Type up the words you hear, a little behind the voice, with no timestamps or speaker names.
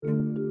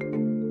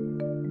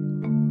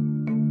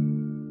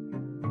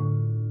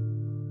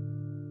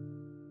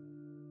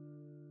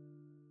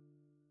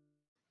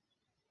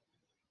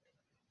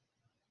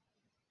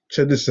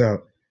check this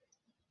out.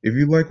 If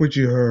you like what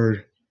you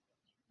heard,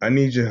 I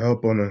need your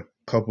help on a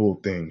couple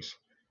of things.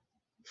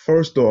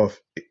 First off,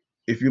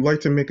 if you'd like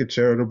to make a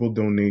charitable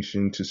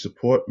donation to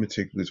support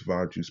Meticulous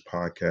Vibe Juice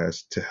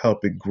podcast to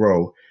help it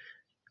grow,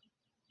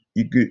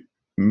 you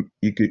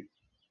could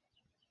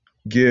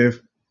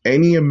give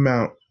any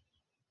amount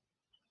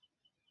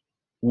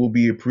will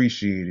be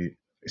appreciated.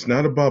 It's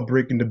not about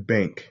breaking the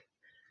bank.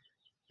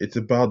 It's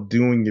about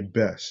doing your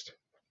best.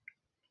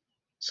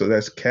 So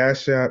that's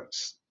Cash App,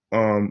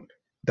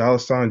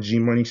 $ G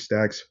Money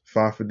Stacks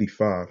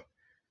 555.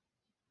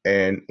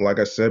 And like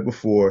I said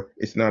before,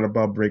 it's not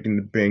about breaking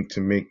the bank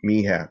to make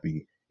me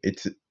happy.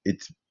 It's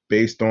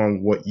based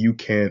on what you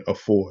can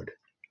afford.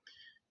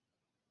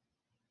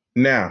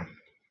 Now,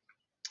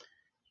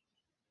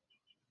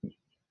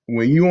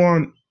 when you're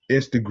on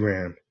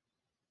Instagram,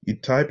 you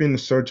type in the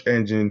search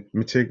engine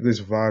Meticulous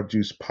Vibe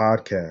Juice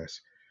podcast.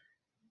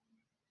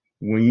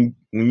 When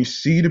you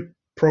see the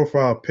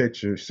profile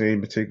picture saying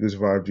Meticulous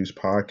Vibe Juice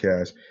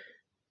podcast,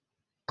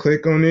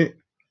 click on it,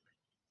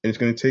 and it's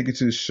going to take you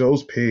to the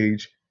show's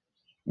page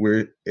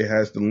where it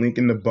has the link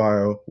in the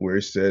bio where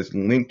it says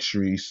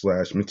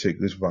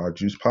Linktree/Meticulous Vibe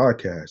Juice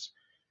podcast.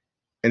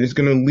 And it's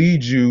going to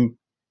lead you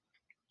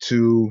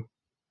to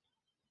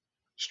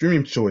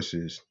streaming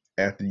choices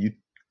after you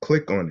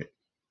click on it.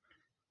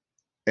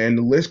 And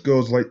the list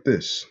goes like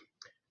this.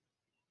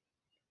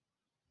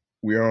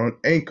 We are on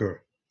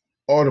Anchor,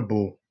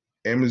 Audible,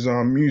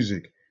 Amazon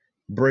Music,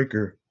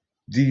 Breaker,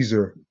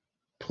 Deezer,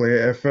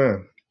 Player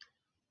FM,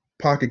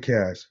 Pocket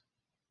Cast,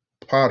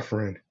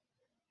 Podfriend,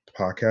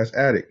 Podcast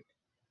Addict,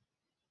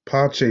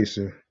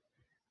 Podchaser.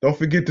 Don't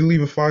forget to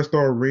leave a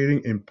 5-star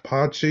rating in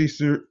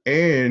Podchaser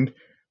and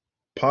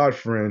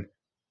Podfriend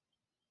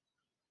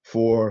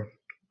for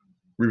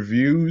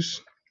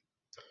reviews.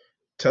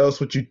 Tell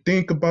us what you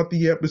think about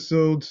the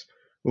episodes,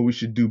 what we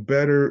should do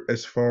better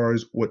as far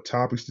as what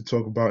topics to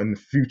talk about in the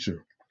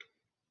future.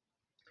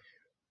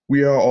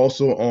 We are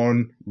also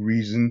on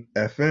Reason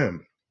FM,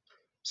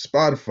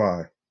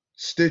 Spotify,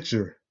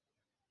 Stitcher,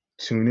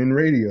 TuneIn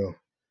Radio.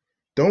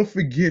 Don't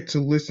forget to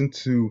listen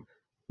to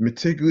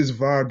Meticulous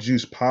Vibe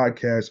Juice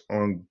podcast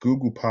on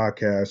Google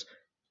Podcasts,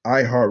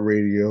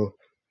 iHeartRadio,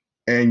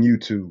 and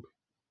YouTube.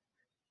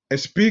 And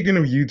speaking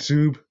of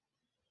YouTube,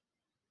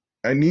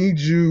 I need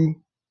you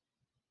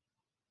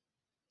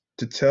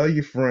to tell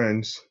your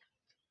friends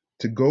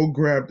to go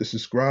grab the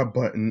subscribe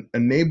button,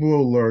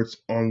 enable alerts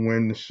on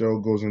when the show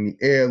goes on the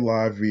air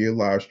live via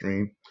live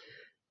stream,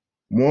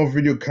 more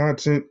video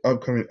content,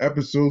 upcoming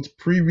episodes,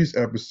 previous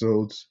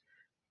episodes,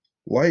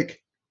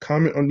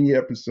 comment on the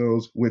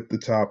episodes with the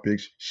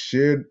topics,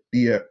 share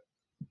the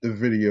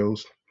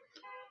videos,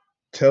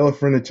 tell a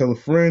friend to tell a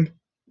friend,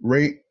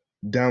 rate,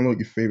 download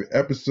your favorite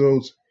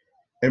episodes,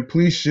 and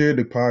please share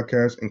the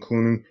podcast,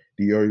 including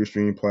the audio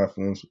streaming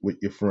platforms, with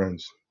your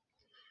friends.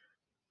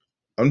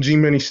 I'm G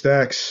Money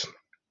Stacks.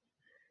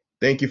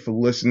 Thank you for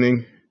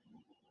listening.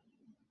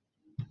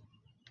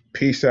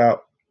 Peace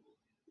out.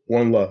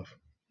 One love.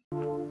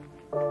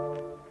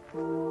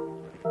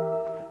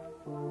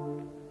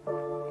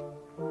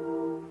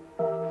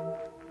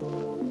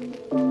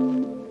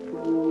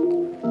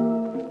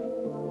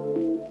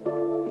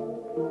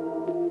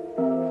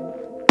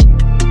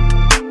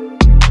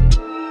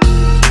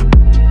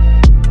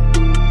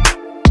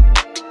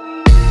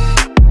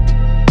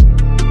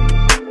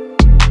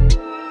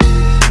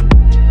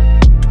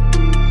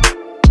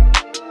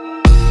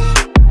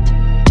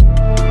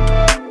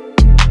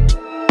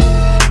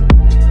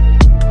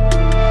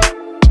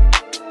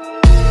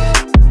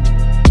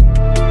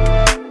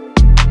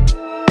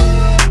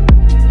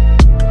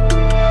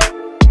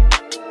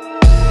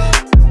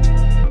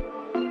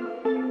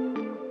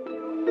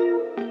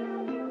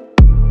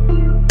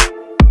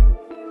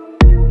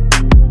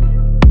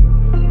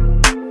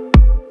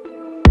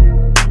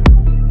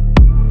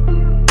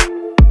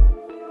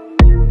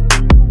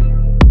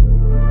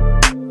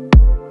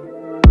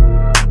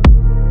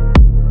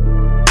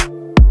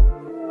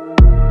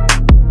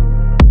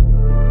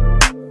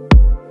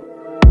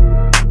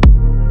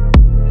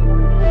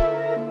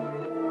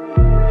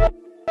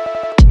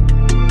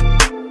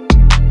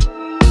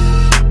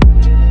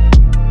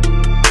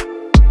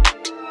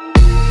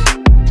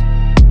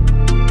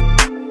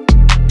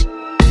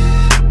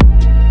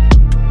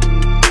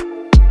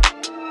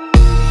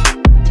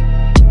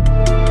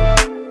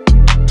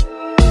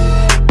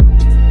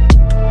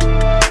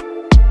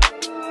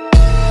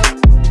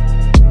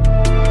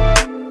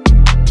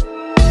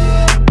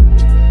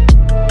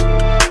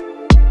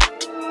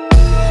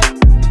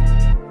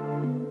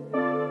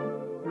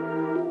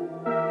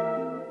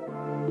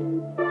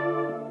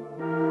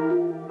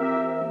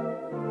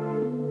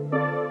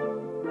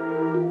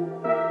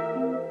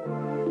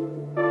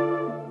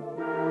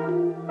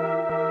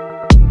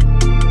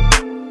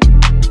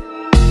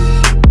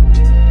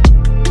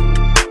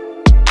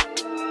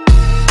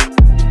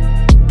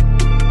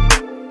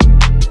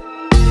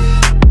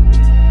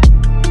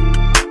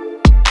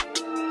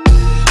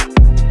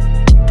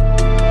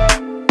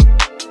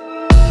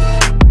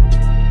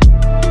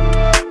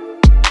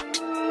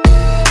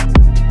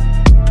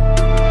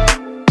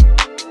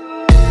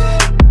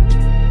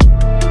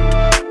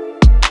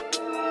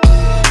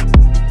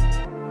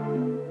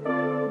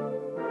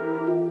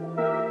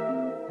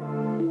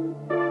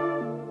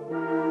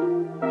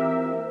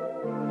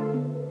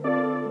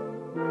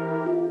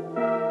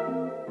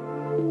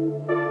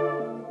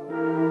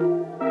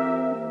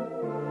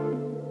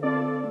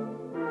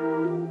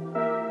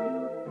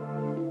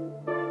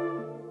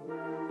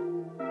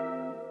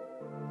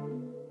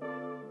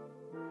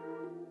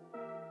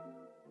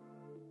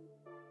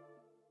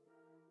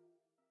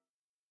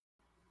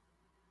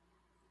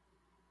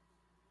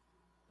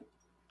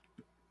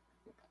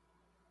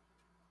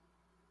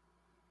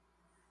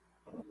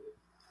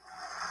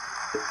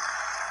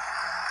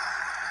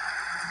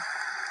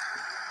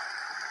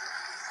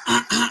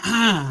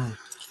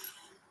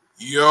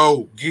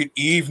 Yo, good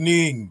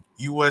evening,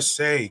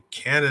 USA,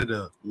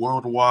 Canada,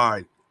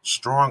 worldwide,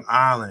 Strong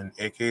Island,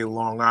 aka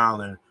Long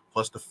Island,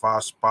 plus the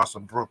five spots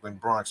of Brooklyn,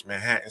 Bronx,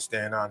 Manhattan,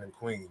 Staten Island,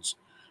 Queens.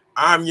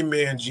 I'm your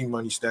man G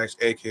Money Stacks,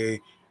 aka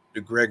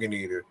the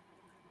Gregonator,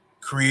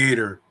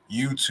 creator,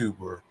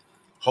 YouTuber,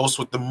 host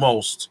with the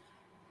most,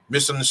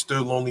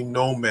 misunderstood lonely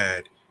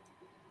nomad,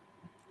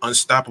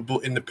 unstoppable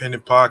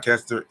independent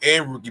podcaster,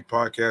 and rookie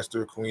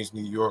podcaster of Queens,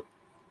 New York.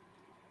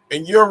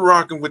 And you're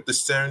rocking with the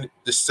 70th,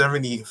 the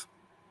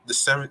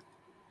 7th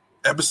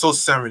episode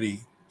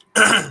 70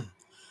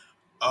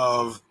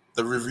 of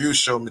the review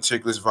show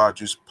Meticulous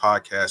Values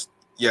podcast.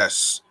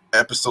 Yes,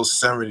 episode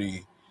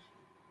 70.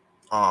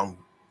 Um,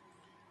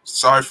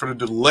 Sorry for the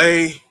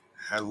delay.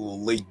 Had a little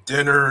late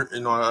dinner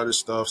and all that other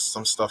stuff.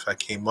 Some stuff had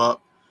came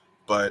up,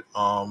 but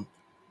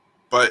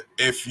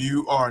if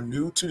you are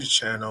new to the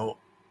channel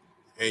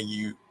and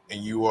you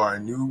are a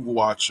new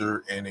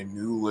watcher and a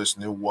new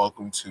listener,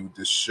 welcome to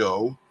the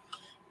show.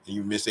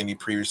 You missed any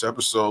previous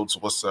episodes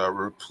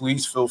whatsoever,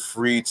 please feel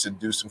free to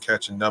do some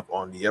catching up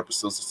on the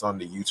episodes that's on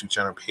the YouTube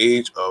channel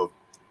page of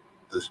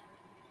the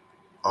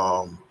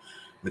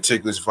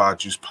Meticulous Vibe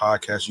Juice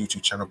Podcast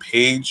YouTube channel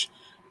page.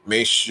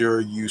 Make sure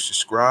you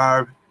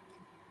subscribe,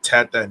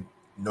 tap that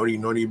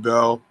naughty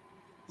bell,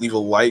 leave a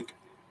like,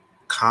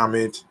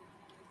 comment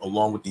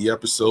along with the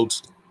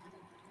episodes.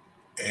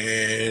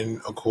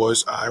 And of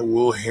course, I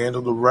will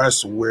handle the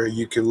rest where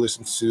you can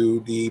listen to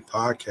the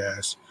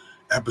podcast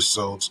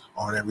episodes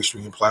on every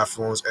streaming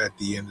platforms at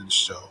the end of the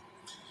show.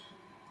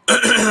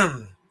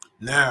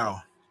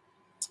 Now,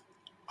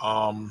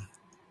 a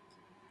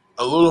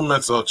little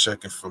mental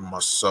checking for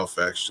myself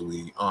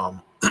actually.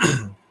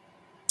 The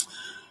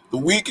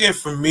weekend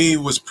for me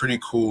was pretty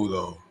cool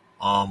though.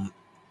 I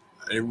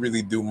didn't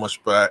really do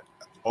much, but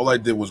all I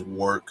did was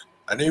work.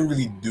 I didn't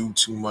really do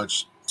too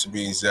much to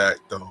be exact.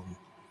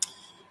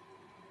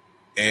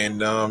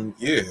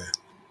 Yeah.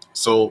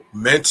 So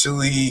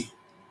mentally,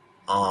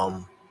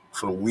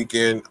 for the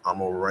weekend,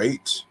 I'm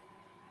alright.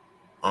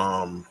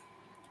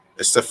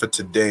 Except for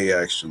today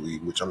actually,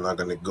 which I'm not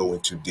gonna go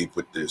into deep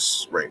with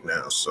this right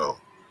now. So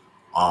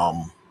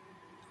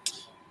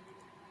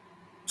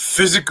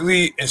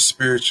physically and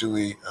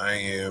spiritually, I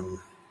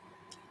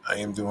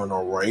am doing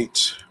all right.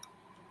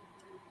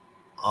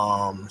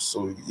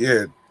 So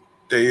yeah,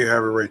 there you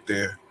have it right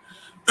there.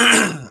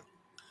 I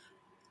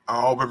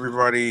hope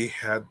everybody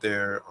had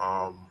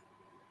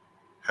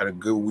a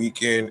good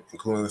weekend,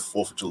 including the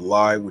 4th of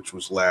July, which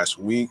was last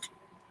week.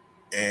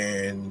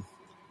 And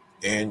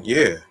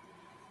yeah.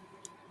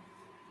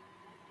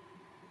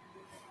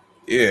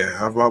 Yeah,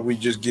 how about we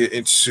get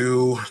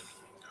into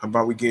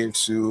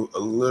a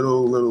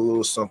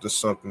little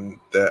something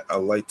that I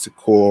like to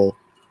call,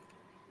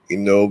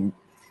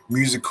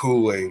 music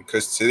Kool-Aid.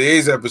 Because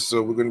today's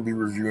episode we're gonna be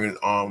reviewing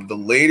the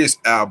latest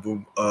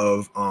album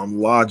of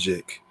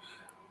Logic,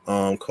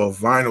 called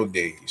Vinyl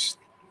Days.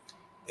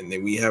 And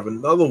then we have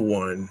another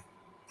one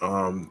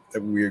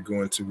that we are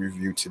going to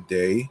review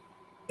today.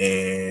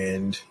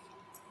 And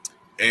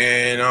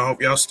I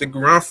hope y'all stick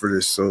around for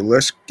this. So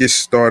let's get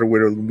started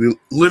with a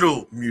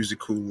little music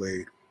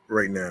Kool-Aid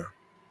right now.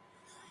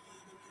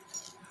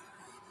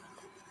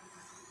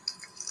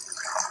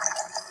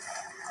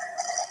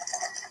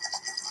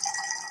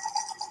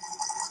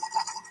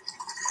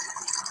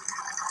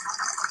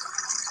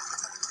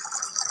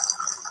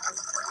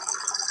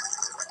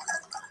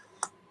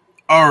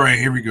 All right,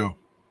 here we go.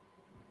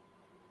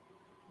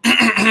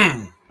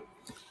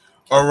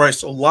 All right,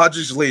 so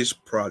Logic's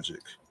latest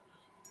project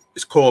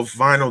is called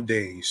Vinyl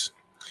Days.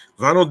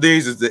 Vinyl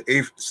Days is the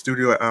 8th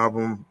studio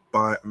album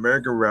by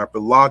American rapper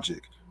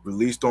Logic,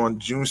 released on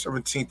June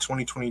 17,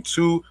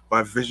 2022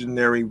 by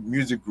Visionary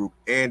Music Group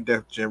and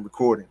Def Jam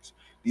Recordings.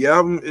 The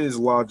album is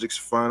Logic's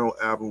final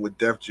album with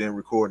Def Jam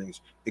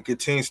Recordings. It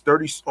contains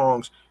 30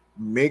 songs,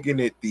 making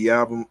it the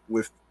album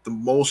with the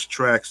most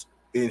tracks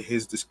in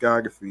his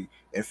discography,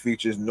 and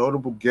features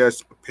notable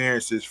guest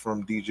appearances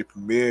from DJ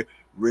Premier,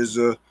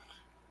 RZA,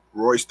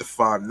 Royce the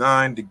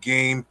 5'9", The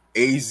Game,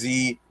 AZ,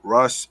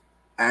 Russ,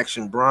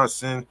 Action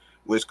Bronson,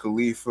 Wiz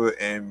Khalifa,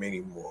 and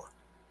many more.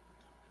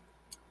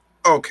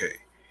 Okay.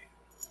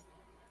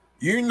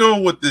 You know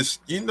what this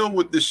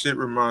shit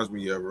reminds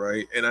me of,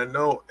 right? And I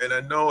know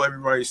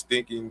everybody's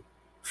thinking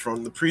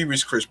from the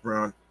previous Chris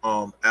Brown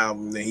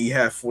album that he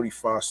had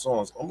 45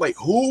 songs. I'm like,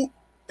 who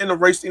in the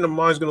right state of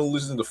mind is gonna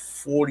listen to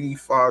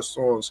 45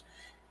 songs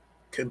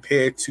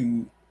compared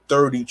to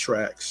 30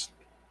 tracks?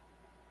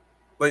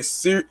 Like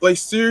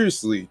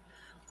seriously.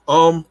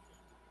 Um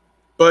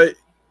But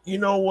you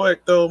know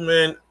what though,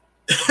 man?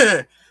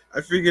 I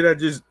figured I'd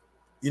just,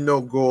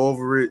 go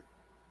over it,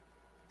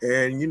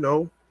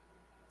 and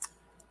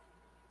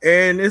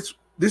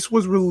this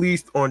was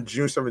released on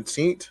June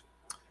 17th.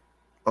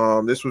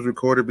 This was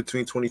recorded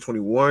between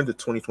 2021 to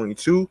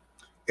 2022,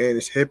 and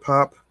it's hip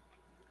hop.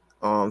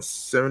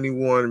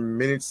 71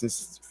 minutes and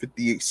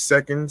 58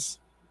 seconds.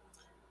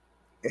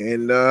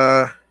 And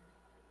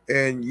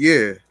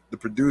yeah, the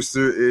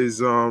producer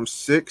is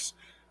Six,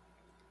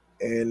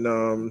 and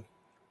of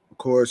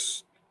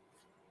course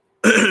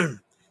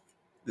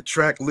The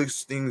track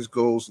listings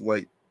goes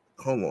like,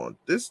 hold on,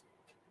 this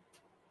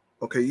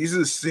okay, these are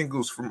the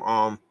singles from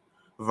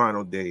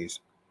Vinyl Days,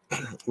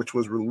 which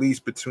was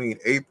released between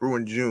April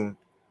and June.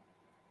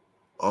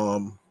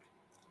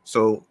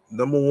 So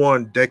number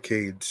one,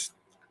 Decades.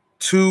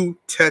 Two,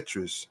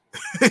 Tetris.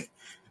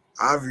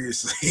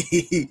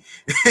 Obviously,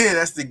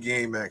 that's the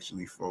game,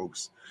 actually,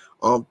 folks.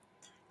 Um,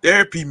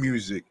 Therapy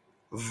Music,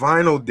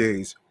 Vinyl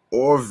Days,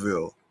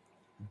 Orville,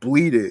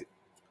 Bleed It,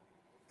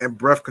 and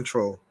Breath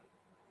Control.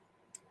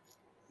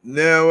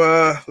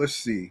 Now, let's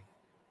see.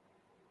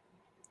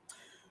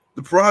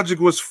 The project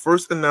was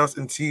first announced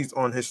and teased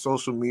on his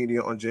social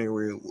media on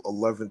January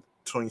 11th,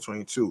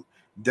 2022.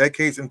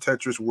 Decades and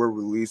Tetris were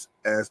released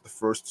as the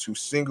first two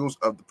singles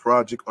of the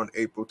project on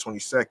April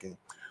 22nd.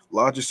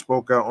 Logic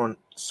spoke out on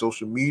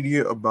social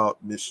media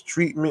about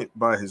mistreatment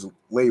by his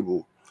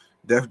label,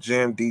 Def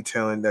Jam,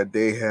 detailing that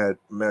they had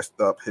messed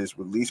up his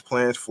release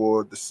plans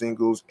for the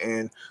singles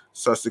and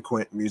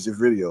subsequent music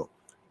video.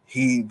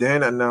 He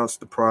then announced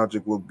the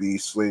project will be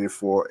slated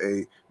for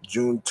a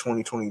June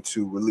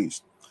 2022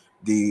 release.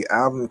 The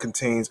album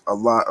contains a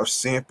lot of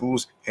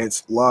samples,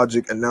 hence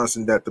Logic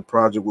announcing that the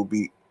project will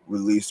be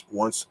released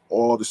once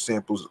all the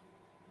samples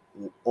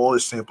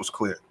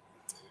clear.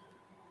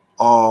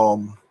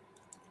 On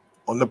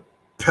the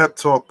Pep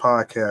Talk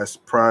podcast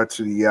prior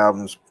to the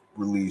album's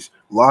release,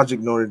 Logic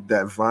noted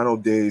that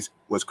Vinyl Days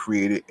was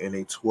created in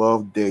a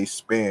 12-day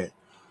span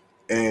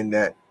and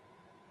that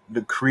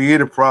the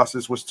creative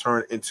process was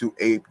turned into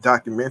a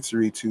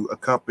documentary to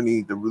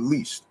accompany the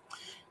release.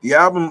 The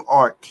album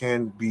art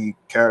can be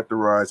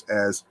characterized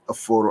as a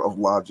photo of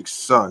Logic's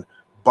son,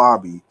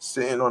 Bobby,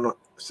 sitting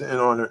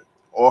on an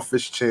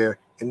office chair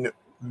in the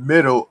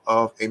middle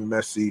of a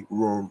messy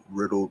room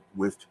riddled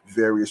with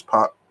various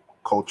pop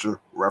culture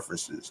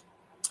references.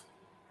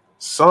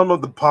 Some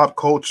of the pop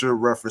culture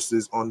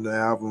references on the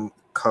album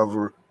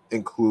cover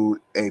include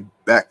a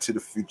Back to the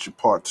Future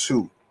Part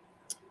 2,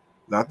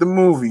 not the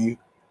movie.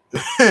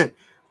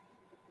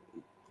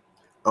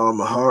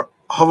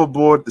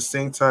 Hoverboard, the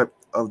same type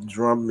of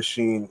drum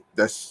machine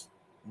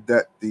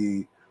that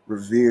the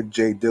revered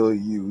Jay Dilla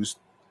used,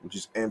 which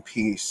is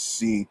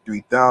MPC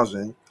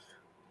 3000.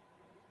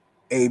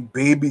 A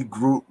baby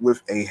Groot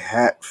with a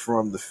hat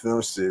from the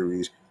film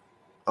series,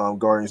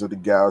 Guardians of the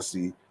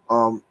Galaxy.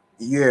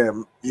 Yeah,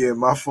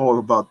 my fault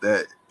about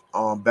that.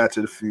 Back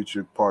to the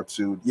Future Part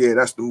 2. Yeah,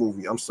 that's the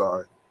movie. I'm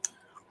sorry.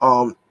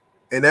 Um,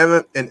 an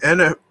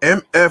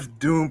MF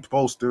Doom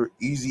poster,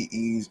 Easy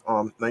E's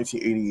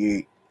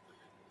 1988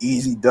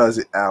 Easy Does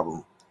It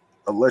album.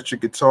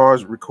 Electric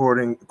guitars,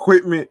 recording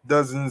equipment,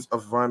 dozens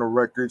of vinyl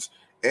records,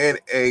 and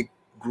a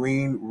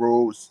green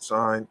rose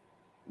sign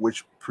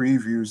which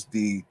previews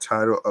the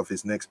title of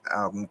his next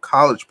album,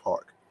 College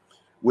Park,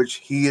 which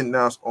he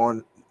announced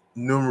on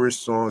numerous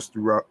songs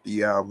throughout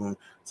the album,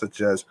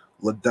 such as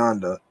La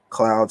Donda,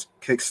 Clouds,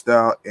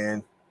 Kickstyle,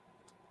 and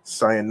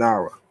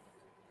Sayonara.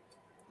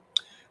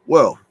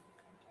 Well,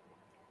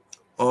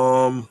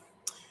 um,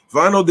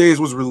 Vinyl Days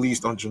was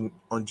released on June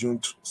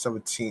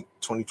 17th,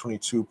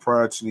 2022.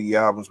 Prior to the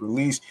album's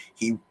release,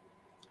 he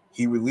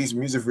released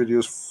music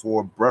videos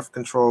for Breath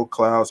Control,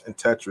 Clouds, and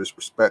Tetris,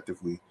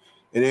 respectively.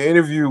 In an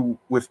interview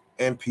with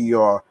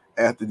NPR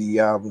after the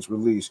album's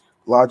release,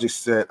 Logic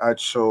said, I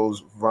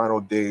chose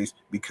Vinyl Days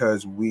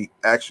because we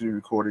actually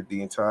recorded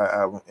the entire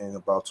album in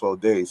about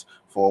 12 days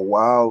for a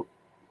wild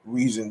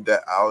reason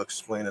that I'll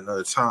explain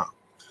another time.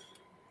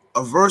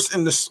 A verse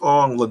in the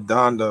song La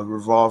Donda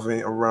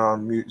revolving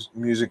around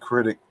music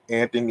critic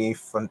Anthony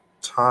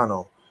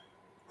Fantano,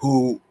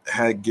 who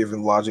had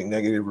given Logic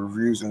negative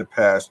reviews in the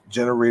past,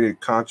 generated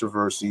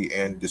controversy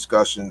and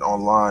discussion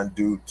online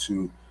due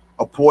to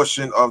a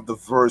portion of the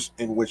verse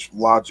in which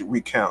Logic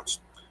recounts,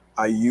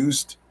 I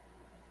used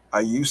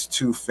I used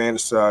to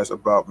fantasize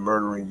about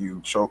murdering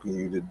you, choking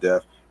you to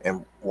death,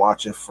 and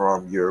watching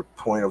from your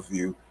point of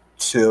view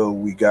till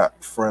we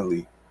got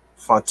friendly.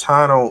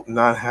 Fontano,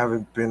 not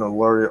having been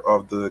alerted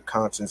of the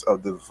contents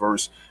of the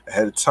verse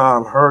ahead of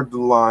time, heard the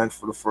line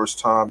for the first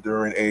time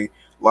during a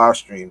live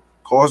stream,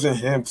 causing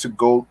him to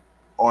go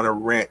on a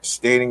rant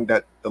stating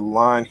that the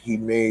line he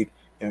made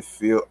him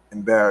feel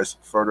embarrassed,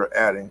 further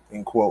adding,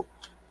 in quote,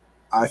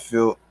 I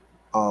feel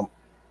um,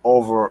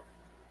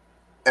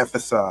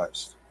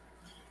 overemphasized.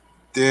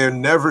 There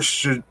never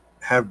should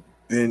have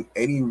been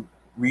any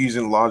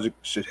reason Logic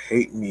should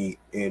hate me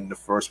in the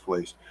first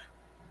place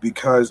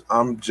because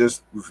I'm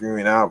just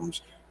reviewing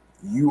albums.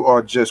 You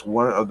are just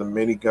one of the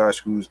many guys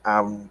whose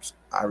albums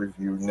I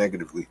review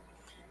negatively.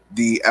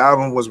 The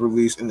album was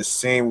released in the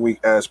same week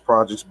as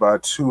projects by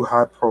two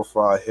high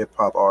profile hip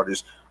hop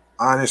artists,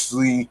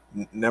 Honestly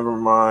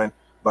Nevermind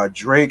by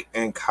Drake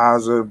and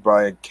Kaza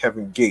by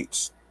Kevin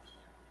Gates.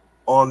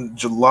 On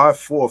July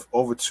 4th,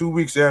 over 2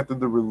 weeks after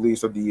the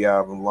release of the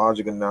album,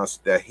 Logic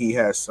announced that he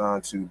had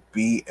signed to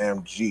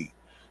BMG.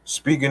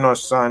 Speaking on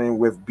signing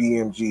with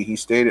BMG, he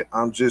stated,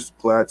 I'm just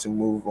glad to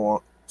move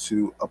on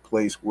to a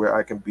place where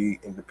I can be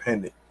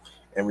independent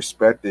and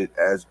respected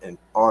as an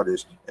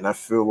artist, and I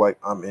feel like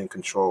I'm in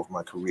control of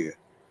my career.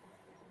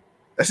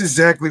 That's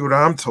exactly what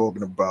I'm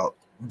talking about.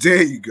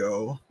 There you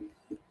go.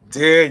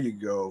 There you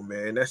go,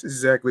 man. That's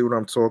exactly what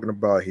I'm talking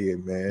about here,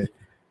 man.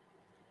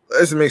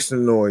 Let's make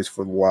some noise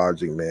for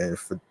Logic, man,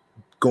 for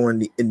going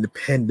the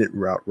independent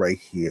route right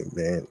here,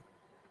 man.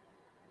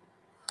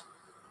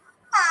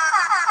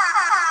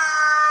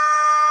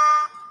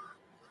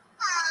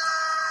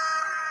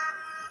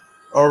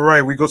 All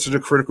right, we go to the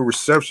critical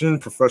reception,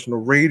 professional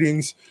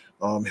ratings.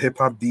 Hip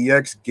Hop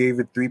DX gave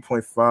it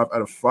 3.5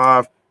 out of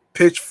 5.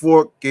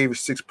 Pitchfork gave it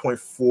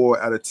 6.4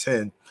 out of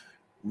 10.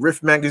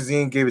 Riff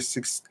Magazine gave it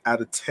 6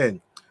 out of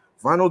 10.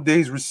 Vinyl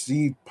Days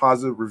received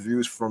positive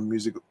reviews from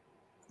music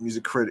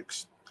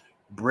critics.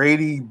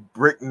 Brady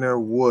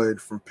Brickner Wood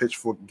from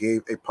Pitchfork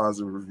gave a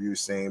positive review,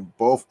 saying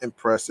both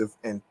impressive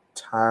and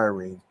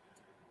tiring.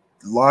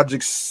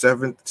 Logic's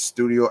seventh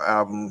studio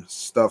album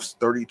stuffs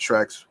 30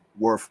 tracks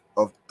worth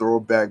of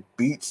throwback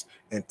beats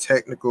and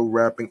technical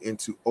rapping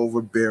into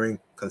overbearing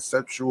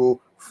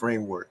conceptual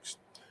frameworks.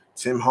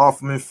 Tim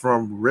Hoffman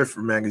from Riff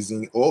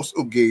Magazine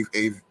also gave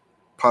a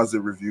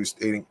positive review,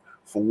 stating,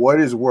 "For what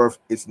it's worth,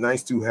 it's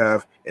nice to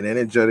have an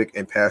energetic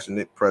and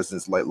passionate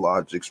presence like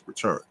Logic's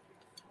return."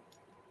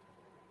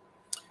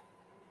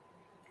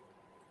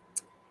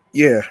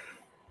 Yeah,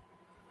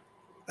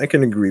 I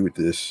can agree with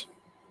this.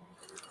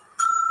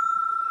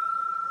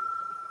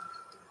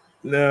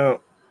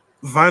 Now,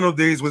 Vinyl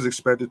Days was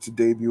expected to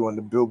debut on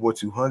the Billboard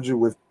 200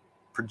 with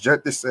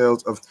projected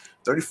sales of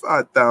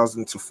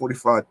 35,000 to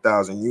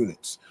 45,000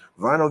 units.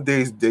 Vinyl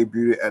Days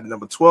debuted at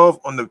number 12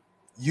 on the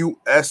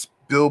US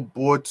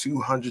Billboard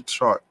 200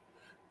 chart.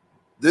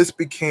 This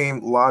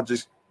became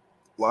Logic's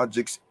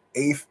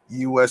eighth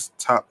US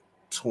top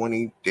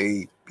 20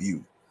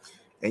 debut.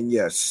 And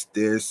yes,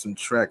 there's some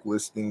track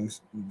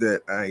listings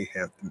that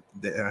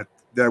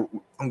that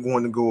I'm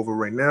going to go over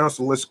right now.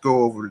 So let's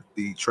go over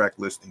the track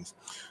listings.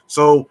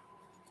 So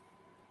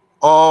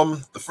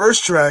the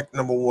first track,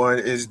 number 1,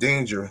 is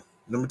Danger.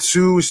 Number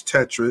 2 is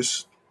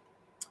Tetris.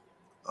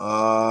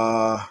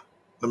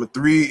 Number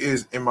 3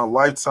 is In My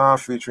Lifetime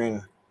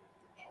featuring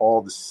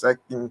Hall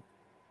II.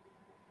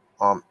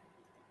 Hold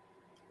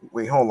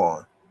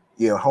on.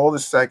 Yeah, Hall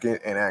II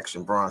and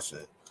Action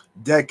Bronson.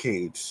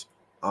 Decades.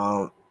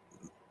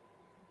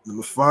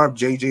 Number 5,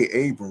 J.J.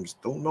 Abrams.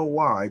 Don't know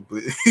why,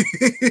 but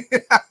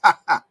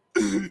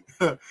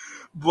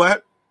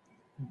Black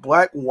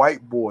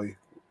White Boy.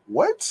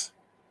 What?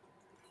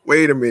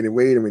 Wait a minute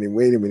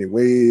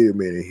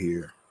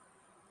here.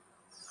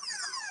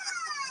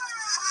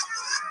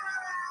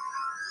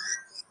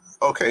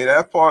 Okay,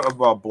 that part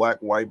about Black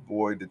White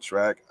Boy, the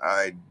track,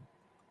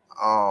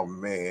 oh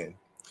man.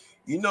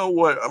 You know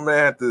what? I'm gonna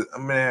have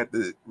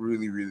to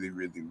really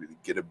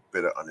get a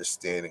better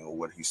understanding of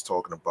what he's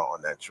talking about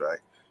on that track.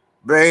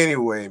 But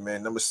anyway,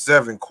 man, number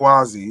 7,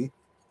 Quasi.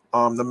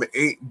 Number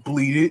 8,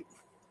 Bleed It.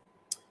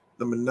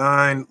 Number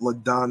 9,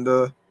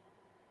 LaDonda.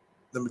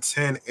 Number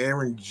 10,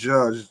 Aaron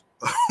Judge.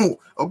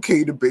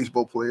 Okay, the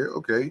baseball player.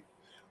 Okay.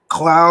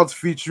 Clouds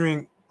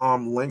featuring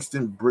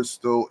Langston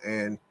Bristol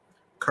and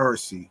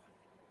Currency.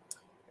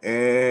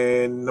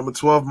 And number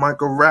 12,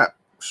 Michael Rapp,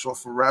 short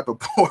for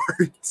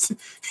Rappaport.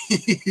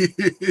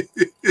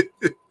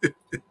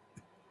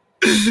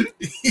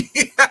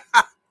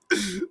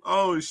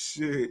 Oh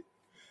shit.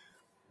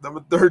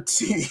 Number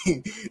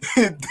 13,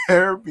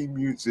 Therapy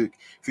Music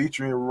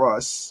featuring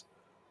Russ.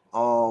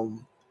 Number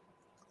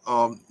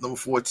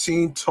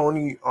 14,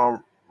 Tony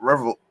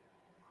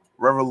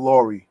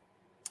Revelori.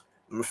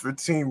 Number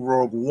 15,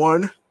 Rogue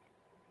One.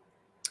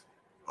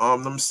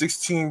 Number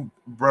 16,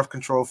 Breath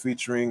Control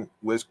featuring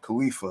Wiz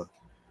Khalifa.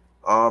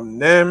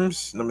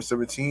 Nems, number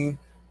 17.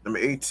 Number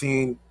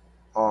 18,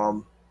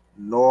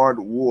 Nord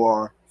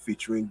War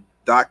featuring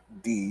Doc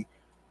D.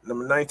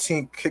 Number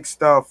 19,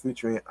 Kickstyle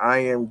featuring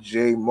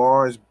IMJ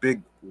Mars,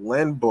 Big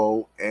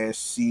Lenbo, and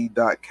C.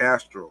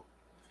 Castro.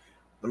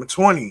 Number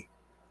 20,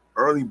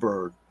 Early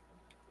Bird.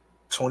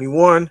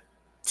 21,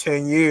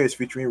 10 Years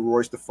featuring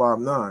Royce the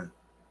 5'9".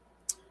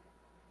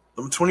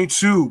 Number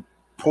 22,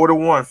 Porter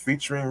One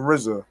featuring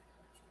RZA.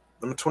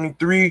 Number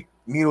 23,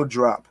 Needle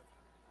Drop.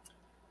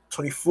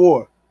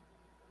 24,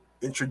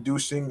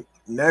 Introducing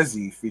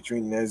Nezzy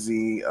featuring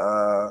Nezzy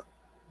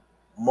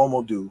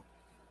Momodou.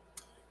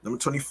 Number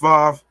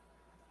 25,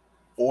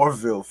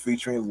 Orville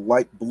featuring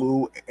Light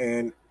Blue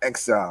and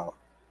Exile.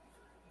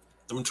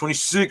 Number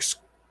 26,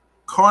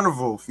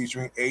 Carnival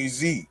featuring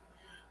AZ.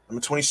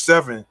 Number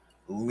 27,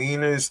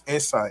 Lena's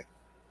Insight.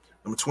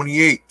 Number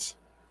 28,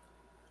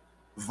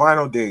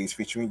 Vinyl Days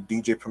featuring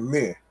DJ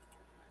Premier.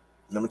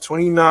 Number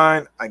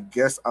 29, I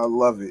Guess I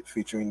Love It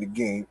featuring The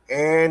Game.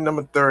 And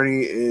number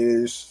 30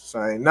 is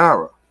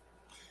Sayonara.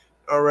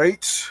 All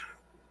right.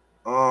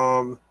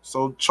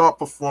 So chart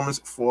performance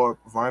for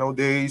Vinyl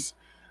Days.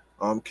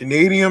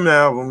 Canadian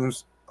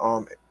albums,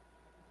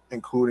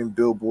 including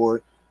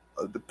Billboard,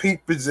 the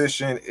peak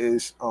position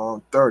is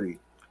 30.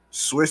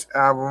 Swiss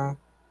album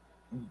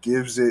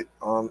gives it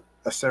a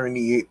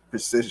 78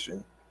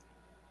 position.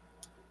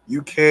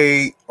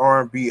 UK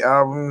R&B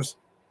albums,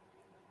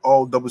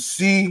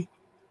 OCC,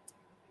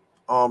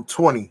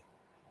 20.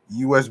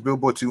 US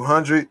Billboard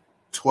 200,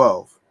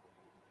 12.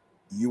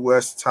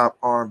 U.S. top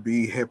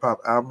R&B hip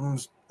hop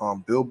albums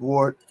on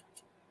Billboard.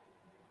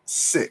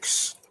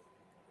 6.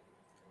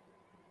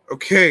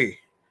 Okay,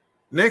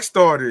 next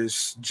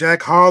artist,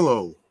 Jack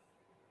Harlow.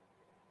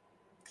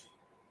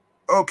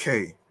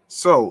 Okay,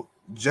 so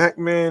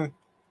Jackman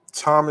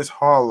Thomas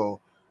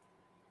Harlow,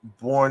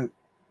 born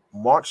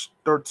March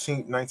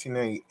 13th,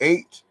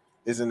 1998,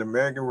 is an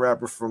American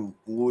rapper from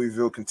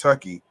Louisville,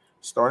 Kentucky.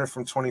 Starting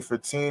from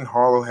 2015,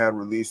 Harlow had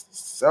released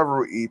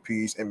several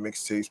EPs and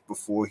mixtapes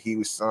before he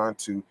was signed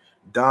to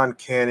Don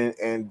Cannon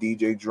and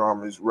DJ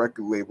Drama's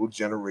record label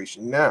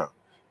Generation Now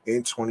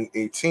in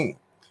 2018,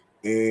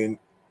 in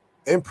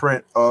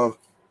imprint of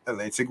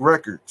Atlantic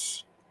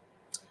Records.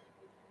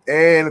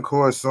 And of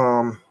course,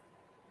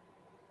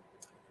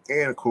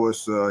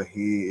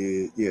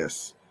 he is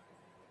yes,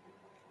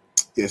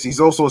 he's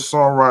also a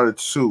songwriter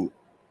too,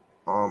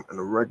 and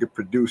a record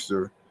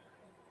producer.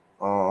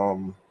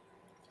 Um,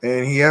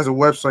 and he has a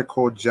website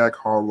called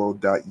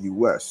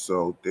jackharlow.us.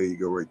 So there you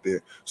go, right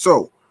there.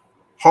 So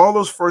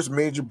Harlow's first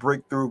major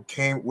breakthrough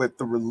came with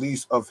the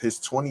release of his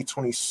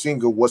 2020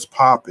 single "What's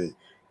Poppin',"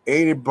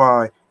 aided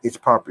by its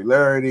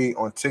popularity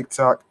on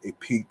TikTok. It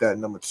peaked at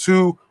number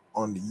 2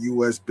 on the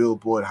U.S.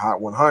 Billboard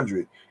Hot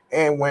 100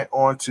 and went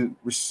on to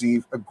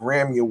receive a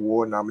Grammy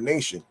Award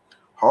nomination.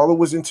 Harlow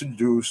was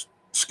included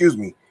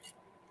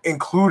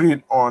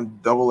on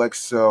Double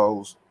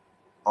XL's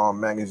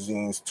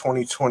magazine's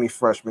 2020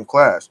 freshman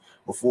class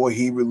before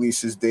he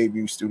released his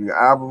debut studio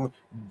album,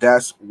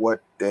 That's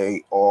What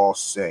They All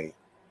Say,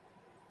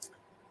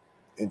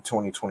 in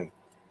 2020,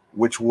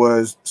 which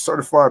was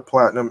certified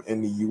platinum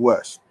in the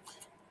US.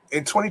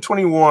 In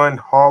 2021,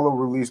 Harlow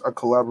released a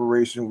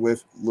collaboration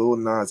with Lil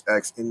Nas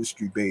X,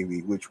 Industry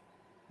Baby, which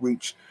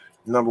reached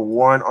number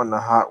 1 on the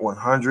Hot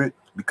 100,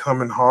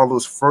 becoming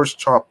Harlow's first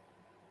chart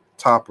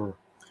topper.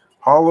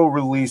 Harlow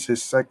released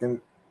his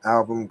second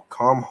album,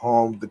 Come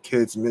Home, The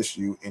Kids Miss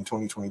You, in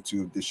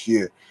 2022 this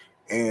year,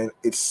 and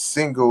its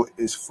single,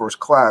 Is First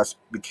Class,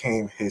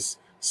 became his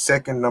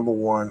second number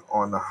 1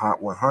 on the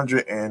Hot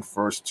 100 and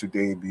first to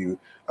debut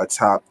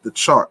atop the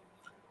chart.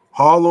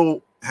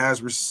 Harlow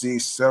has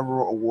received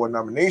several award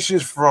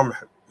nominations from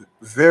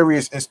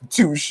various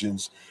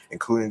institutions,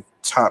 including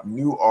Top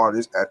New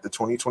Artist at the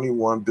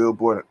 2021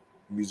 Billboard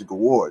Music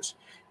Awards.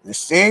 In the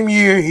same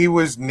year, he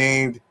was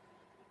named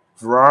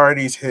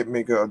Variety's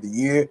Hitmaker of the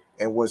Year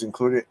and was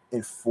included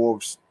in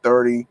Forbes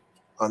 30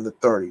 Under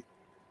 30.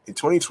 In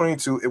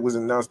 2022, it was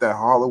announced that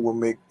Harlow will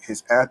make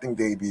his acting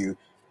debut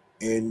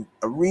in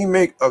a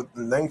remake of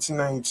the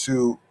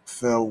 1992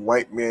 film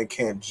White Man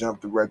Can't Jump,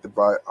 directed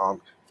by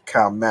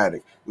Kyle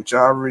Maddock, which I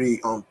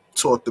already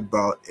talked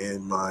about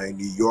in my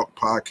New York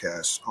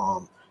podcast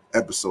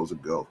episodes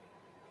ago.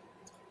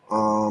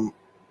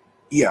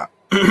 Yeah.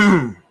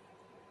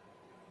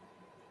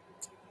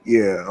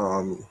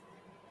 Yeah.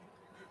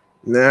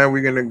 Now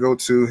we're gonna go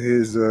to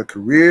his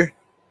career.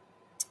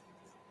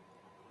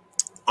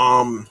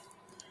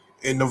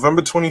 In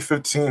November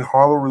 2015,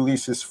 Harlow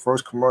released his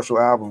first commercial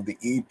album, the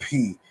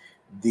EP,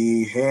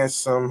 The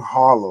Handsome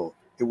Harlow.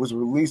 It was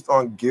released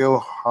on Gil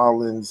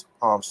Holland's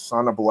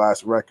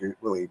Sonoblast record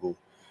label.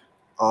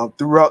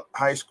 Throughout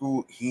high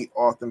school, he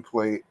often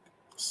played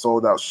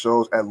sold-out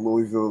shows at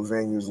Louisville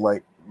venues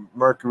like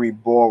Mercury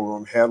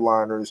Ballroom,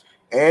 Headliners,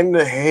 and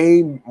the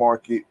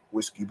Haymarket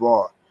Whiskey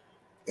Bar.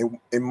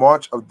 In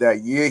March of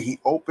that year, he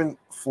opened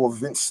for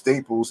Vince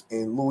Staples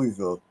in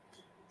Louisville.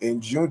 In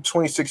June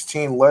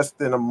 2016, less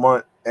than a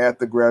month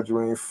after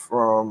graduating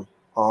from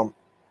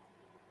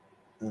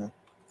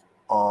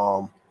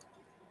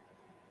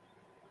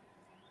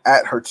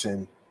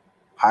Atherton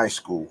High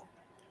School,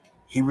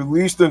 he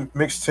released the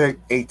mixtape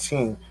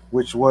 18,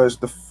 which was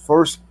the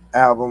first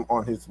album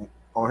on his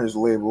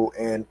label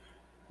and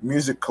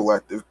music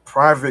collective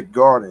Private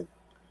Garden.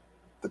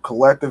 The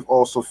collective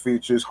also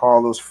features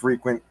Harlow's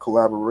frequent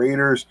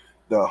collaborators,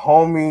 the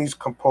Homies,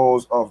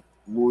 composed of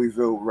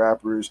Louisville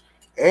rappers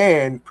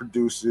and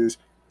producers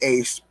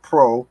Ace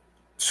Pro,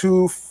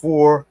 2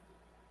 for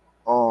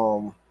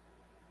 1,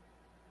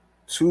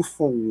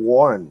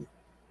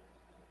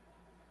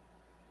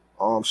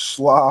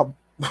 Slob,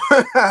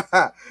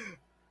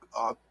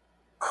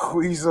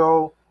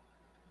 Quizo,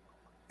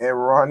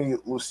 and Ronnie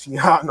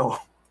Luciano.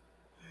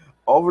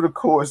 Over the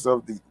course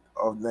of the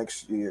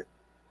next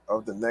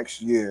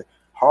year,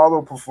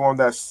 Harlow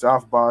performed at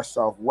South by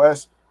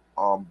Southwest,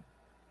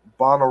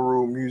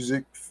 Bonnaroo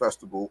Music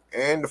Festival,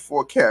 and the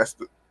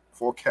Forecastle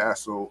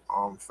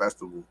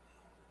Festival.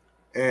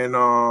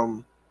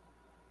 And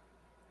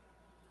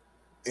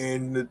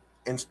in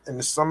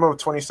the summer of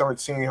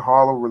 2017,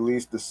 Harlow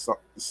released the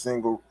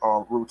single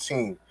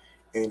 "Routine."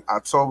 In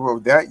October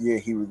of that year,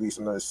 he released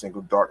another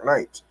single, "Dark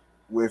Nights,"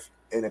 with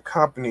an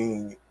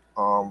accompanying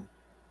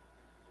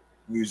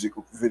music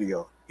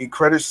video. He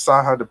credits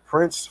Saha the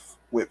Prince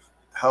with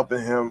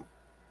helping him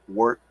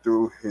work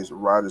through his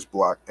writer's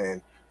block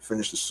and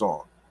finish the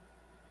song.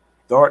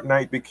 Dark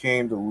Night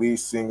became the lead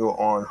single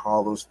on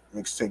Harlow's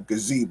mixtape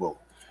Gazebo,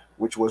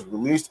 which was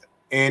released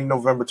in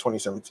November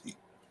 2017.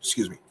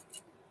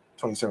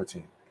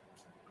 2017.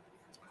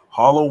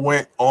 Harlow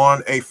went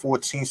on a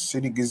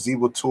 14-city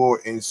gazebo tour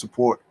in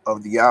support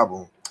of the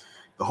album.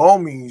 The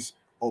Homies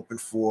opened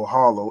for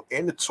Harlow,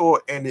 and the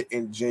tour ended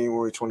in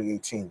January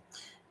 2018.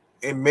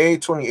 In May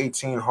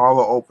 2018,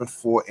 Harlow opened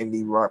for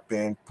indie rock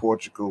band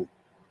Portugal,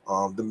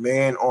 the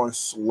Man on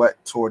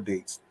select tour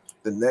dates.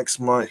 The next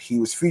month, he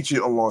was featured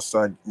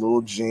alongside Lil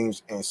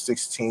James and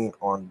 16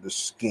 on the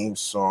Scheme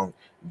song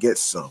 "Get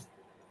Some."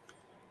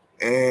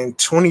 And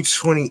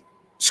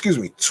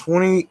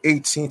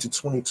 2018 to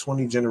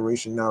 2020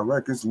 Generation Now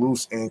Records,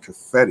 Loose and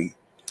Confetti.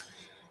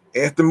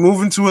 After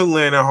moving to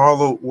Atlanta,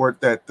 Harlow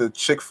worked at the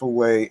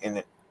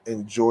Chick-fil-A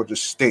in Georgia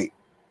State,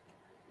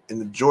 in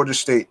the Georgia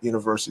State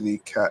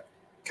University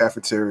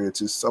cafeteria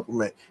to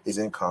supplement his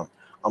income.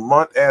 A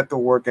month after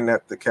working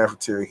at the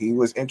cafeteria, he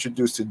was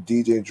introduced to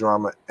DJ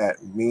Drama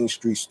at Mean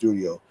Street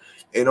Studio.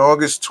 In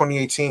August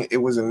 2018, it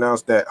was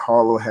announced that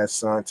Harlow had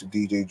signed to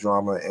DJ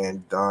Drama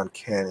and Don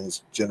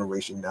Cannon's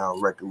Generation Now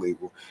record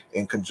label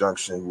in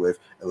conjunction with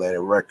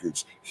Atlantic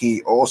Records.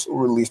 He also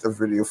released a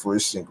video for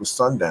his single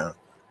Sundown.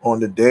 On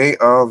the day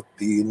of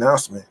the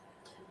announcement,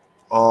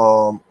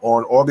 on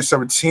August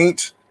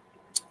 17th,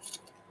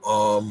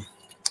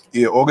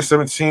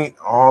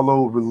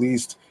 Harlow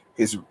released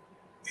his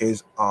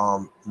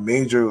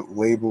major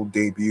label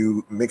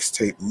debut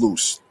mixtape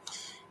Loose.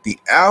 The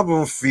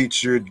album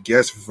featured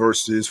guest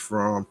verses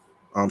from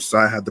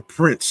Sci-Hi the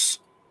Prince,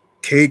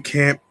 K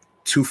Camp,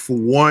 2 for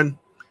 1,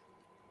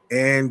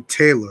 and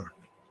Taylor.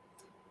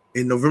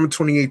 In November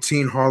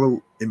 2018,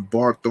 Harlow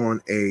embarked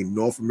on a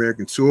North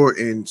American tour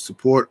in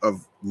support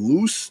of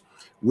Loose,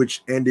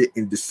 which ended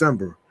in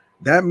December.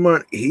 That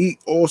month, he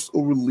also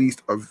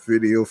released a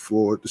video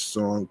for the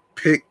song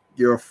Pick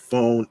Your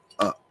Phone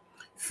Up,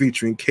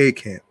 featuring K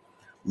Camp.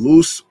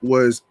 Loose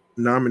was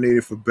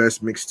nominated for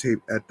Best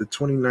Mixtape at the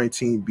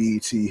 2019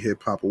 BET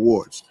Hip Hop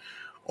Awards.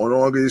 On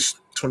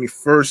August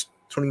 21st,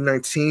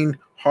 2019,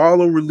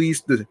 Harlow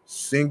released the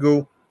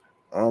single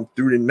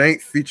Through the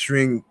Night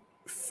featuring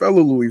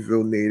fellow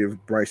Louisville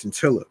native Bryson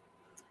Tiller.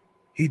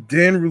 He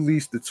then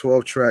released the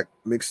 12-track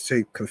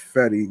mixtape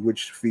Confetti,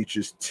 which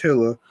features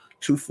Tiller,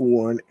 2 for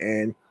 1,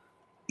 and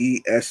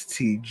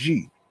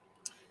ESTG.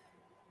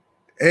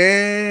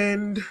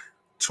 And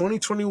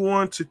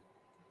 2020 to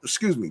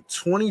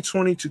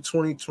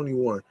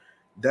 2021.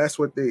 That's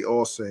what they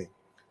all say.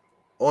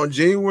 On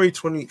January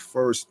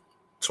 21st,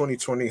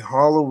 2020,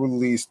 Harlow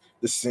released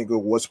the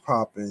single What's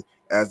Poppin'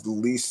 as the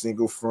lead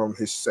single from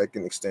his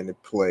second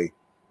extended play,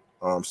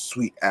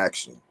 Sweet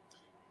Action.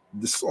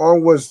 The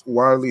song was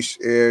widely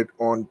shared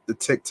on the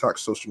TikTok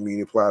social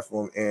media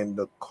platform, and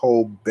the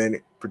Cole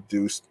Bennett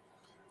produced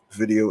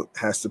video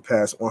has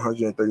surpassed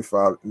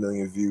 135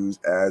 million views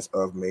as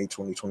of May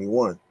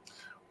 2021.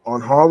 On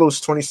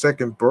Harlow's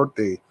 22nd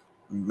birthday,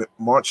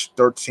 March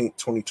 13th,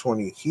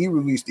 2020, he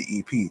released the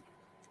EP.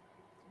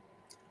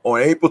 On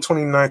April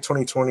 29,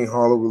 2020,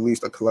 Harlow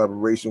released a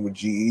collaboration with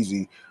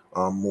G-Eazy,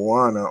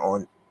 Moana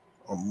on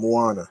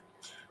Moana.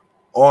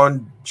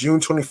 On June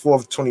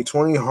 24th,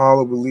 2020,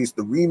 Harlow released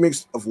the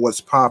remix of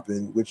What's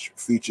Poppin', which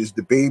features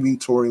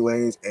DaBaby, Tory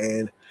Lanez,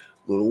 and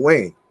Lil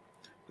Wayne.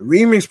 The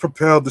remix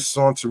propelled the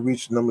song to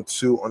reach number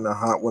 2 on the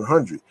Hot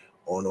 100.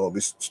 On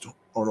August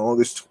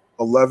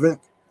 11th,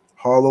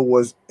 Harlow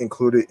was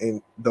included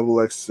in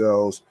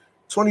XXL's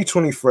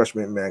 2020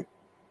 freshman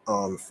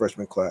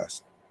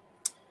class.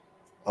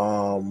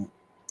 On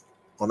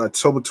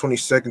October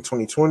 22nd,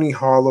 2020,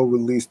 Harlow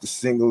released the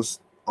singles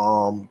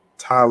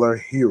Tyler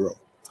Hero.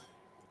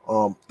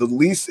 The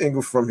lead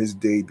single from his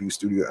debut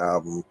studio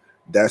album,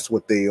 That's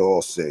What They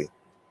All Say.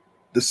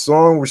 The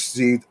song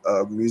received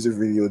a music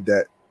video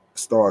that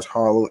stars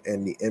Harlow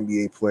and the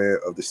NBA player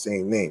of the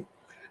same name.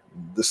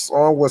 The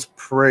song was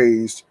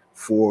praised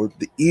for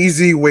the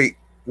easy,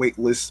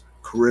 weightless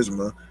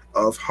charisma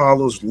of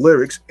Harlow's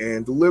lyrics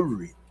and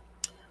delivery.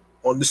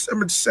 On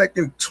December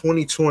 2nd,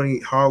 2020,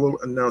 Harlow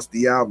announced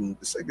the album.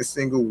 The second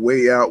single,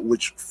 Way Out,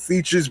 which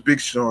features Big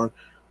Sean,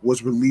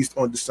 was released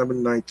on December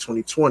 9th,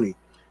 2020.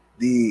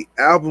 The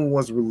album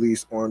was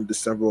released on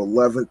December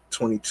 11th,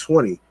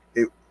 2020.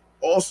 It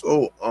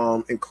also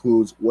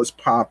includes What's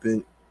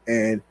Poppin'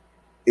 and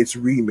its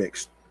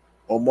remix.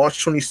 On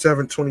March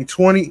 27th,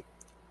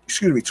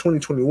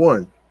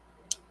 2021,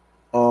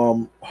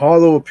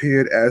 Harlow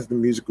appeared as the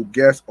musical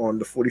guest on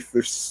the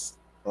 45th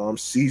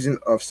season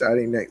of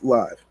Saturday Night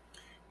Live.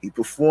 He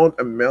performed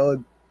a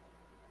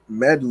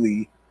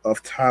medley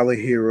of Tyler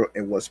Hero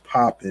and What's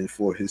Poppin'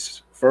 for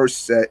his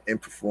first set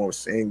and performed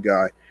Same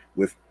Guy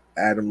with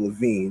Adam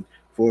Levine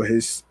for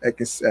his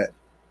second set.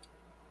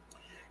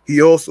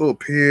 He also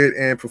appeared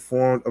and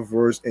performed a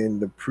verse in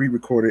the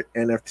pre-recorded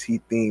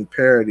NFT-themed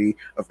parody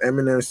of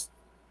Eminem's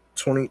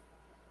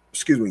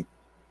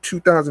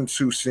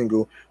 2002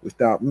 single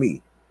Without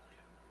Me.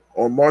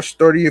 On March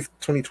 30th,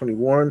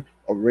 2021,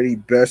 Already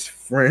Best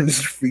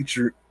Friends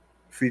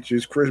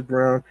features Chris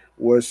Brown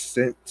was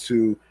sent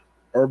to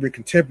Urban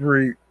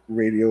Contemporary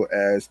Radio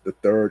as the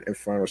third and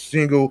final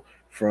single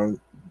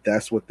from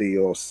That's What They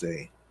All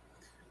Say.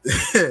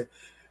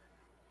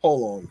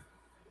 Hold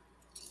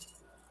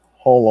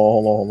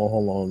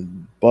Hold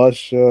on.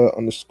 Busha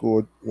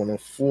underscore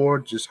 104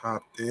 just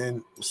hopped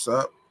in. What's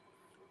up?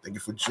 Thank you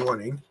for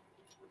joining.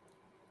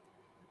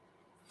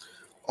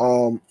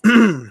 Yeah,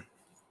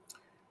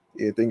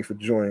 thank you for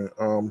joining.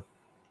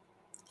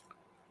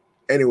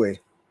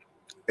 Anyway,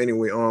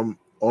 on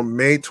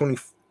May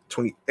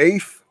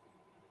 28th,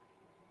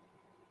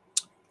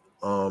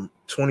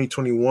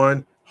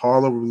 2021,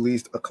 Harlow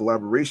released a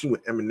collaboration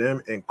with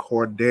Eminem and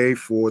Cordae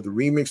for the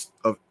remix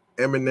of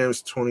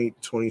Eminem's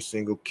 2020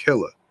 single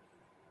Killer.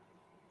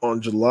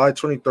 On July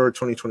 23rd,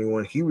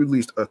 2021, he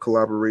released a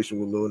collaboration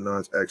with Lil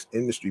Nas X,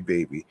 Industry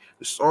Baby.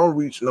 The song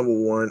reached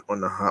 #1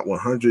 on the Hot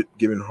 100,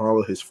 giving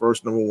Harlow his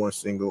first #1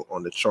 single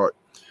on the chart.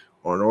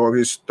 On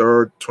August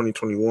 3rd,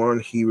 2021,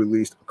 he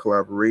released a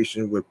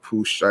collaboration with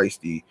Pooh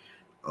Shiesty,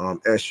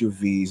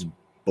 SUV's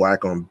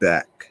Black on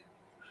Black,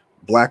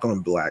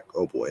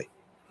 oh boy.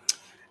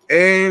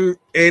 And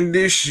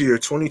this year,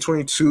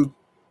 2022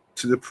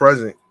 to the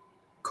present,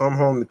 Come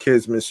Home, the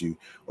Kids Miss You.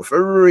 On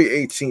February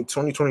 18,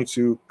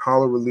 2022,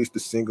 Harlow released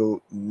the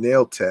single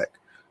Nail Tech,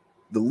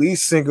 the lead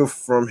single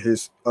from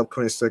his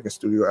upcoming second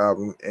studio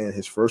album and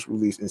his first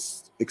release in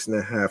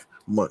 6.5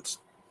 months.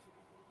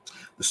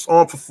 The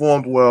song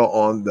performed well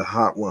on the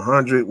Hot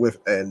 100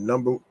 with a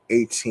number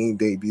 18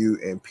 debut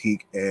and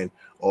peak, and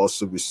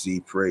also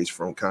received praise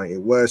from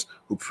Kanye West,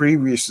 who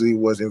previously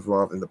was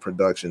involved in the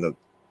production of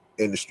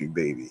Industry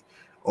Baby.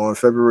 On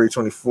February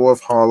 24th,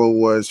 Harlow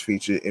was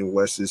featured in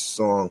West's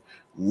song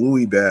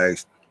Louis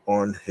Bags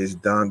on his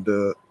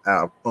album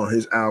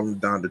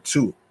Donda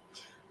 2.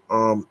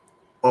 On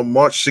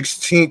March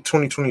 16,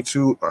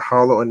 2022,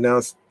 Harlow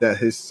announced that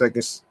his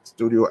second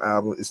studio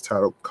album is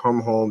titled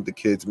Come Home, The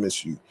Kids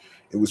Miss You.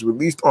 It was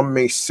released on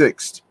May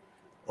 6th.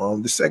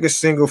 The second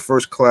single,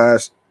 First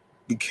Class,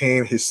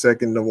 became his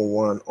second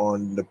 #1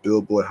 on the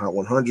Billboard Hot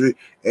 100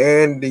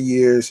 and the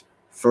year's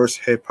first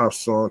hip-hop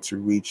song to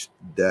reach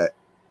that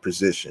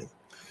position.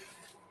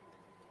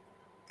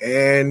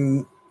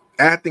 And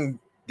acting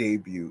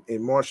debut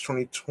in March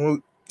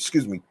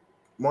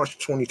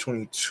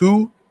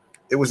 2022,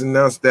 it was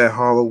announced that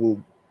Harlow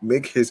will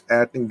make his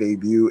acting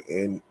debut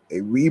in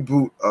a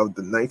reboot of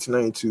the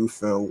 1992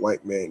 film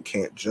White Man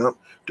Can't Jump,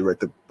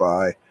 directed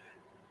by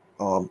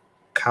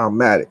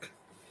Calmatic.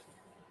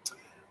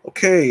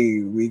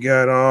 Okay, we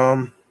got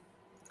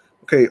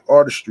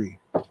artistry.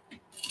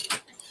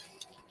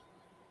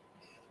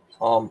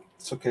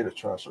 It's okay to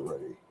trash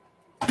already.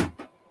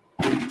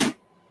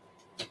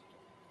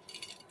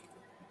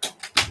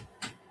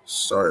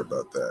 Sorry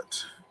about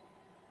that.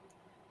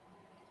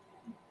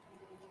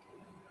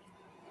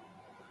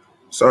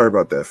 Sorry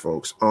about that,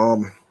 folks.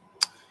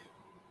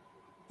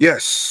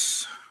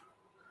 Yes.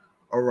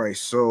 All right,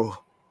 so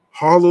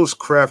Harlow's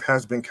craft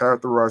has been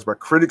characterized by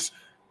critics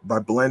by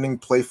blending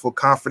playful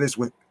confidence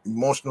with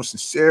emotional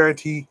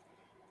sincerity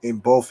in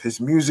both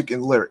his music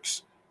and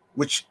lyrics,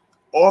 which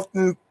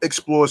often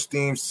explores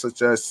themes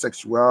such as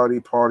sexuality,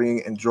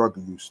 partying, and drug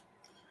use.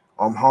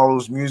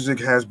 Harlow's music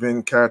has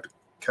been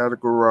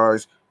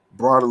categorized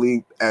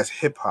broadly as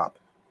hip hop.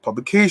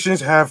 Publications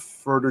have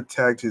further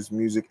tagged his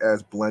music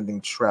as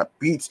blending trap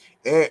beats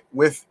and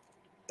with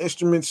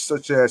instruments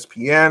such as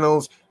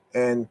pianos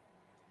and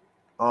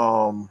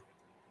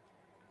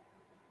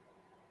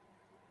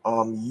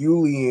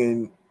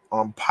Uilleann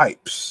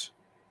pipes.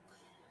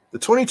 In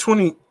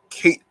 2020,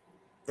 Kate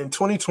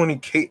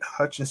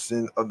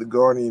Hutchinson of The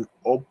Guardian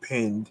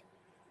opined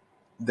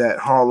that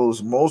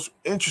Harlow's most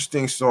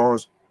interesting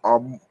songs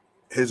are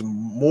his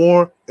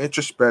more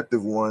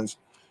introspective ones,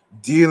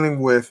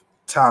 dealing with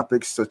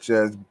topics such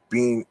as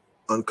being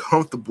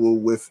uncomfortable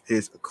with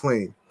his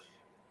acclaim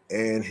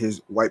and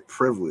his white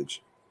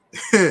privilege.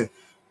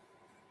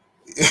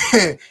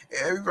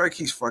 Everybody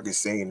keeps fucking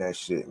saying that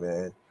shit,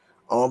 man.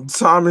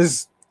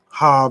 Thomas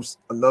Hobbs,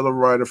 another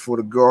writer for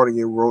The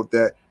Guardian, wrote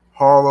that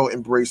Harlow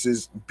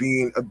embraces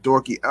being a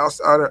dorky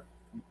outsider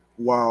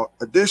while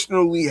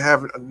additionally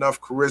having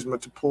enough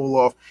charisma to pull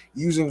off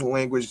using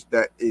language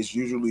that is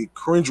usually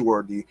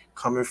cringeworthy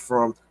coming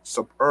from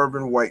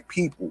suburban white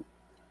people.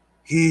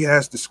 He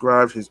has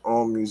described his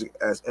own music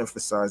as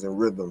emphasizing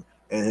rhythm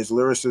and his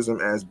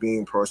lyricism as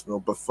being personal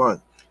but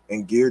fun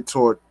and geared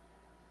toward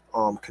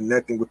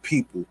connecting with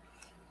people.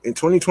 In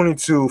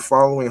 2022,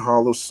 following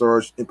Harlow's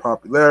surge in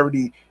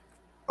popularity,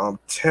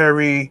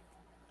 Terry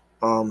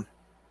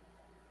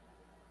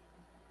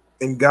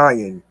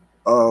Nguyen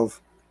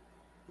of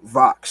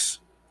Vox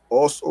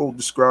also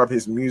described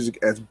his music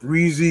as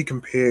breezy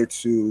compared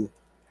to.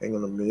 Hang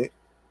on a minute.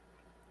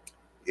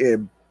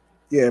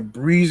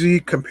 Breezy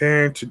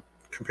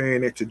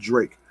comparing it to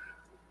Drake.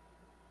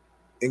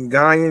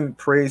 Nguyen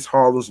praised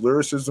Harlow's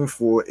lyricism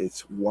for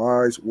its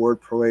wise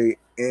wordplay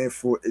and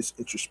for its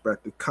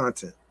introspective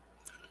content.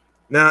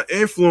 Now,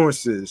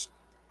 influences.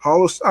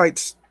 Harlow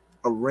cites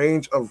a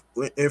range of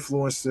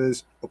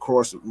influences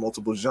across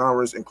multiple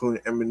genres,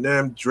 including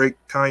Eminem, Drake,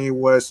 Kanye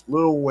West,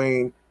 Lil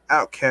Wayne,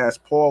 Outkast,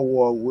 Paul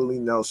Wall, Willie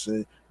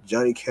Nelson,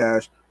 Johnny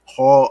Cash,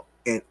 Hall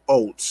and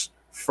Oates,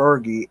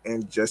 Fergie,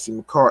 and Jesse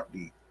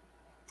McCartney,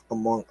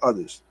 among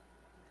others.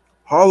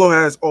 Harlow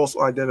has also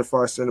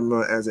identified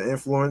cinema as an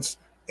influence,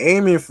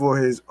 aiming for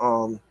his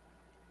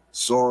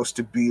songs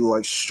to be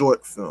like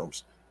short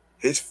films.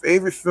 His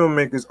favorite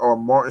filmmakers are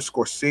Martin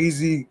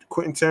Scorsese,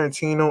 Quentin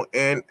Tarantino,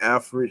 and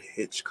Alfred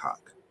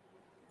Hitchcock.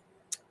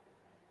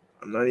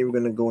 I'm not even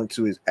gonna go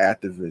into his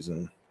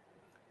activism,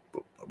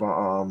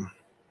 but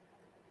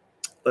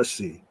let's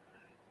see.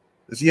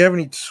 Does he have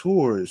any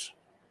tours?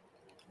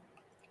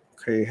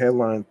 Okay,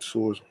 headline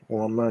tours.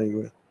 Well, I'm not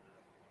even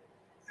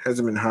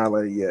hasn't been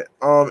highlighted yet.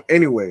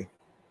 Anyway,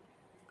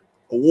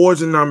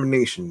 awards and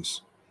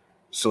nominations.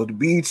 So the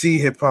BET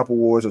Hip Hop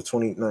Awards of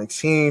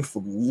 2019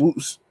 for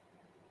Loose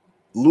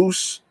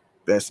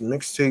Best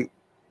Mixtape.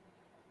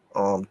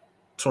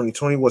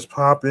 2020 was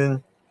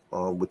popping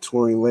with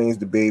Tory Lanez,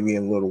 The Baby,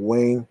 and Lil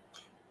Wayne.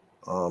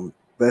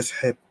 Best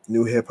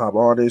new hip hop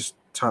artist,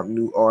 top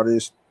new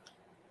artist.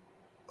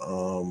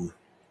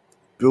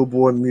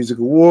 Billboard Music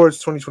Awards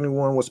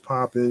 2021 was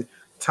popping.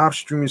 Top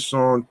streaming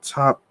song,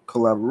 top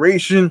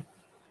collaboration,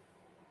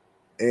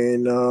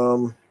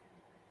 and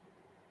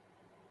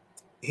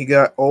he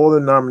got all the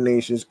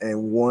nominations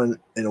and won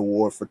an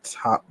award for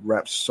top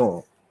rap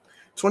song.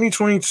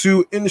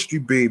 2022 Industry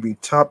Baby,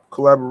 top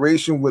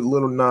collaboration with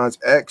Lil Nas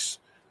X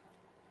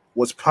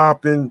was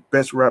popping.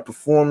 Best rap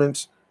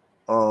performance,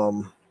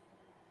 Montero,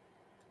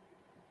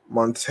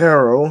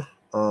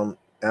 album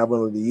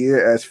of the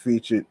year as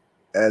featured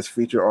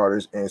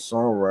artist and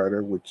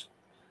songwriter, which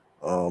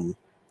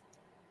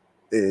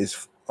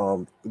is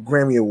the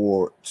Grammy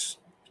Awards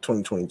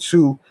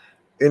 2022.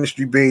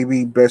 Industry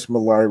Baby, best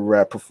melodic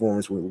rap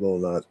performance with Lil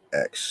Nas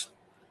X.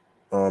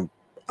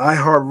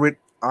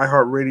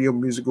 iHeartRadio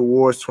Music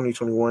Awards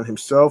 2021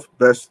 himself,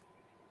 best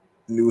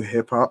new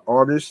hip hop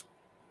artist.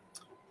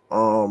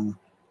 MTV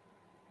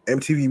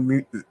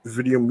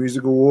Video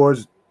Music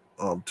Awards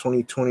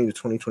 2020 to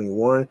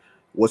 2021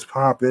 was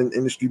popping.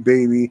 Industry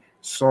Baby,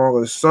 Song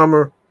of the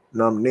Summer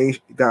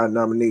got a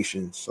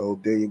nomination. So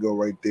there you go,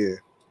 right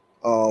there.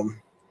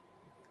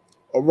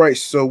 All right,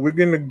 so we're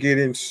gonna get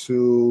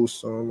into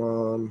some.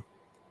 All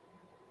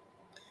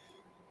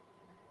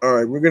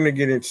right, we're gonna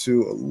get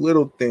into a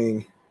little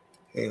thing.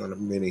 Hang on a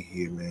minute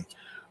here, man.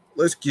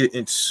 Let's get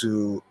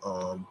into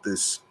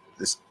this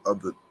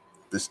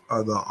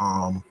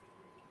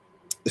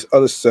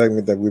other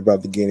segment that we're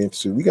about to get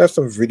into. We got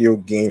some video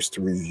games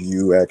to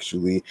review,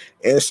 actually,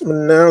 and some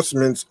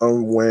announcements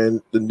on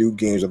when the new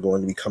games are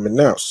going to be coming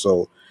out.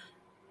 So,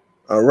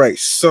 all right,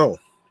 so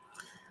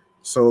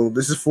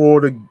this is for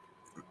the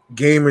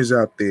gamers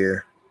out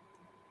there,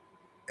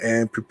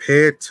 and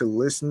prepare to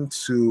listen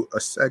to a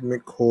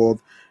segment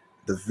called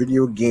the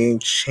Video Game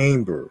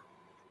Chamber.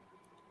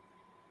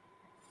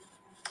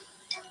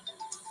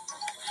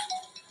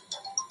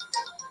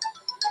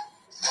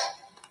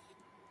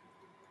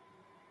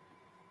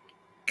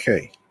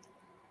 Okay.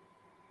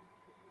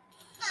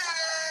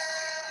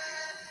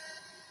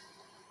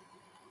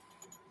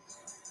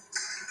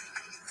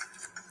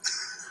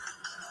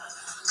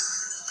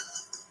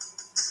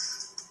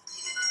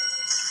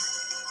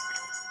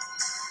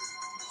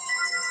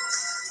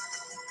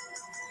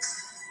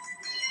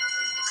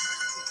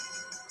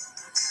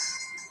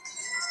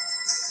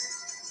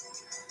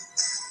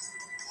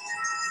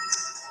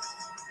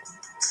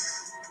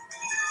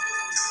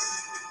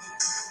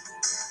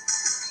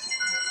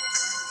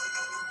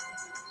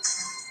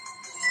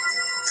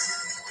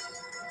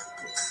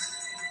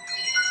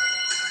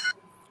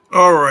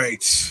 All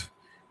right.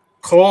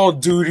 Call of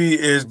Duty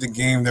is the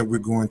game that we're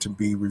going to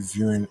be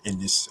reviewing in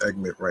this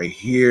segment right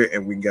here,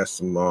 and we got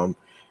some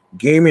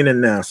gaming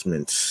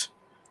announcements.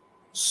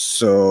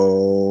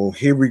 So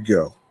here we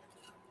go.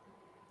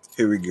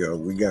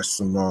 We got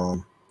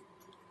some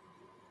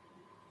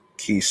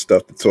key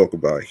stuff to talk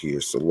about here.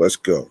 So let's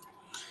go.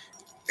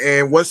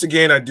 And once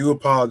again, I do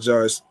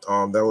apologize.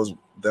 That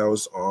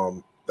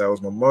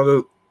was my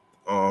mother,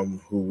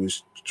 who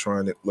was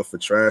trying to look for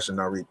trash, and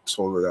I already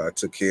told her that I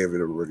took care of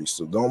it already.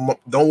 So don't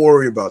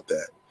worry about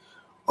that.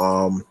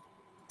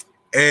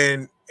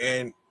 And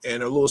a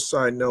little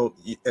side note,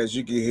 as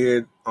you can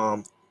hear,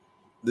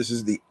 this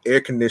is the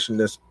air conditioner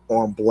that's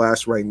on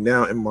blast right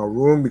now in my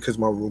room because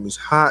my room is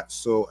hot.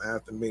 So I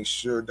have to make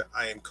sure that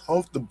I am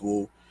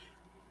comfortable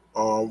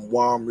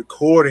while I'm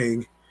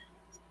recording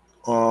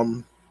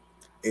in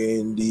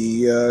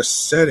the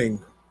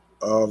setting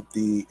of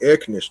the air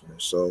conditioner.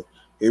 So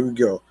here we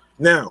go.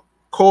 Now,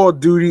 Call of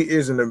Duty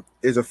is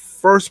a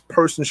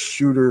first-person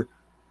shooter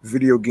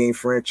video game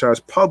franchise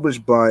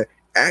published by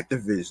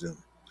Activision.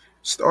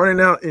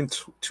 Starting out in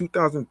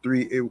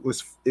 2003,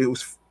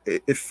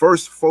 it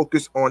first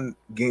focused on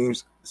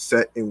games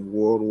set in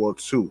World War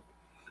II.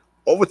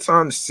 Over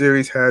time, the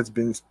series has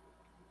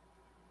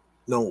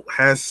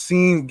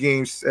seen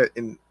games set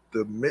in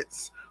the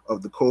midst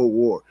of the Cold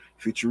War,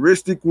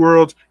 futuristic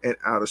worlds, and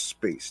outer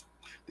space.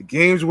 The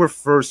games were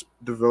first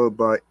developed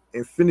by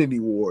Infinity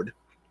Ward,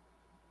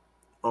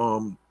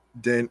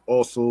 then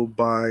also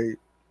by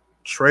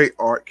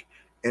Treyarch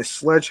and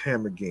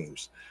Sledgehammer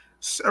Games.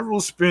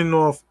 Several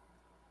spin-off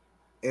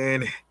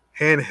and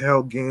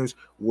handheld games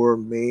were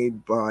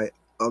made by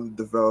other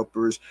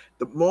developers.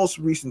 The most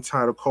recent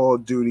title, Call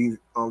of Duty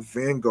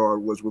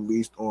Vanguard, was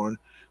released on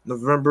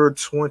November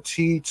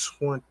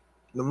 2020,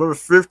 November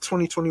 5th,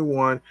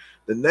 2021.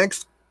 The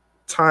next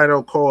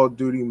title, Call of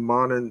Duty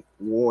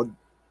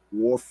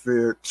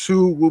Warfare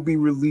 2, will be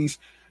released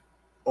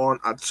on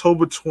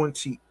October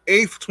 28th,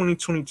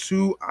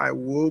 2022. I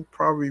will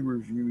probably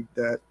review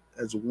that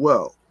as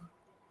well.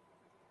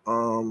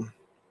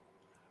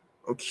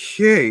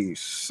 Okay,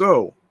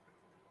 so,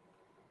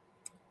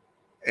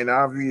 and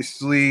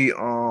obviously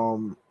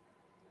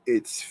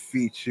it's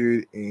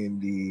featured in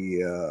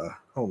the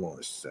hold on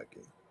a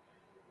second.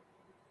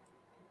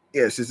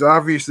 Yes, it's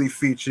obviously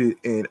featured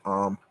in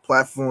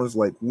platforms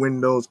like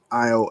Windows,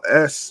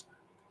 OS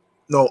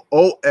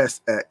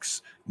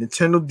X,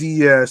 Nintendo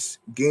DS,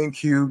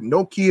 GameCube,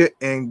 Nokia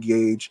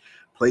N-Gage,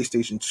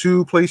 PlayStation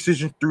 2,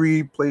 PlayStation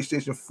 3,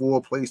 PlayStation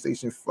 4,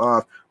 PlayStation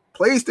 5,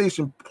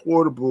 PlayStation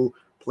Portable,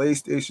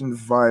 PlayStation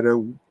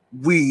Vita,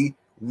 Wii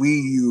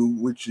U,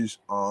 which is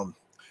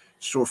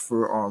short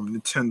for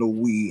Nintendo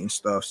Wii and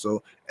stuff.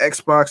 So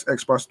Xbox,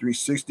 Xbox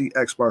 360,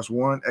 Xbox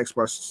One,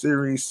 Xbox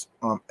Series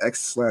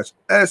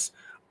X/S,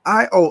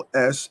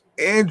 iOS,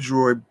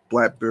 Android,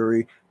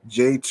 BlackBerry,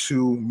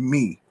 J2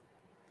 Me.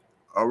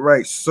 All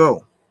right,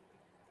 so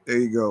there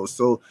you go.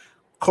 So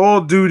Call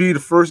of Duty, the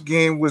first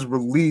game was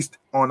released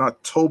on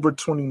October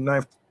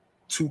 29th,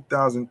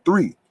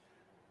 2003.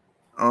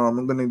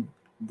 I'm gonna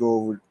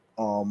go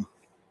over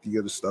the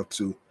other stuff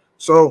too.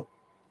 So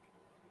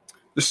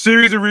the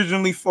series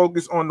originally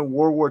focused on the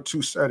World War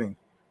II setting,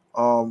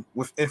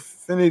 with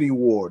Infinity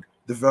Ward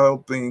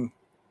developing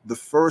the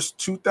first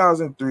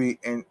 2003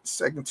 and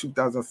second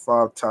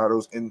 2005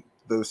 titles in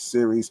the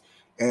series,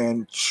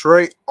 and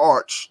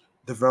Treyarch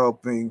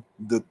developing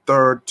the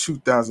third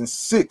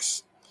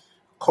 2006.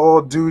 Call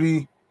of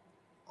Duty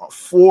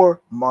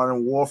 4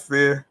 Modern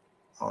Warfare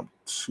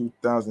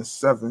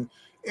 2007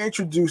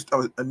 introduced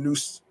a new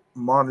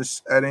modern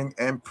setting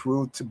and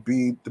proved to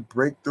be the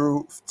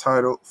breakthrough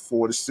title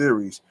for the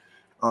series,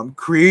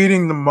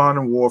 creating the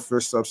Modern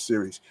Warfare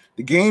sub-series.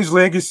 The game's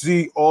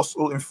legacy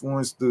also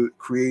influenced the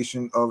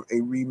creation of a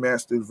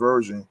remastered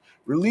version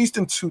released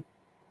in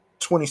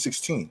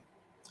 2016.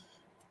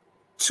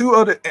 Two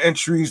other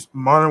entries,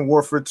 Modern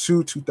Warfare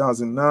 2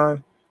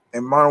 2009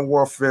 and Modern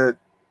Warfare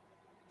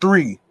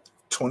 3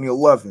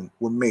 2011,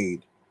 were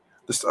made.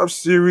 The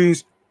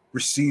sub-series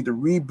received a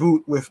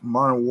reboot with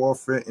Modern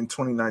Warfare in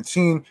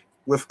 2019,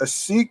 with a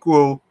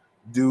sequel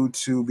due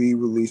to be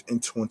released in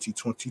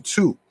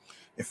 2022.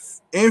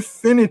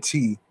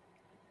 Infinity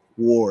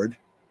Ward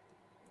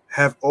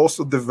have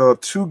also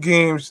developed two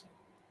games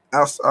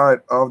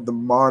outside of the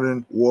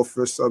Modern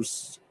Warfare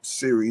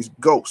sub-series,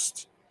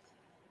 Ghost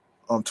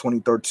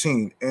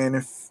 2013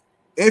 and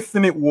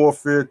Infinite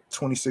Warfare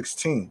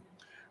 2016.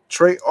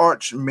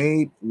 Treyarch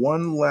made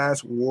one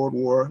last World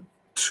War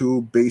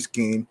II base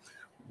game,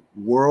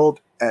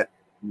 World at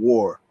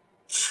War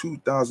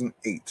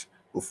 2008,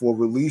 before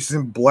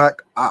releasing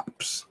Black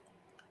Ops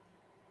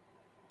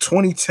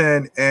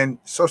 2010 and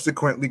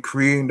subsequently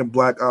creating the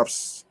Black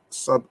Ops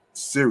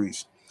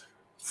sub-series.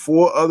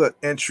 Four other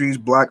entries,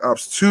 Black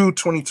Ops 2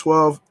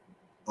 2012,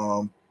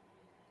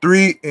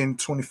 3 in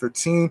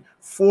 2015,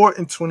 4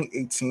 in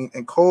 2018,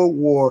 and Cold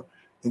War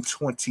in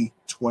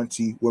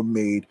 2020 were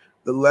made,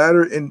 the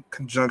latter in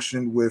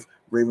conjunction with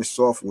Raven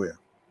Software.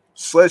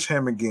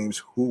 Sledgehammer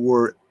Games, who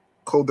were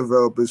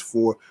co-developers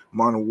for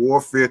Modern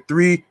Warfare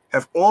 3,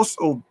 have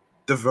also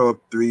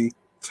developed three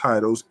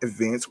titles: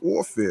 Advanced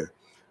Warfare,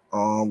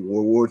 World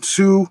War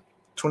II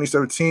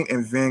 2017,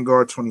 and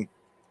Vanguard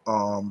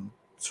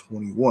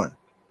 2021.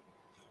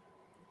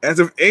 As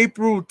of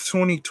April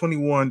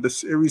 2021, the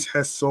series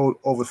has sold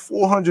over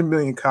 400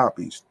 million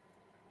copies.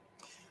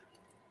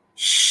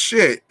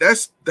 Shit,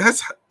 that's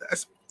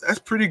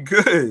pretty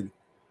good.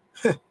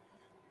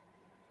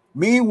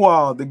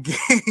 Meanwhile, the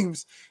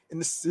games in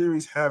the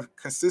series have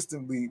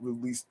consistently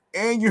released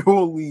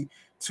annually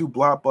to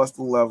blockbuster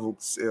level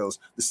sales.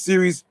 The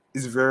series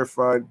is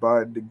verified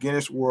by the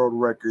Guinness World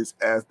Records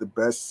as the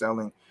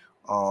best-selling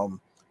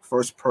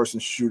first-person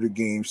shooter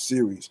game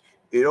series.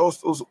 It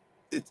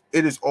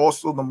is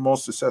also the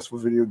most successful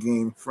video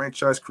game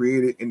franchise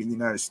created in the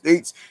United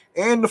States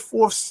and the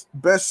fourth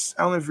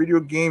best-selling video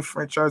game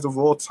franchise of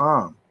all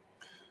time.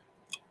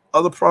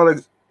 Other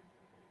products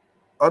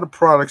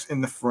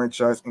in the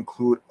franchise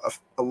include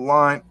a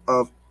line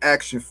of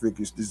action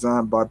figures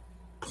designed by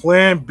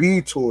Plan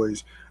B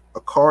Toys, a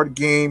card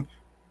game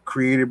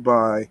created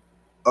by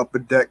Upper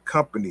Deck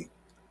Company,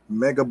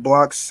 Mega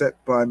Bloks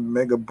set by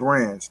Mega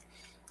Brands,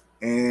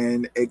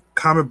 and a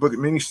comic book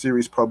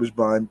miniseries published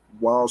by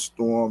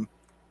Wildstorm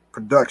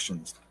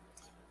Productions.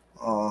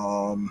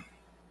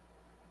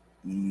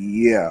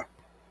 Yeah.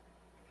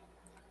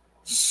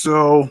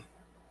 So,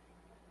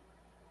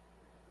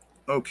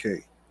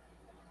 okay.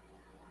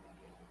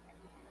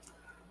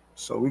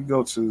 So we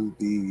go to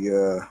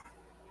the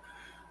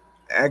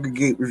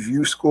aggregate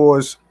review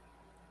scores.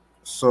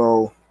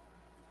 So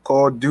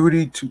Call of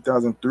Duty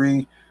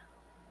 2003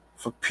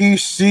 for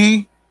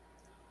PC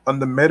on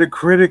the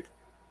Metacritic,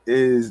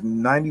 is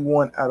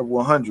 91 out of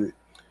 100.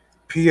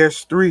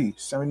 PS3,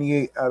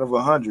 78 out of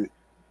 100.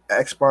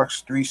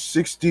 Xbox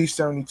 360,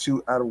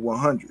 72 out of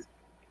 100.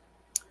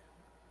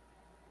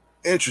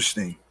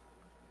 Interesting.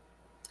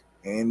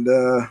 And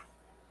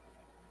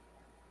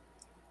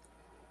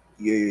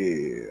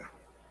yeah.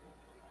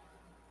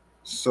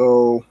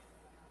 So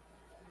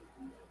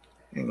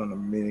hang on a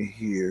minute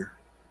here.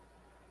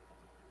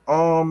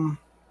 All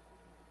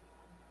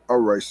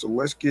right, so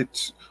let's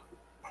get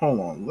hold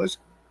on. Let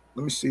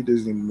me see if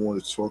there's any more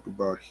to talk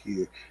about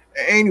here.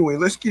 Anyway,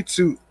 let's get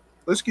to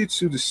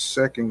the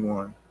second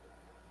one.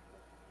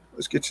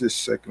 Let's get to the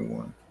second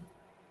one.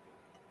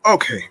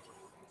 Okay.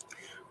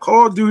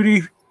 Call of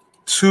Duty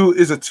 2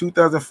 is a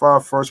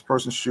 2005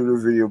 first-person shooter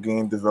video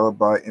game developed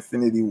by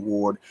Infinity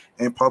Ward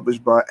and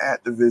published by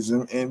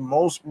Activision in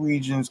most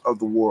regions of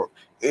the world.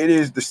 It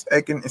is the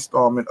second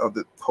installment of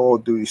the Call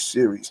of Duty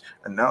series,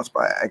 announced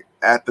by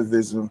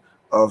Activision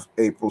of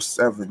April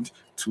 7th,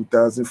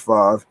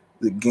 2005.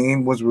 The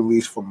game was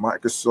released for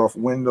Microsoft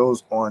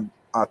Windows on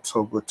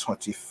October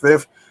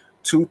 25th,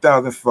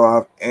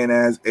 2005, and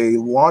as a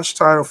launch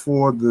title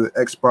for the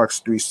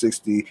Xbox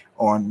 360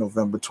 on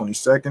November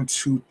 22nd,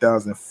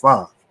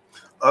 2005.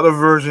 Other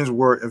versions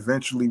were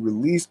eventually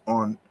released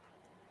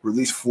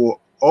for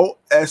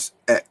OS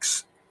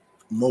X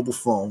mobile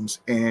phones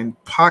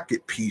and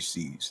pocket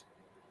PCs.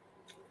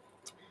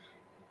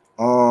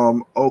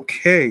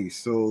 Okay,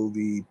 so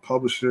the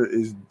publisher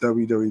is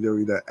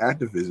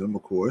www.activism,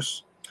 of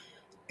course.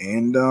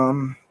 And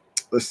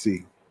let's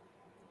see.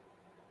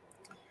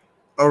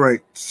 All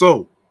right,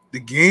 so the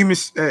game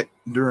is set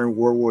during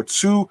World War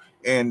II,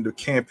 and the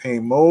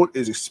campaign mode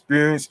is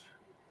experienced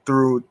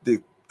through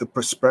the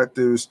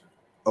perspectives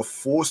of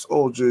 4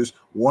 soldiers,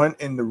 1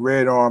 in the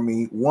Red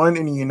Army, 1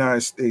 in the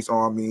United States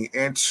Army,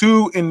 and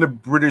 2 in the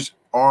British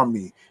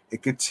Army.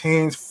 It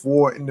contains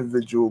 4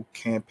 individual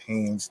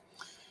campaigns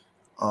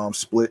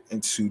split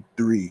into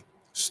 3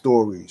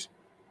 stories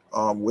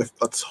with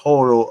a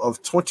total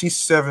of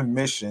 27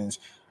 missions.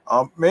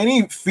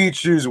 Many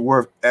features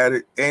were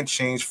added and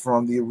changed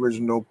from the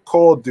original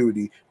Call of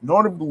Duty,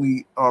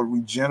 notably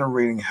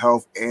regenerating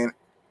health and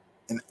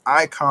an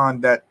icon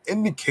that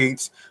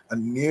indicates a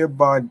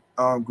nearby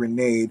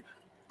grenade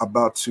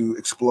about to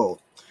explode.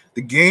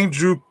 The game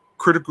drew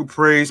critical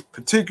praise,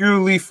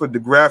 particularly for the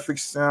graphics,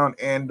 sound,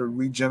 and the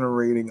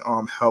regenerating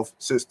health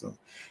system.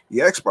 The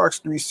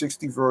Xbox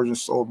 360 version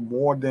sold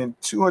more than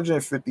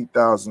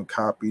 250,000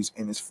 copies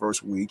in its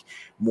first week,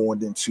 more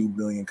than 2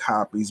 million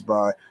copies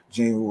by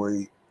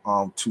January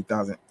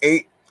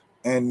 2008,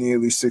 and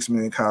nearly 6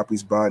 million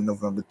copies by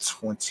November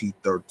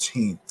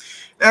 2013.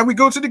 Now we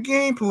go to the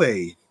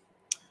gameplay.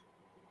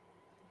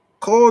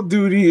 Call of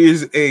Duty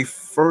is a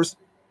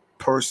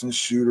first-person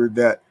shooter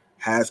that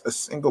has a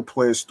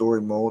single-player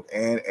story mode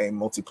and a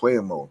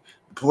multiplayer mode.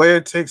 The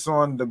player takes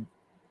on the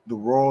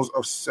roles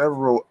of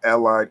several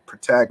allied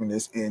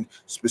protagonists in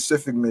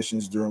specific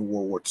missions during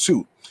World War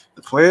II.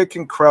 The player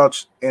can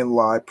crouch and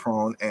lie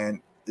prone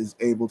and is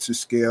able to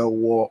scale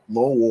low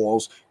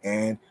walls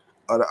and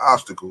other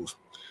obstacles.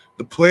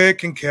 The player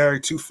can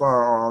carry 2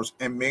 firearms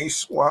and may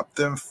swap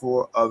them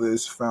for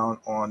others found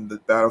on the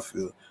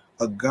battlefield.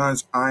 A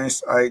gun's iron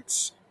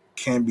sights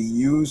can be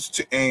used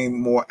to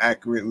aim more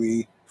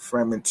accurately.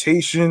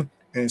 Fragmentation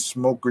and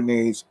smoke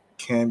grenades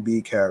can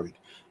be carried.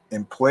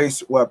 In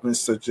place,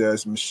 weapons such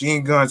as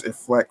machine guns and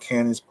flak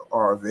cannons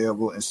are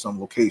available in some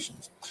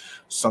locations.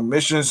 Some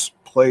missions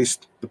place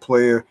the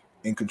player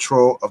in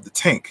control of the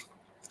tank.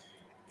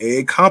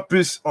 A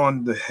compass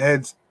on the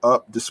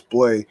heads-up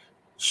display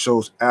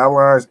shows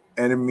allies,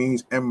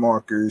 enemies, and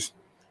markers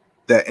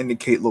that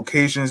indicate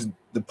locations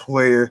the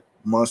player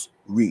must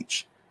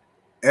reach.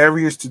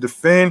 Areas to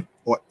defend,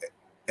 or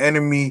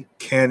enemy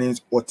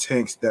cannons or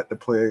tanks that the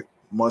player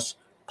must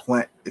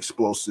plant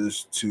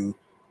explosives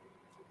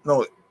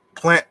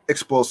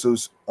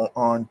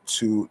on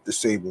to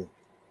disable.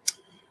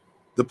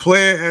 The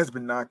player has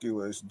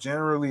binoculars,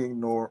 generally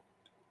ignored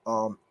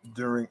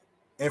during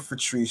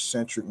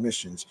infantry-centric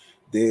missions.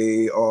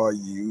 They are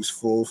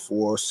useful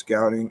for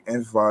scouting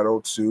and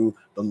vital to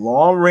the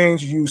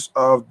long-range use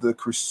of the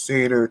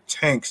Crusader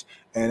tanks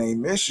and a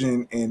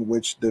mission in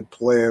which the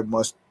player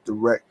must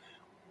direct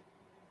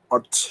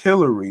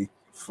artillery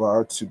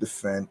fire to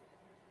defend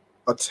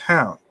a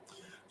town.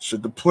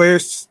 Should the player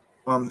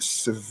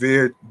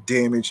severe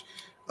damage,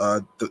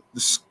 the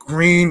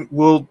screen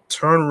will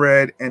turn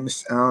red and the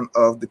sound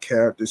of the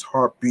character's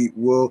heartbeat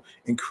will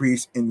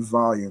increase in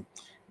volume.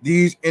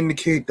 These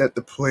indicate that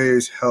the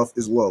player's health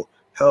is low.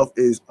 Health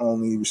is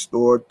only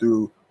restored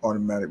through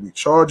automatic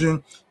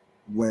recharging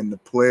when the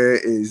player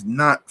is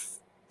not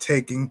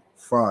taking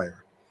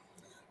fire.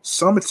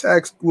 Some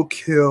attacks will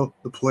kill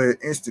the player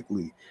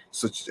instantly,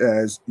 such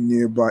as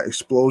nearby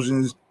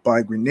explosions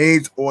by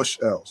grenades or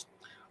shells.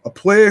 A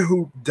player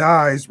who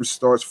dies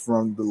restarts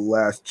from the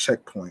last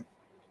checkpoint.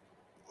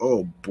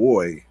 Oh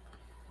boy.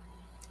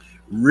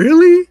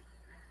 Really?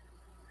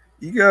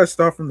 You gotta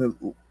start from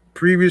the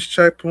previous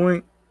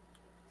checkpoint?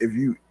 If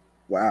you,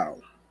 wow.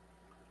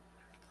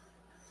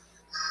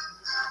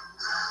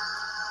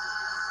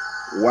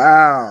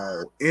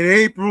 Wow. In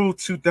April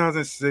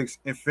 2006,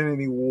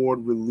 Infinity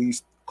Ward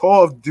released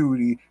Call of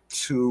Duty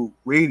 2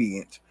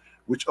 Radiant,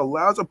 which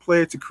allows a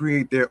player to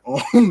create their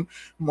own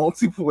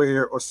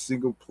multiplayer or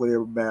single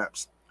player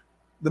maps.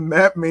 The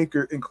map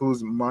maker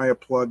includes Maya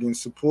plugin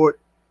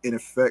support, an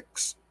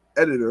effects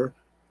editor,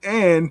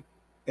 and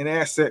an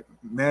asset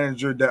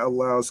manager that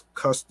allows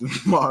custom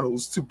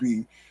models to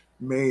be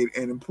made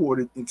and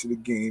imported into the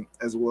game,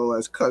 as well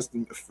as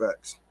custom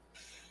effects.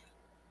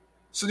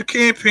 So the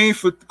campaign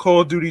for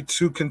Call of Duty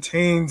 2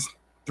 contains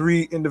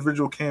 3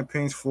 individual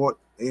campaigns fought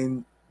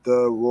in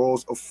the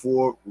roles of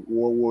 4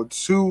 World War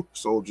II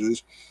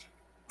soldiers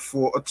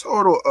for a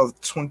total of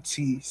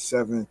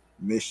 27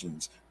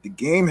 missions. The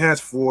game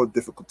has 4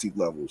 difficulty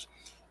levels.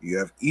 You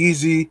have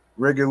easy,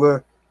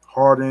 regular,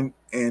 hardened,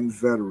 and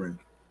veteran.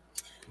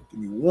 Give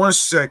me 1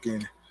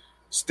 second.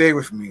 Stay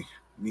with me.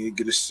 I need to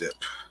get a sip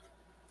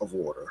of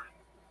water.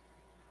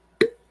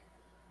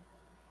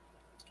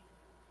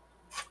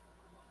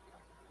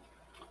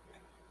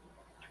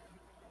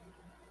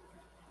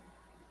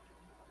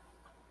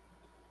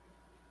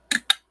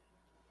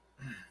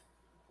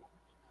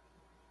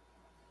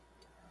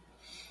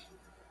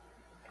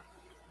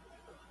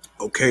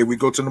 Okay, we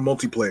go to the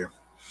multiplayer.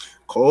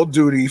 Call of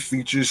Duty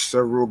features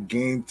several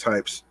game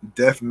types: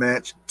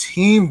 deathmatch,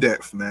 team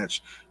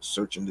deathmatch,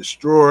 search and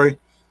destroy,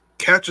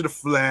 capture the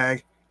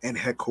flag, and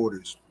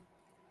headquarters.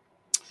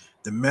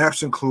 The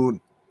maps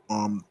include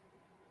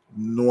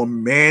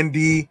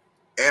Normandy,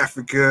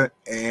 Africa,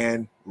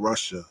 and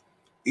Russia.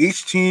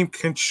 Each team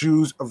can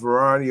choose a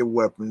variety of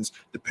weapons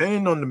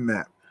depending on the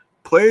map.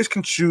 Players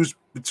can choose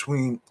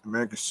between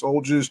American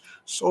soldiers,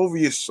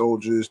 Soviet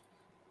soldiers,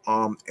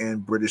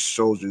 and British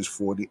soldiers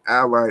for the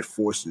Allied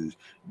forces,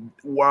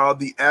 while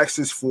the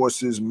Axis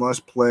forces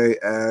must play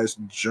as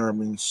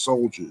German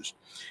soldiers.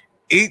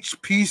 Each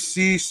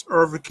PC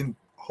server can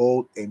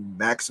hold a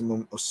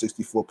maximum of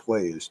 64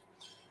 players,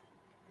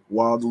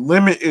 while the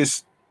limit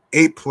is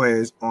 8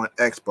 players on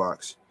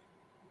Xbox.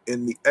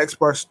 In the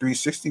Xbox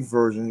 360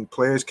 version,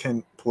 players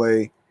can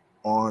play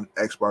on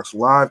Xbox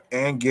Live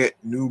and get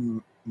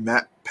new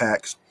map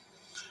packs.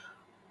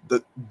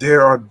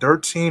 There are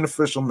 13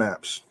 official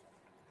maps,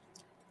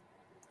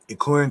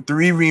 including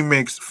 3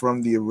 remakes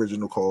from the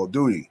original Call of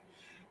Duty.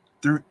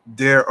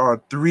 There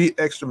are 3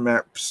 extra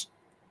map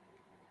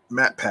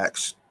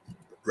packs,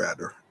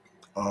 rather.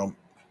 Um,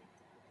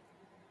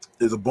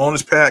 there's a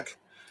bonus pack,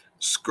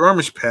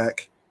 skirmish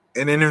pack,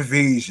 and an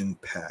invasion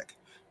pack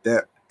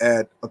that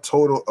add a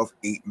total of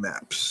 8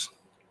 maps.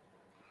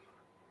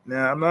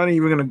 Now, I'm not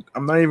even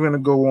gonna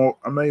go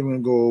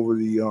over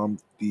the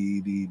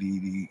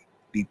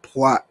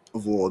plot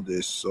of all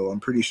this. So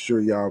I'm pretty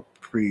sure y'all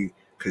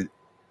could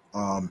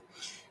um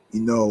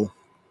you know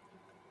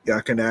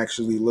y'all can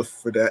actually look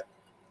for that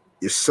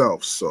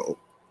yourself. So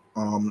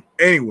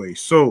anyway,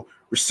 so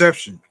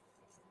reception.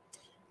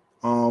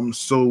 Um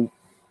so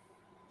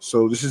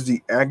so this is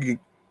the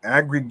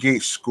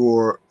aggregate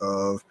score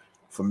of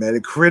for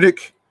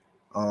Metacritic.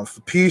 For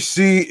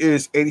PC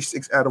is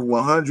 86 out of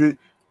 100.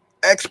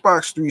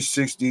 Xbox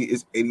 360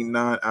 is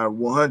 89 out of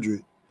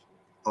 100.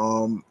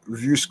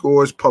 Review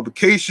scores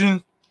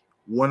publication,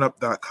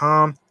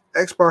 oneup.com.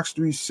 Xbox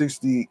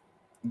 360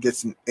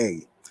 gets an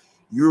A.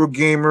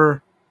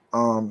 Eurogamer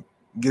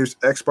gives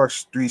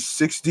Xbox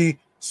 360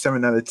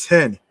 7 out of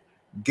 10.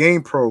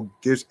 GamePro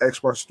gives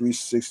Xbox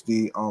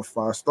 360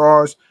 5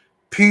 stars.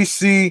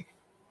 PC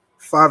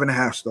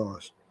 5.5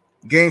 stars.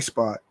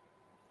 GameSpot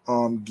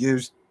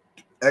gives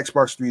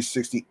Xbox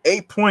 360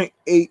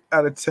 8.8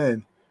 out of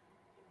 10.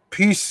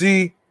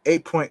 PC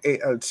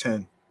 8.8 out of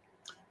 10.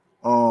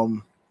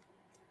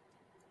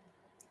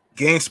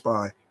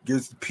 GameSpy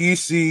gives the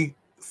PC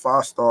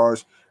 5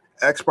 stars,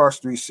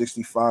 Xbox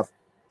 360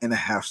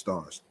 5.5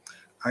 stars.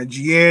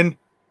 IGN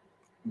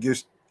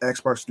gives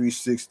Xbox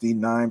 360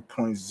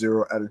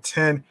 9.0 out of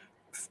 10.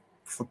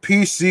 For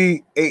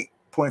PC,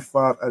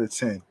 8.5 out of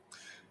 10.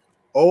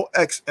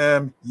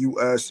 OXM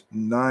US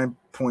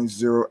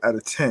 9.0 out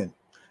of 10.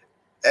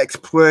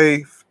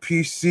 XPlay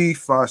PC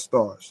 5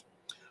 stars.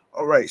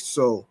 All right,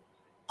 so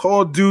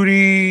Call of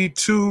Duty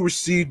 2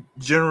 received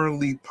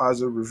generally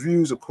positive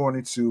reviews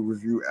according to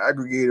review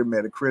aggregator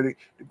Metacritic.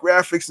 The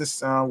graphics and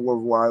sound were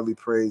widely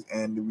praised,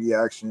 and the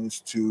reactions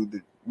to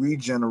the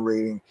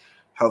regenerating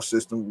health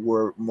system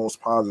were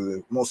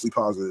mostly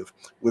positive,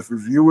 with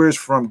reviewers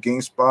from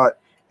GameSpot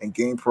and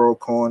GamePro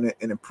calling it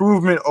an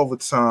improvement over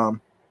time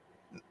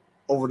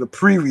over the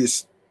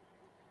previous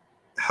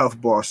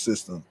health bar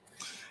system.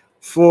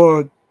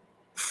 For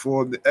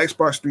the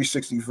Xbox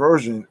 360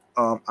 version,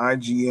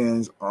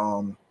 IGN's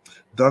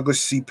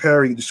Douglas C.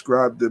 Perry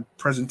described the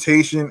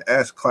presentation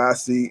as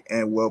classy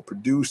and well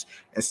produced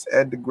and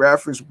said the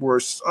graphics were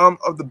some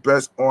of the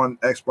best on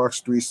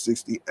Xbox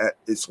 360 at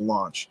its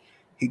launch.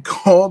 He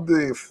called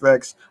the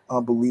effects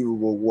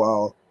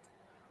unbelievable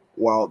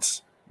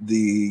whilst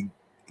the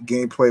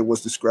gameplay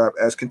was described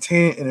as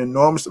containing an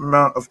enormous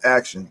amount of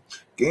action.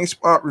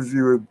 GameSpot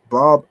reviewer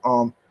Bob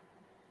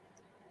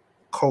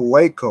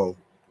Koleko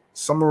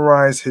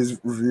summarized his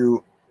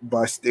review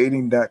by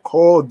stating that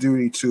Call of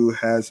Duty 2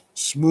 has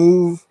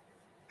smooth,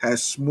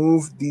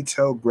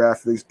 detailed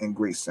graphics and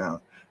great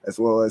sound, as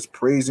well as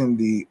praising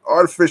the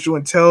artificial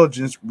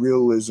intelligence,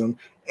 realism,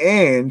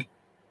 and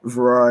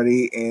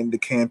variety in the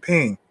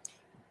campaign.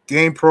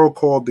 GamePro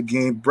called the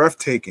game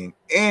breathtaking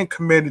and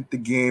commended the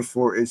game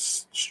for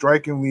its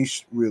strikingly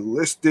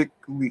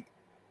realistically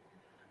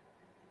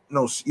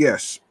no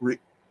yes re-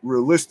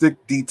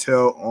 realistic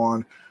detail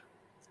on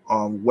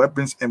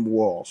weapons and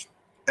walls,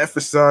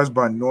 emphasized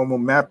by normal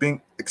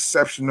mapping,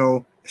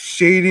 exceptional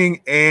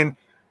shading and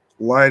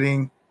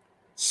lighting,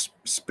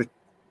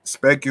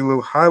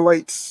 spectacular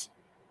highlights,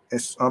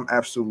 and some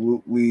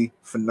absolutely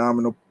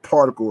phenomenal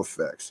particle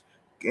effects.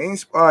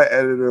 GameSpy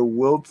editor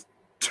Will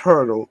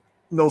Turtle,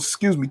 no,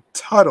 excuse me,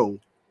 Tuttle,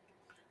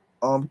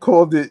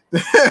 called it.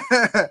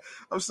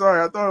 I'm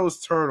sorry, I thought it was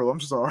Turtle. I'm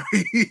sorry.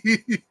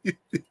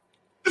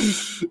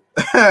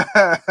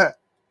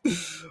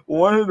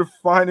 One of the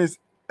finest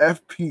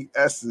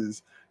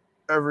FPSs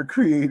ever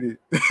created.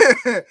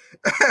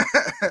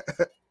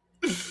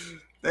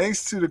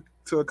 Thanks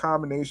to a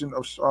combination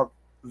of sharp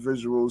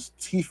visuals,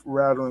 teeth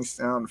rattling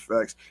sound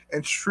effects,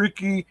 and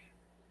tricky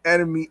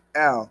enemy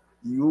owl,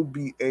 you'll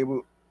be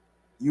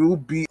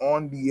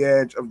on the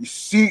edge of your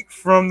seat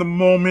from the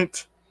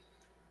moment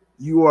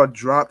you are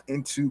dropped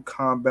into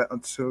combat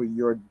until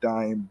your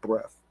dying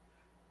breath.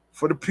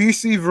 For the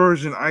PC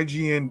version,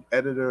 IGN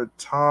editor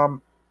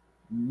Tom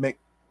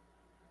McNamara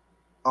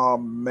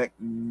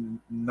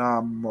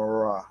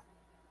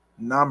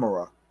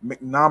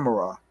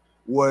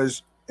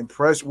was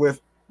impressed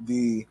with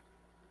the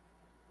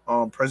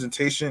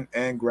presentation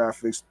and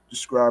graphics,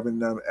 describing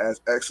them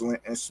as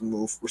excellent and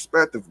smooth,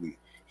 respectively.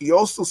 He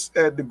also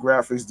said the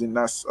graphics did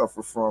not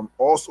suffer from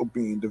also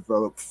being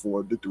developed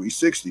for the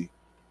 360.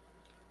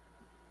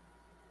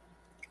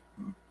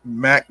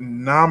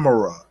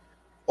 McNamara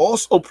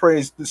also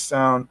praised the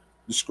sound,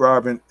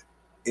 describing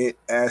it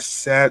as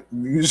sad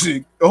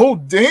music. Oh,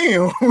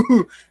 damn!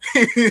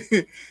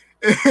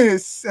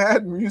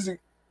 Sad music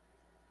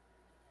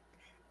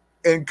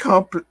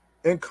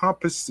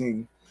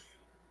encompassing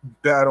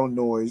battle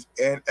noise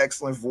and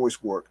excellent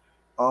voice work.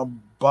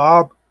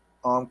 Bob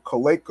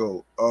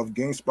Coleco of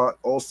GameSpot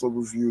also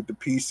reviewed the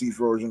PC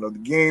version of the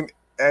game,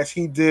 as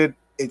he did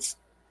its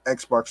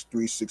Xbox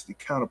 360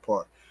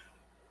 counterpart.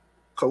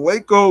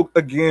 Coleco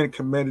again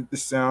commended the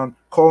sound,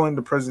 calling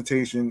the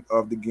presentation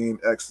of the game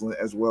excellent,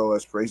 as well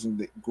as praising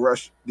the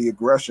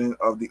aggression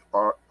of the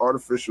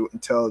artificial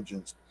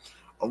intelligence.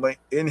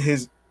 In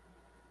his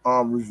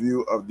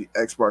review of the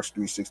Xbox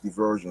 360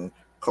 version,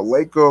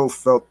 Coleco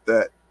felt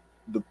that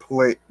the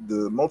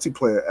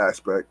multiplayer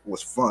aspect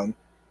was fun.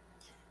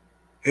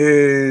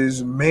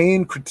 His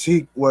main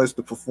critique was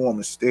the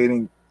performance,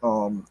 stating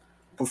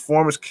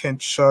performance can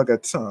chug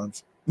at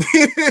times.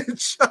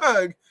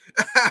 Chug.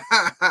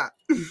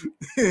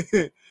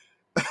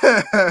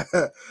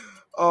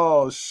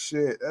 Oh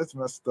shit, that's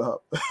messed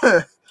up.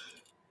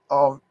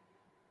 um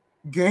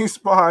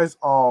GameSpy's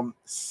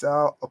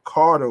Sal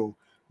Accardo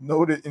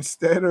noted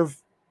instead of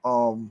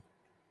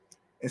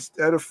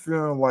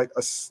feeling like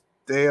a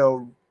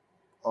stale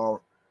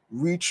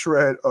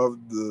retread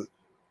of the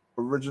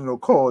original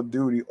Call of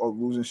Duty or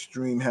losing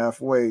stream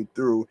halfway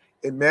through,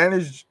 it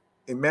manages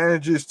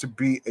to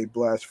be a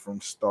blast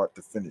from start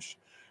to finish.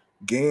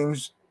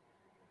 Games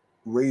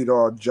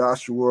radar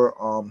Joshua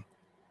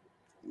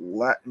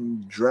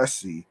Latin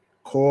Dressy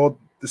called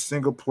the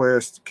single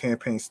player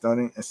campaign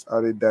stunning and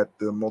cited that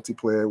the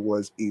multiplayer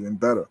was even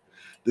better.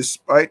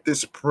 Despite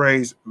this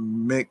praise,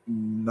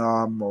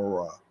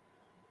 McNamara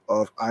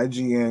of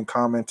IGN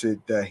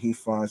commented that he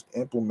finds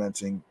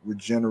implementing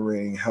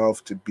regenerating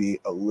health to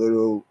be a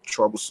little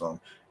troublesome,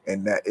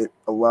 and that it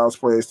allows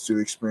players to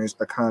experience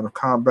a kind of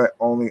combat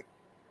only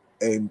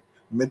a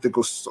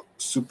mythical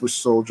super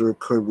soldier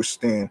could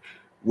withstand,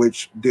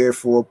 which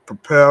therefore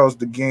propels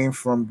the game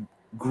from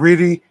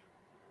gritty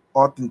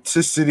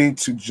authenticity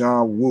to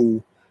John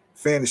Woo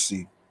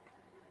fantasy.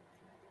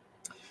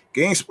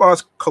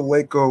 GameSpot's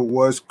Coleco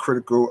was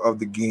critical of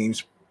the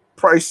game's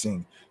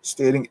pricing,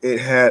 stating it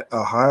had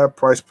a higher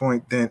price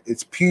point than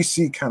its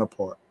PC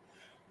counterpart.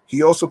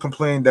 He also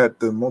complained that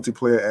the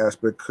multiplayer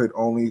aspect could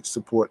only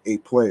support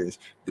 8 players.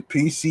 The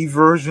PC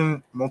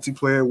version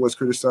multiplayer was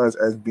criticized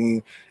as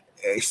being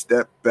a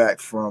step back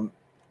from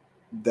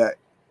that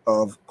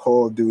of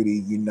Call of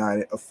Duty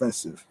United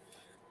Offensive.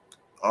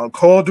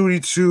 Call of Duty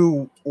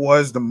 2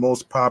 was the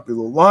most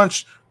popular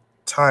launch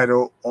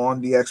title on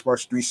the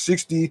Xbox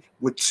 360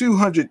 with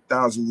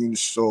 200,000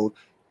 units sold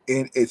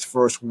in its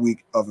first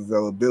week of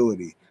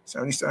availability.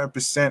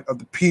 77% of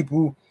the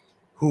people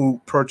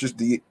who purchased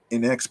an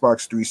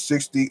Xbox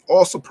 360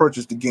 also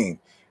purchased the game,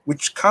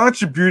 which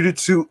contributed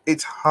to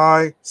its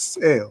high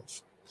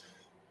sales.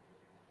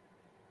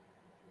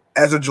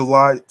 As of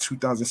July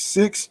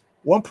 2006,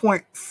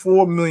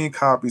 1.4 million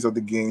copies of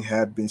the game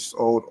had been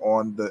sold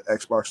on the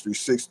Xbox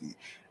 360.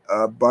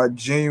 By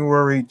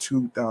January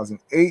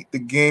 2008, the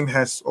game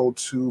has sold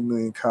 2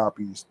 million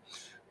copies.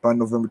 By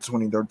November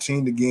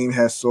 2013, the game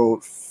has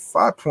sold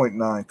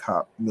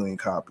 5.9 million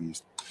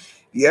copies.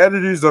 The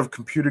editors of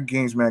Computer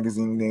Games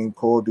magazine named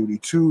Call of Duty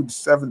 2 the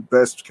seventh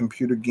best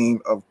computer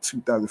game of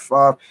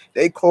 2005.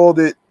 They called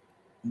it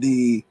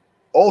the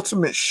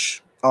ultimate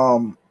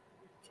World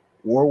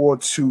War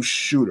II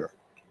shooter.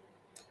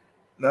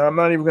 Now, I'm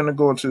not even going to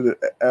go into the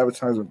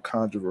advertising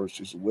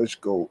controversies. Let's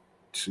go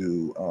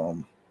to,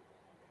 I'm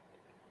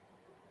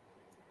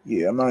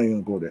not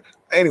even going to go there.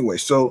 Anyway,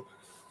 so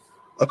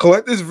a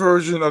collector's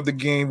version of the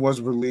game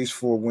was released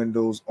for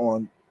Windows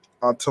on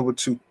October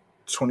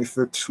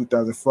 25th,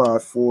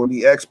 2005 for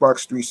the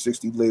Xbox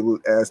 360,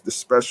 labeled as the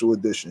Special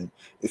Edition.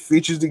 It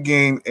features the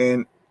game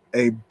and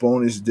a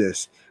bonus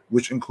disc,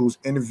 which includes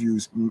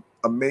interviews,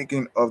 a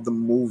making of the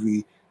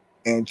movie,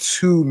 and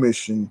 2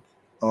 mission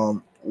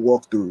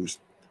walkthroughs.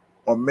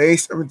 On May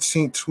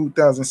 17,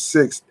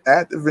 2006,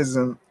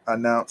 Activision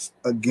announced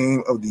a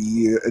Game of the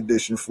Year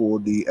edition for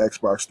the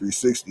Xbox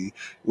 360,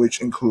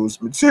 which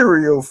includes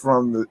material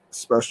from the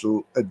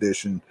special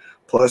edition,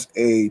 plus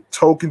a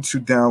token to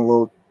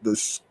download the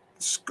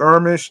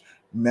Skirmish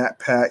map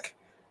pack.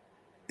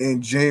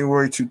 In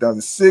January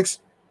 2006,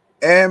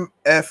 MFORMA,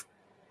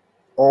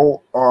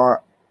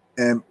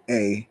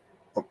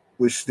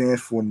 which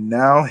stands for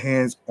Now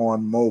Hands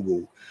on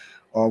Mobile,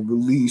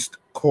 released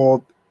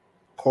Call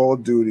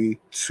of Duty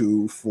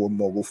 2 for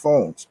mobile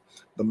phones.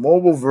 The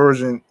mobile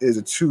version is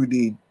a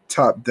 2D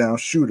top-down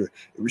shooter.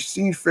 It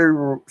received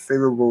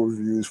favorable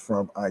reviews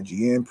from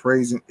IGN,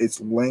 praising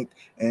its length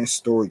and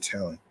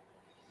storytelling.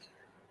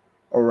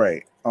 All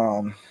right.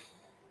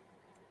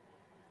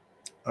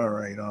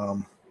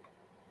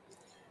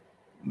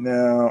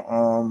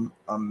 Now,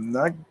 I'm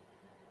not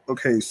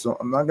okay. So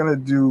I'm not gonna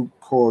do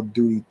Call of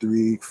Duty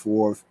 3,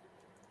 4,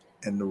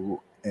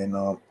 and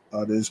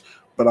others,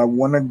 but I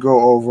want to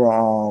go over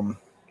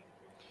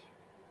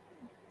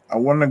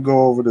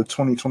the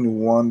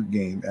 2021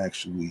 game,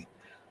 actually.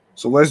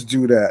 So let's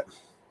do that.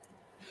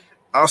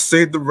 I'll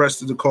save the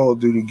rest of the Call of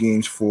Duty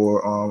games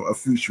for a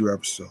future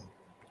episode.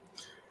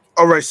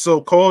 All right,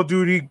 so Call of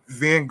Duty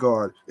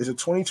Vanguard is a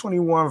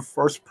 2021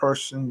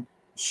 first-person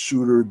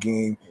shooter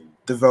game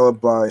developed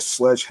by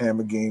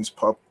Sledgehammer Games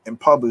and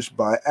published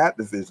by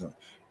Activision.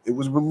 It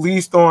was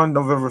released on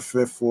November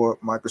 5th for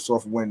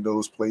Microsoft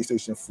Windows,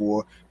 PlayStation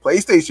 4,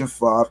 PlayStation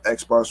 5,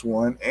 Xbox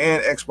One,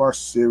 and Xbox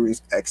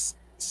Series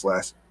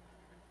X/S.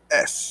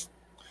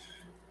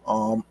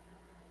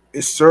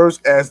 It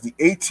serves as the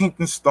 18th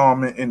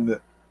installment in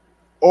the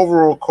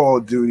overall Call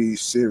of Duty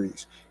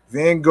series.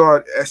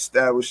 Vanguard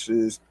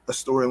establishes a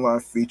storyline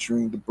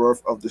featuring the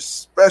birth of the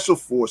Special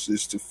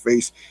Forces to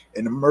face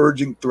an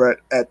emerging threat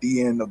at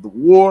the end of the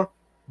war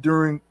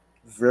during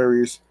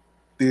various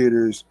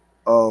theaters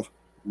of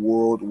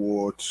World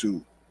War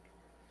II.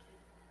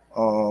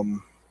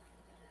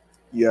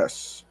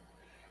 Yes.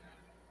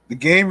 The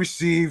game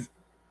received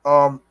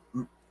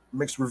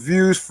mixed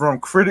reviews from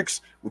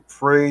critics, with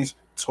praise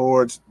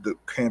towards the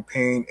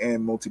campaign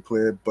and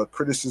multiplayer, but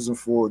criticism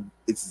for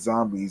its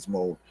zombies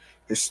mode,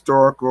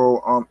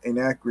 historical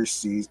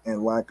inaccuracies,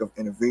 and lack of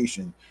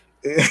innovation.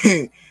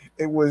 It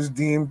was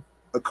deemed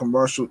a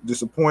commercial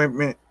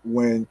disappointment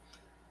when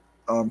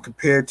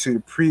compared to the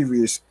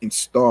previous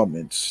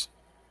installments.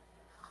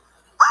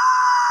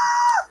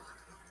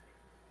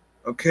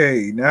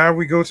 Okay, now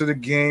we go to the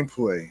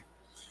gameplay.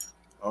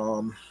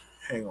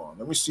 Hang on,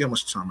 let me see how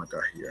much time I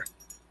got here.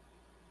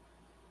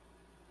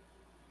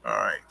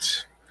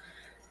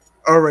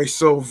 All right,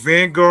 so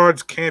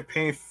Vanguard's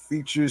campaign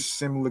features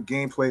similar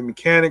gameplay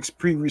mechanics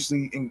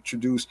previously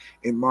introduced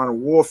in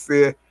Modern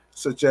Warfare,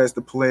 such as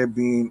the player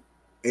being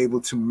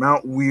able to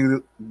mount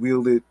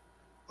wielded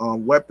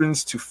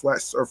weapons to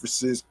flat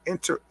surfaces,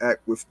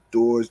 interact with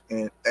doors,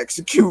 and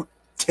execute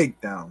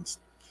takedowns.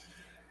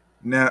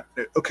 Now,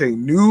 okay,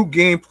 new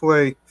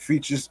gameplay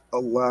features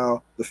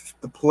allow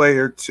the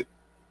player to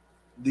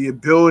the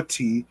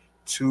ability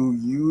to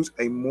use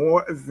a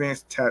more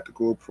advanced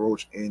tactical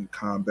approach in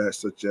combat,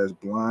 such as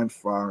blind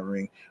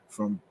firing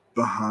from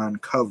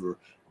behind cover,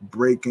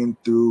 breaking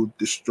through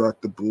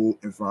destructible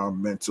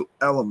environmental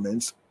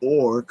elements,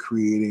 or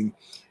creating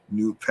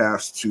new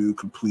paths to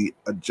complete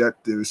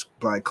objectives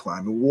by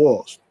climbing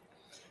walls.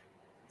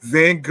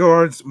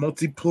 Vanguard's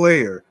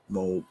multiplayer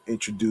mode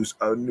introduced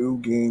a new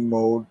game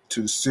mode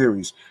to the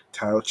series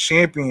titled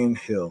Champion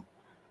Hill,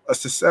 a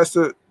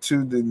successor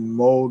to the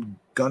mode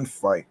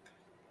Gunfight,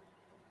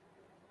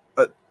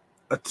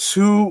 a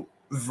 2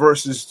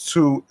 versus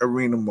 2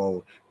 arena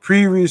mode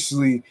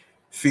previously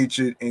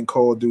featured in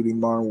Call of Duty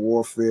Modern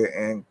Warfare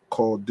and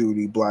Call of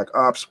Duty Black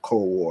Ops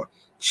Cold War.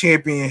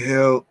 Champion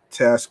Hill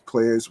tasks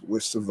players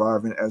with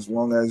surviving as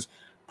long as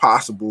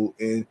possible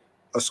in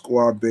a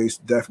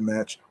squad-based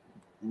deathmatch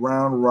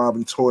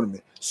round-robin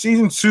tournament.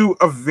 Season 2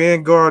 of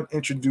Vanguard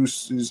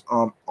introduces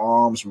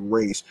Arms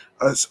Race,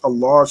 a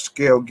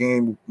large-scale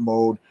game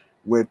mode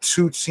where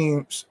 2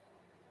 teams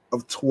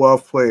of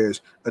 12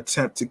 players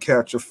attempt to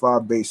capture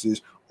 5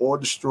 bases or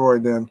destroy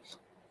them.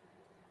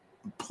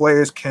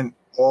 Players can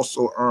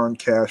also earn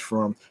cash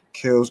from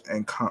kills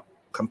and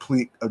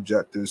complete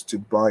objectives to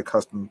buy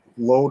custom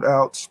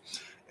loadouts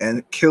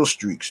and kill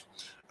streaks.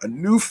 A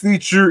new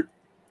feature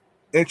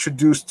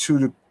introduced to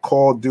the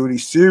Call of Duty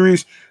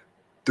series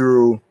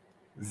through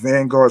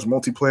Vanguard's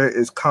multiplayer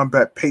is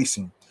combat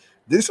pacing.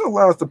 This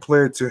allows the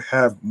player to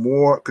have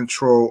more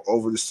control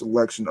over the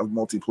selection of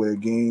multiplayer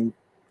game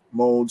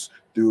modes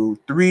through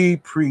 3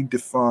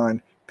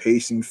 predefined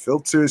pacing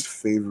filters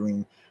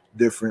favoring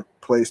different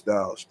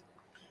playstyles.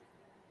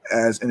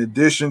 As in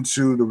addition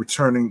to the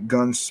returning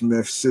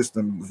gunsmith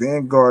system,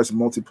 Vanguard's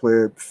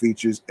multiplayer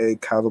features a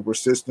caliber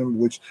system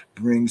which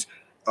brings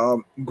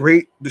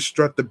great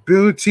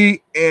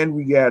destructibility and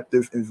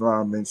reactive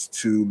environments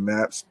to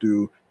maps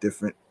through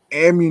different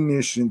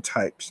ammunition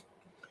types.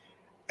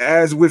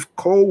 As with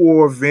Cold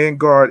War,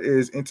 Vanguard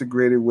is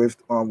integrated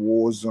with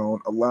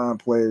Warzone, allowing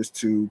players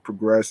to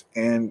progress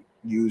and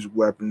use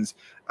weapons,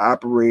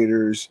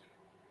 operators,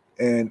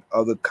 and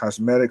other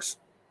cosmetics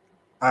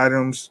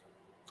items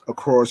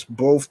across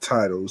both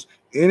titles,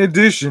 in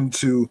addition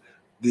to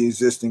the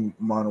existing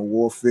Modern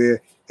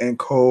Warfare and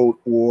Cold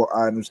War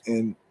items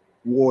in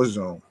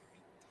Warzone.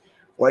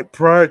 Like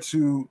prior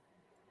to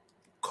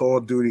Call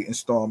of Duty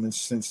installments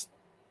since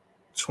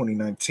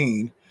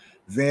 2019,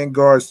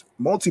 Vanguard's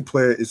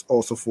multiplayer is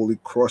also fully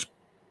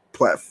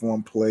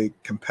cross-platform play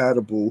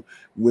compatible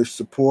with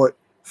support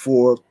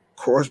for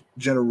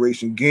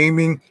cross-generation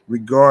gaming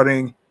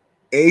regarding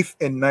 8th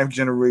and ninth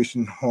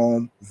generation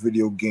home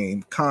video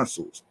game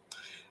consoles.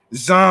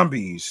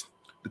 Zombies.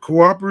 The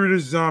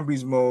cooperative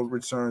zombies mode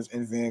returns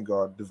in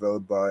Vanguard,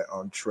 developed by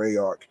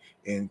Treyarch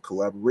in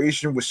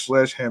collaboration with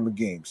Sledgehammer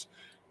Games.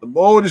 The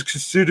mode is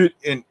considered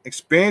an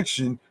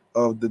expansion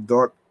of the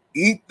Dark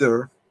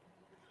Ether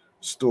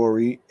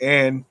story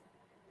and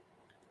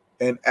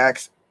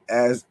acts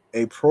as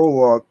a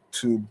prologue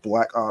to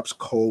Black Ops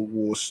Cold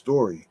War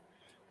story.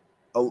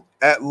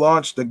 At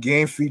launch, the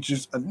game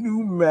features a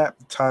new map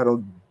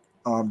titled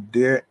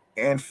Dare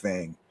and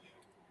Fang,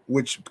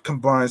 which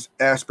combines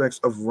aspects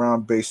of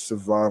round-based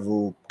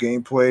survival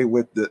gameplay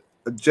with the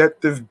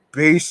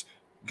objective-based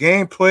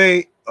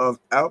gameplay of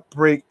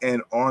Outbreak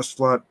and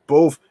Onslaught,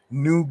 both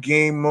new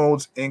game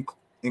modes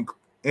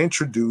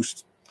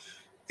introduced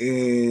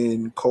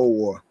in Cold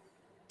War.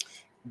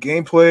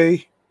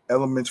 Gameplay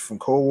elements from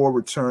Cold War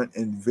return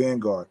in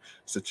Vanguard,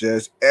 such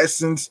as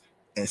essence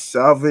and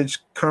salvage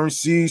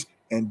currencies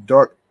and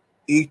dark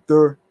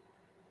ether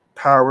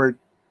powered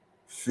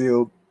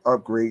field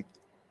upgrades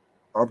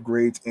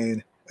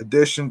in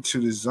addition to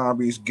the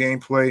zombies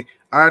gameplay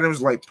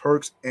items like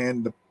perks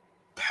and the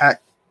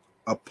pack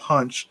a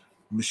punch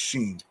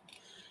machine.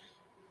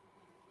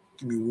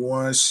 Give me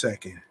 1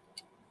 second.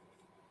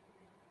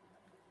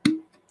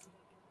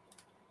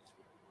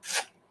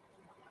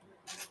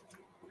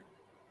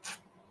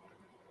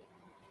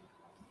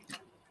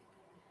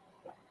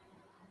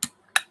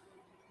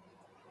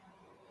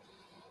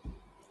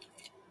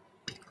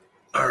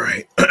 All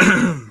right.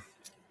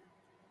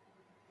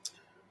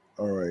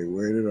 All right,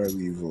 where did I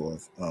leave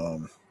off?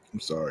 I'm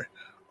sorry.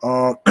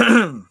 Yeah,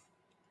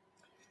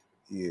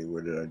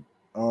 where did I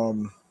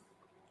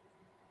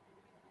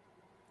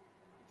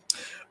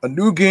a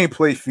new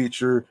gameplay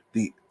feature,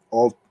 the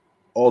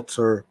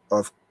Altar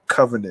of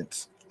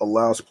Covenants,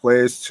 allows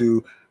players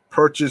to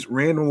purchase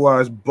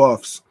randomized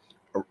buffs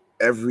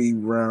every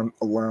round,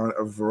 allowing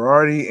a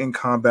variety in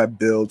combat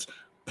builds.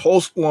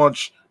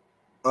 Post-launch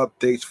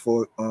updates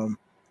for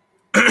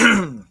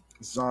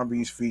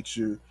zombies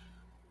feature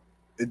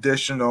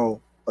additional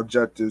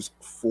objectives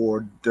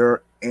for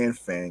Dirt and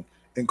Fang,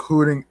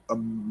 including a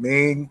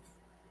main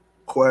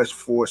quest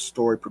for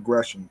story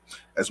progression,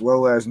 as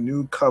well as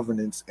new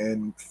covenants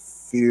and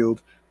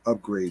field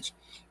upgrades.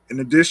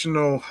 An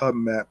additional hub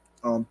map,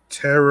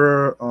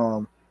 Terra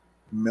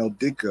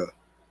Meldica,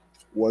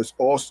 was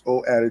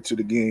also added to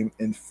the game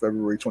in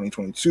February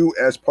 2022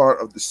 as part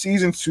of the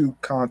Season 2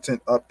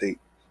 content update.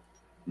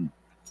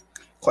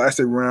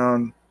 Classic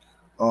round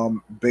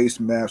base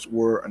maps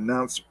were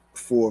announced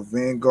for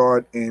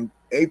Vanguard in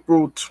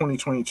April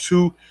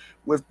 2022,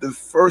 with the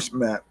first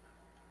map,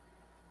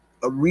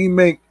 a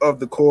remake of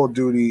the Call of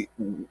Duty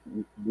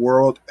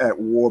World at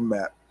War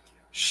map,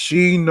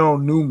 Shi no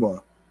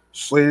Numa,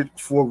 slated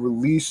for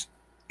release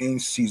in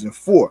Season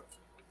 4.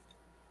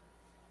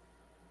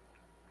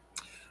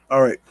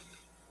 All right.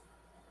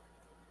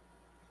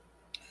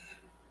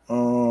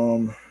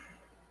 All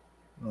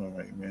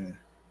right, man.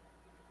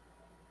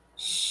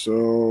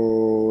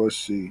 So let's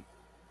see.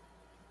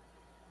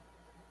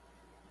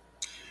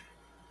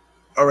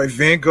 All right,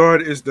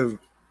 Vanguard is the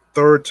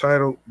third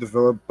title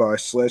developed by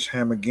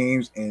Sledgehammer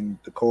Games in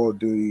the Call of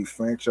Duty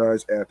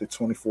franchise after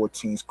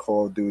 2014's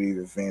Call of Duty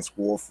Advanced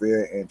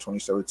Warfare and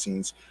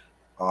 2017's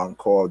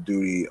Call of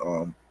Duty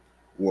World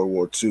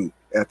War II.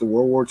 After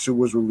World War II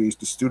was released,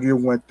 the studio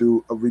went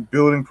through a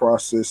rebuilding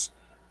process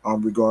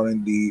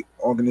regarding the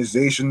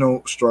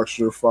organizational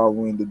structure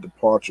following the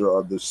departure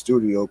of the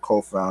studio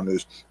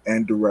co-founders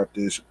and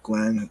directors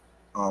Glenn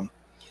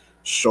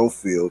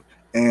Schofield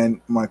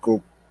and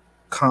Michael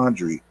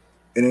Condrey.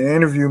 In an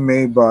interview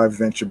made by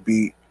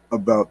VentureBeat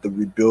about the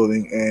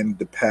rebuilding and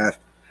the path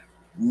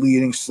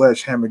leading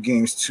Sledgehammer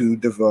Games to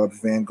develop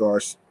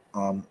Vanguard's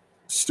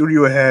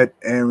studio head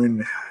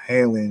Aaron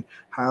Halen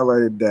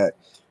highlighted that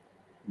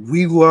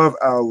We love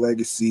our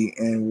legacy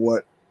and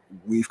what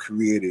we've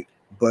created,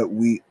 but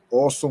we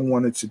also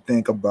wanted to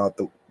think about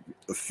the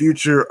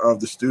future of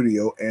the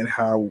studio and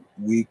how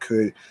we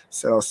could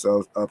set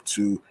ourselves up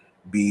to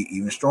be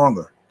even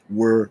stronger.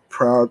 We're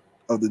proud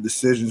of the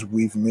decisions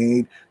we've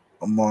made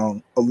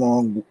along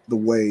the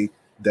way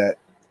that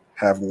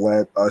have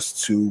led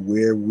us to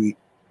where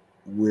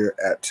we're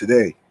at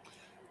today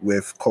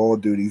with Call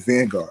of Duty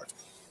Vanguard.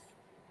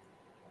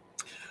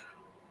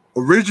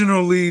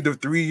 Originally, the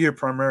 3-year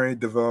primary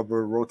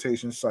developer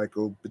rotation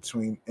cycle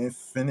between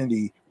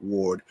Infinity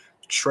Ward,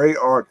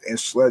 Treyarch, and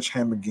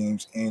Sledgehammer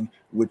Games, in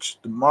which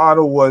the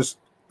model was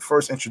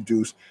first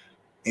introduced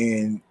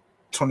in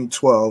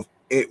 2012,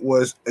 it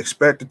was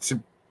expected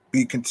to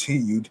be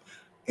continued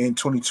in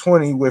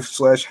 2020 with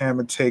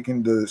Sledgehammer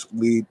taking the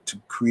lead to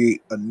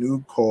create a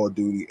new Call of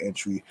Duty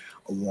entry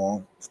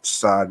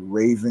alongside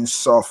Raven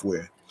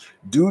Software.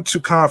 Due to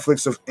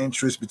conflicts of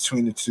interest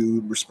between the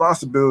two,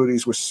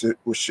 responsibilities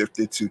were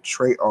shifted to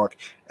Treyarch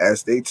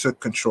as they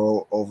took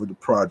control over the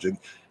project,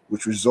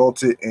 which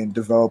resulted in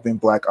developing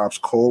Black Ops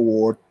Cold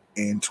War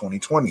in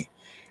 2020.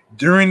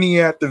 During the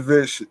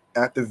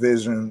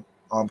Activision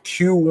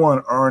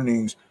Q1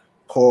 earnings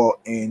call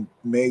in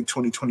May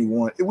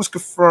 2021, it was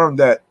confirmed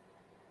that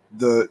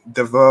the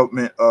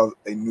development of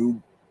a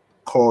new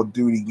Call of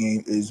Duty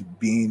game is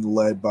being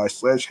led by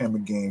Sledgehammer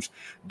Games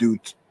due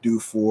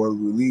for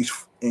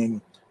release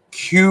in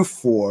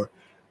Q4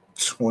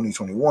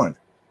 2021.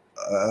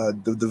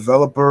 The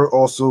developer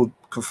also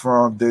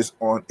confirmed this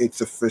on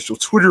its official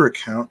Twitter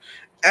account.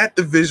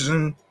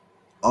 Activision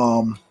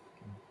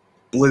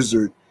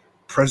Blizzard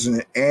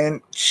president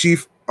and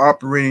chief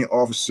operating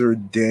officer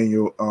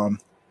Daniel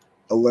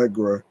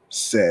Allegra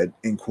said,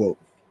 in quote,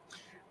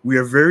 "We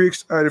are very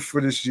excited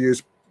for this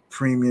year's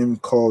premium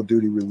Call of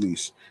Duty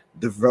release.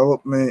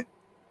 Development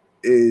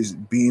is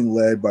being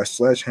led by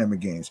Sledgehammer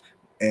Games,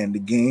 and the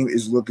game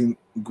is looking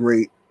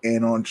great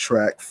and on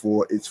track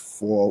for its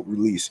fall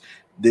release.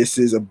 This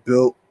is a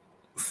built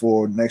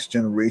for next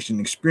generation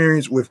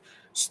experience with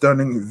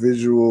stunning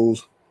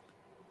visuals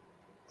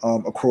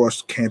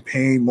across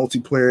campaign,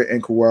 multiplayer,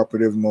 and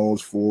cooperative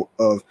modes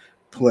of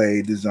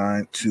play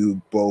designed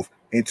to both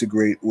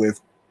integrate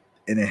with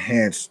and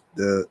enhance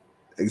the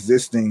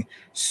existing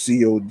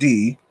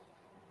COD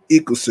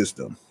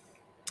ecosystem.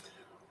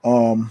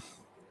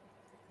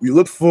 We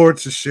look forward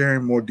to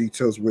sharing more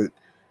details with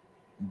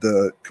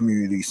the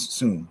community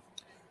soon.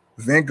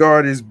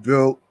 Vanguard is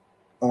built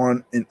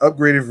on an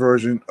upgraded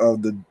version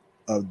of the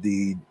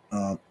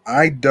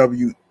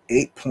IW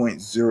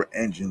 8.0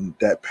 engine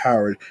that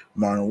powered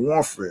Modern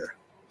Warfare.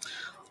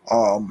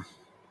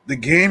 The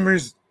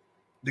game's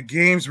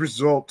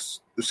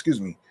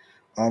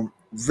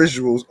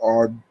visuals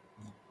are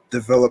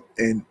developed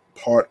in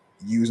part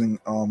using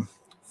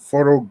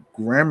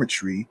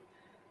photogrammetry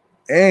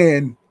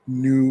and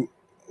new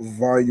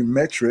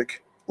volumetric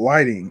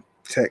lighting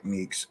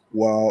techniques,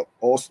 while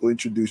also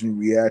introducing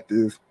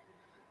reactive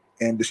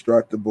and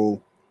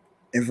destructible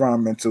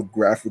environmental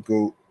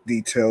graphical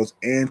details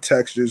and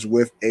textures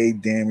with a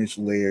damage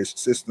layers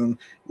system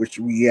which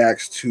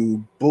reacts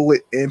to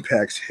bullet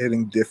impacts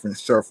hitting different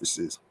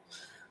surfaces.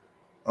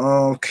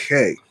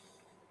 Okay.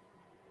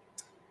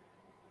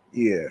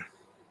 Yeah.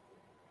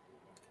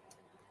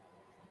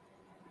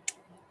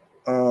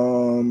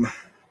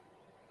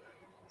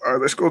 All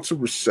right, let's go to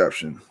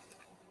reception.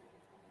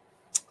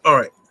 All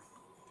right.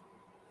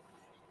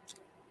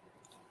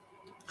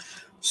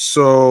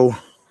 So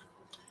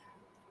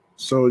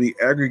the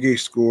aggregate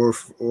score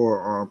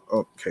for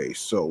okay,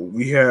 so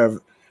we have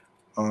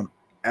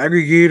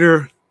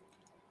aggregator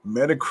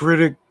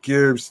Metacritic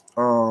gives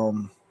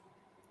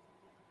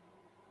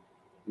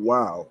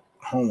wow,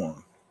 hold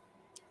on.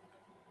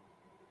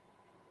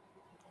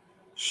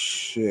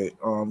 Shit.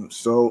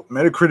 So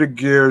Metacritic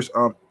gives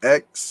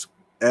XSXS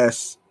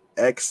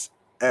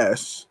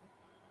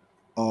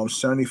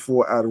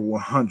 74 out of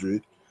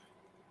 100.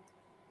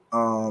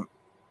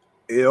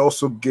 It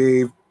also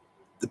gave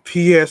the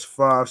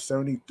PS5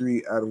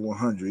 73 out of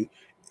 100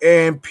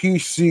 and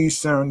PC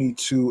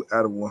 72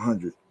 out of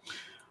 100.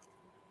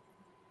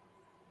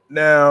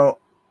 Now,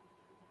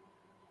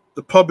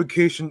 the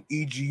publication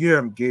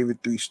EGM gave it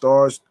 3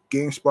 stars.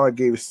 GameSpot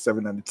gave it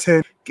 7 out of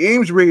 10.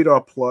 Games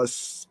Radar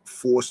Plus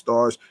 4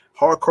 stars.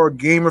 Hardcore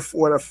Gamer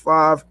 4 out of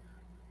 5.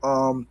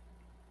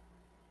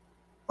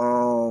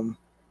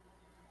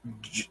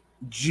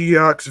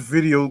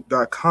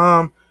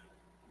 Geoxvideo.com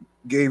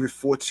gave it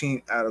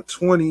 14 out of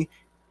 20.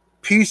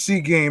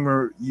 PC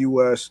Gamer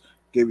US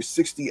gave it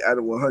 60 out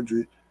of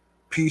 100.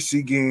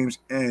 PC Games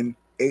and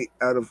 8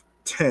 out of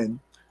 10.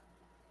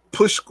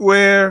 Push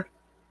Square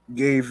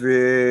gave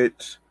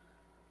it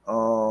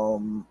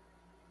 4,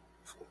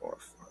 5,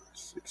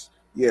 6.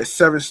 Yeah,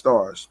 7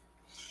 stars.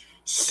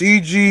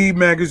 CG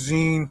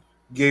Magazine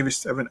gave it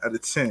 7 out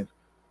of 10.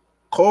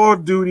 Call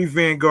of Duty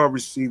Vanguard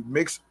received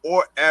mixed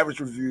or average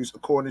reviews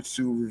according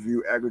to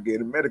review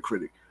aggregator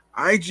Metacritic.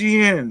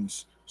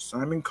 IGN's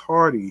Simon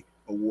Cardy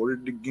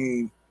awarded the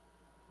game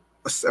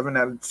a 7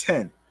 out of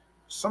 10.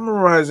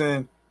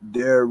 Summarizing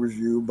their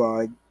review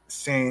by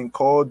saying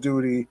Call of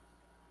Duty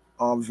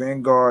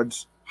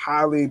Vanguard's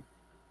highly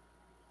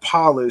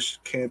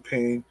polished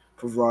campaign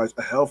provides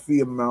a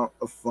healthy amount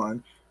of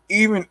fun,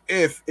 even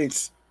if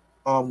its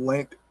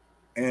length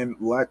and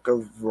lack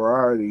of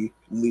variety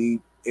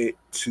lead it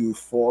to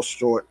fall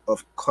short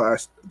of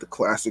the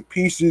classic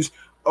pieces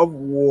of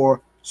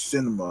war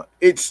cinema.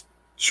 It's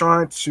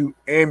trying to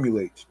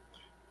emulate.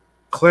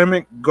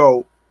 Clement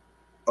Goat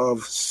of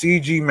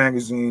CG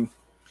Magazine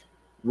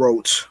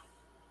wrote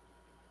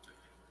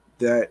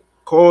that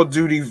Call of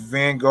Duty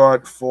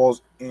Vanguard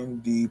falls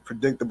in the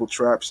predictable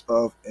traps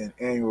of an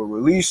annual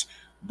release,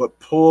 but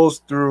pulls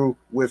through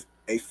with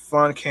a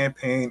fun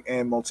campaign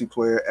and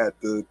multiplayer at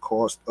the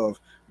cost of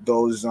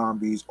those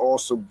zombies,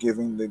 also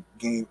giving the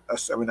game a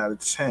 7 out of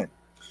 10.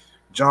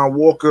 John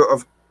Walker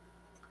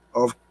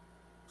of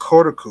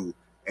Kotaku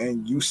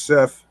and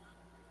Youssef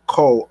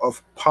Cole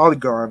of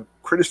Polygon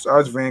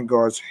criticized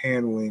Vanguard's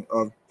handling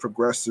of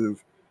progressivism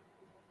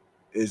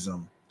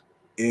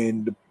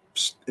in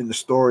the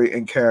story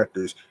and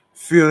characters,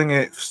 feeling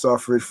it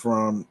suffered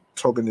from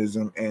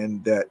tokenism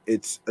and that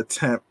its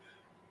attempt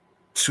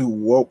to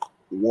woke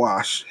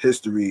wash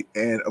history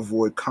and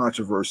avoid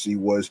controversy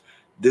was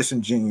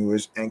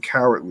disingenuous and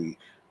cowardly.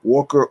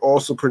 Walker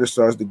also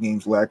criticized the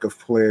game's lack of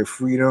player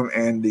freedom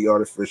and the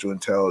artificial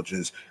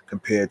intelligence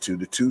compared to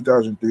the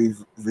 2003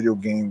 video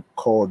game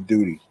Call of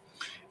Duty.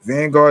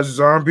 Vanguard's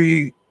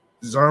Zombies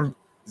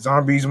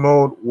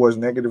mode was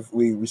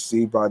negatively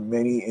received by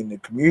many in the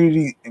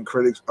community and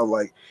critics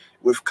alike,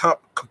 with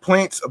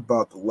complaints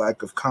about the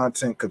lack of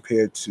content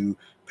compared to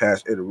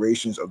past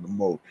iterations of the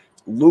mode.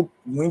 Luke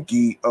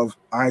Winky of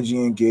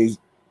IGN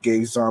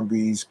gave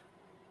Zombies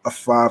a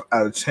 5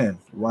 out of 10.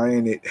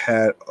 Ryan, it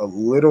had a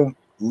little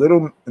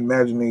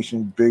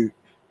imagination,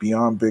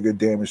 beyond bigger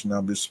damage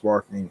numbers,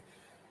 sparking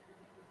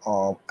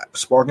out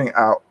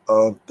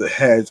of the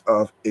heads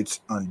of its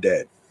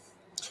undead.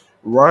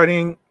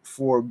 Writing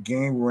for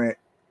Game Rant,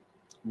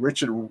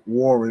 Richard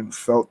Warren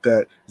felt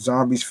that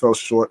Zombies fell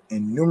short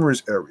in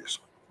numerous areas,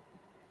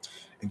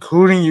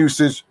 including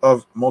usage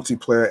of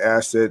multiplayer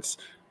assets,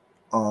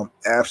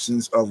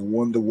 absence of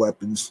wonder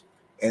weapons,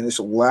 and its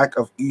lack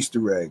of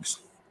Easter eggs,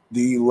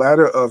 the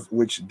latter of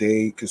which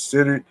they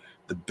considered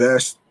the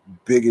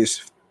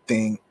biggest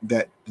thing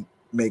that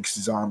makes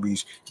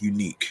Zombies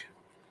unique.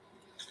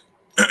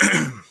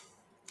 The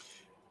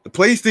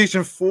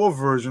PlayStation 4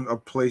 version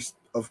of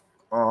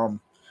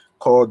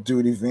Call of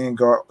Duty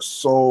Vanguard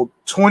sold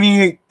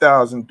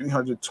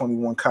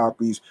 28,321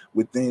 copies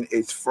within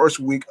its first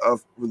week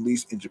of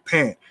release in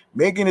Japan,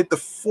 making it the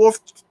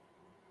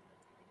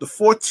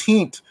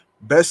 14th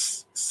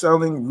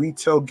best-selling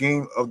retail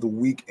game of the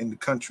week in the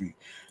country.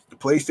 The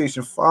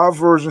PlayStation 5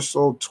 version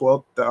sold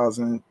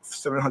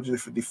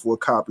 12,754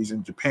 copies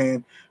in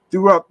Japan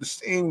throughout the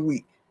same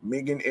week,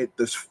 making it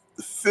the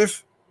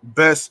fifth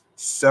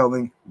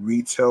best-selling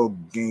retail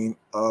game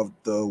of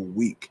the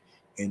week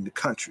in the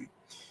country.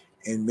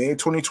 In May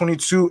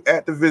 2022,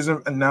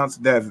 Activision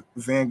announced that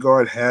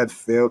Vanguard had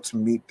failed to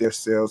meet their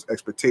sales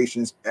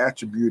expectations,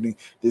 attributing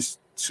this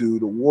to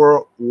the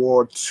World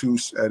War II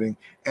setting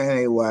and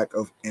a lack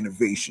of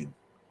innovation.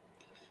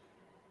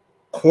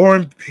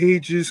 Quarren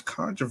Pages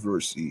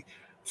controversy.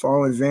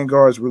 Following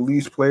Vanguard's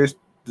release, players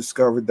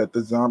discovered that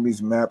the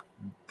Zombies map,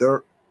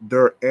 Dirt,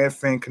 and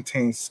Fang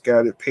contained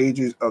scattered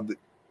pages of the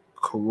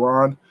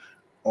Quran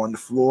on the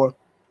floor,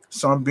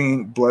 some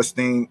being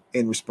bloodstained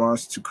in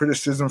response to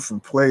criticism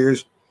from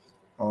players.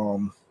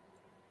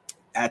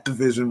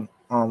 Activision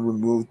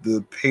removed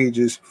the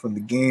pages from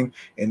the game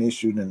and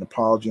issued an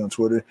apology on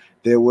Twitter.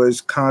 There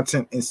was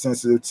content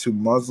insensitive to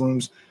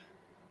Muslims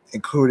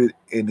included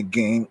in the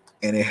game,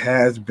 and it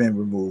has been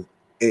removed.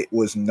 It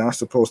was not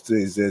supposed to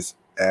exist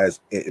as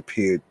it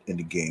appeared in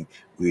the game.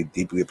 We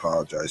deeply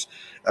apologize.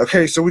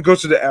 Okay, so we go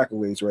to the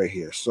accolades right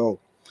here. So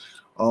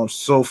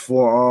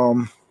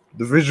for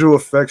the Visual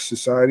Effects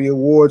Society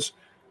Awards,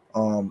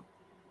 the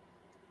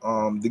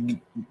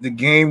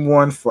game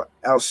won for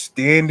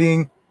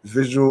outstanding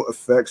visual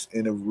effects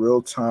in a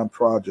real-time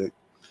project,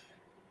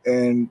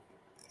 and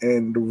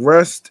the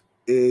rest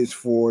is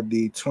for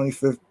the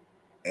 25th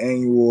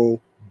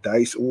annual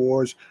DICE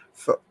Awards.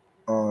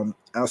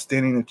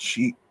 Outstanding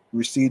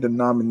received a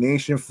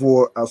nomination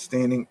for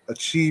Outstanding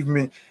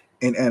Achievement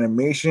in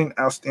Animation,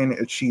 Outstanding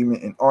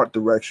Achievement in Art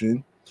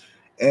Direction,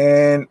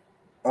 and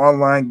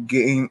Online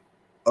Game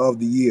of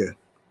the Year.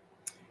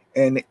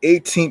 And the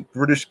 18th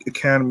British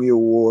Academy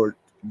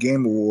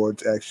Game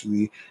Awards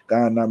actually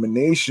got a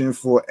nomination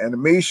for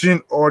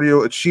Animation,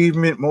 Audio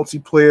Achievement,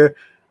 Multiplayer,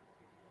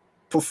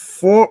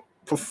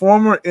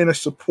 Performer in a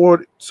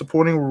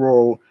Supporting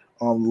Role,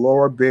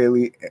 Laura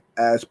Bailey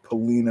as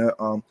Polina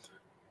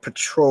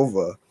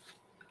Petrova.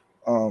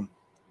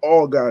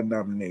 All got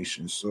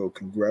nominations, so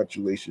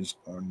congratulations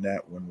on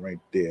that one right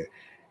there.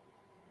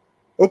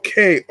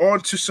 Okay, on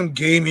to some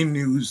gaming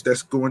news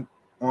that's going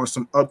on,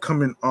 some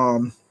upcoming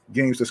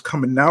games that's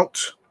coming out.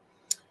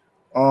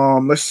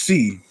 Let's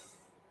see.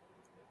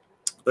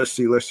 Let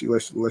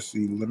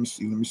me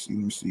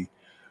see.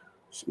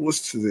 So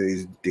what's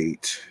today's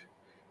date?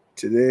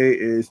 Today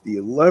is the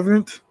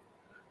 11th.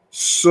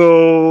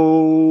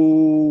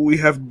 So we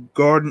have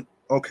Garden.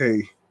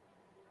 Okay.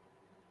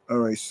 All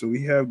right. So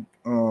we have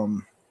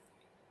Garden.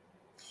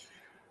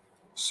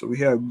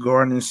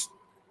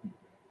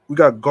 We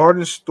got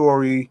Garden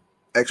Story,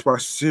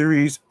 Xbox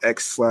Series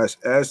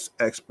X/S,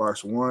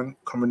 Xbox One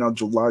coming out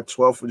July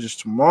 12th, which is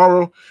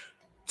tomorrow.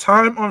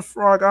 Time on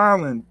Frog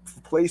Island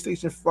for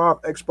PlayStation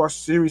 5, Xbox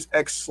Series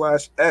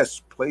X/S,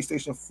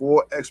 PlayStation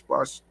 4,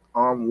 Xbox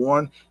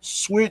One,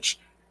 Switch,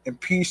 and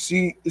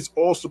PC is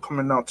also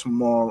coming out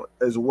tomorrow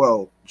as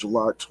well,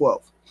 July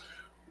 12th.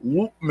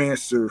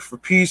 Loopmancer for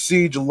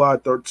PC, July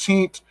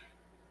 13th.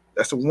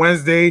 That's a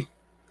Wednesday.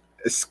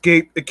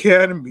 Escape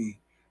Academy,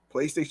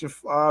 PlayStation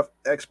 5,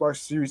 Xbox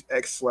Series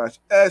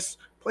X/S,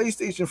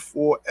 PlayStation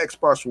 4,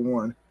 Xbox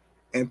One,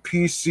 and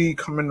PC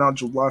coming out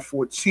July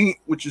 14th,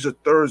 which is a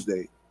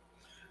Thursday.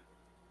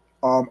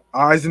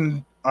 Eyes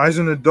in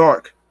the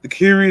Dark, The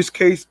Curious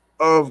Case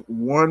of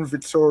One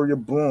Victoria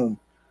Bloom,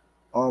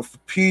 for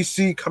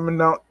PC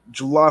coming out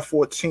July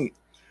 14th.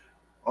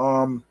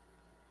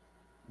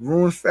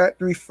 Rune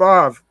Factory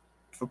 5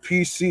 for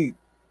PC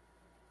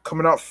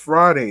coming out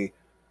Friday,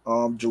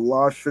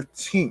 July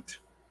 15th.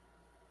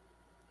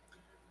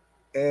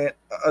 And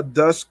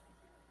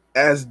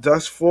As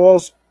Dusk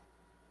Falls,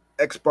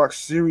 Xbox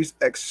Series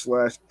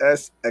X/S,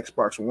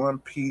 Xbox One,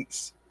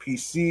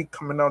 PC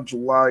coming out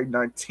July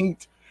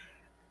 19th.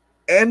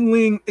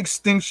 Endling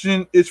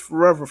Extinction is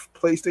Forever for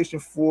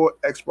PlayStation 4,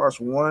 Xbox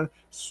One,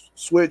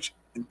 Switch,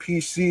 and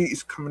PC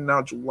is coming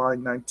out July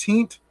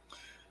 19th.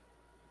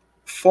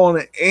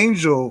 Fallen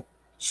Angel,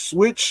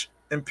 Switch,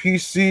 and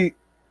PC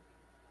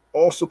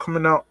also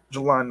coming out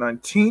July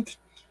 19th.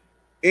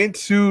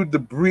 Into the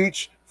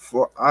Breach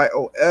for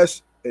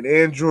iOS and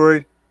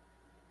Android,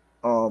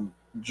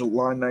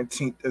 July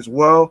 19th as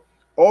well.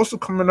 Also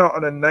coming out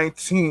on the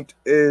 19th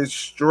is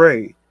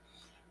Stray,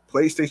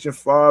 PlayStation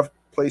 5,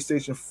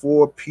 PlayStation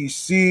 4,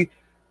 PC,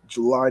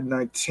 July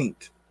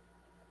 19th.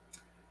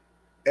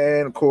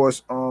 And of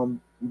course, we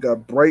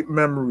got Bright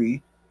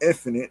Memory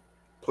Infinite,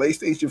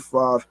 PlayStation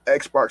 5,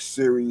 Xbox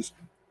Series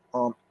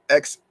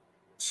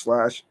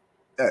X/S,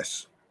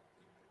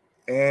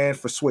 and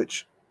for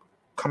Switch,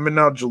 coming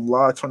out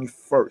July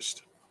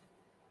 21st.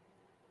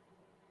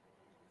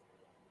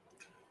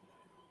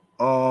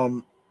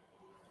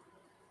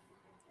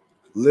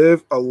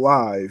 Live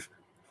Alive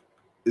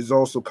is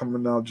also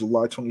coming out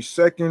July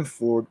 22nd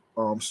for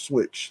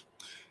Switch.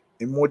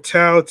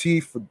 Immortality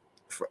for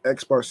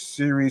Xbox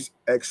Series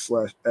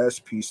X/S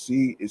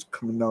PC is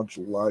coming out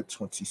July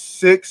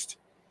 26th.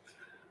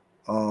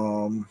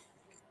 I'm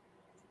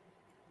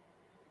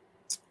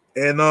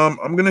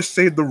gonna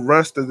save the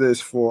rest of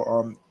this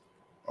for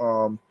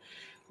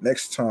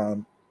next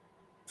time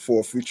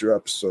for a future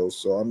episode.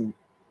 So I'm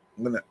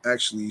gonna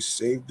actually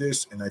save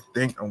this, and I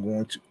think I'm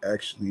going to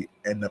actually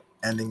end up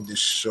ending this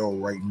show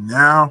right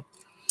now.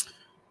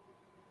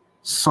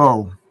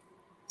 So,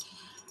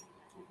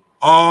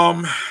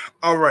 all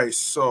right.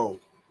 So,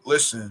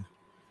 listen,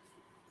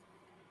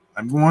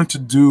 I'm going to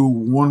do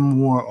one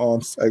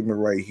more segment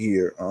right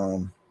here.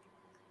 I'm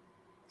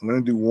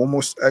gonna do one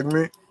more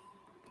segment,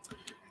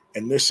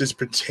 and this is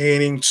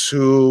pertaining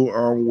to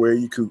where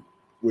you could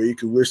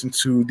listen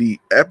to the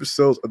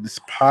episodes of this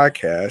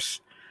podcast.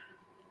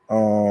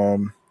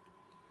 And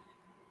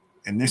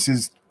this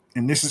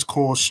is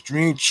called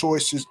Stream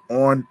Choices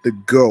on the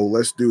Go.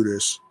 Let's do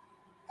this.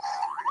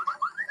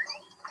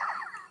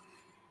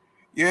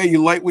 Yeah,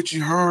 you like what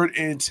you heard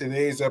in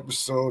today's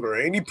episode or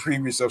any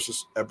previous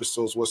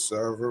episodes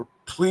whatsoever,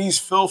 please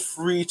feel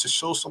free to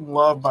show some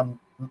love by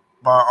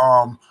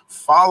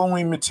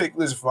following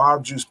Meticulous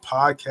Vibe Juice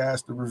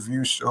Podcast, the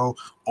review show,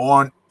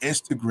 on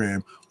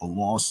Instagram,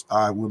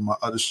 alongside with my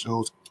other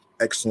shows,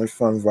 Excellent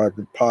Fun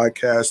Vibrant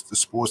Podcast, the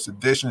Sports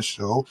Edition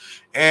show,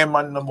 and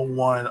my number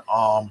one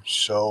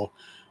show,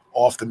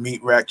 Off the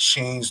Meat Rack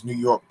Chains New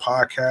York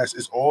Podcast,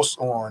 is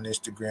also on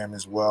Instagram,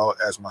 as well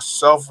as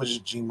myself, which is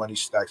G Money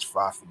Stacks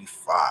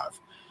 555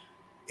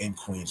 in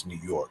Queens, New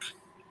York.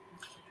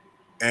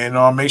 And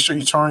make sure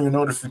you turn on your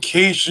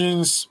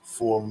notifications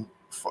for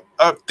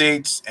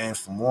updates and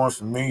for more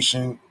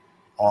information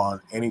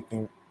on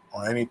anything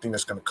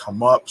that's going to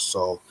come up.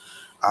 So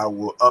I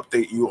will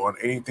update you on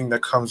anything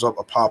that comes up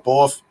or pop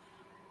off.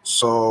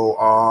 So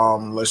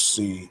let's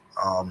see.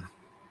 All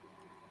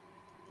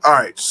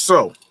right,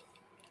 so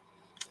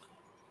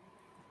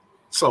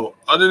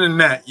other than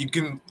that, you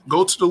can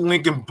go to the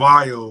link in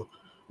bio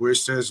where it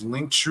says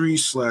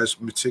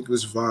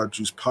Linktree/Meticulous Vibe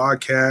Juice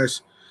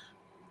Podcast.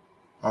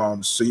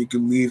 So you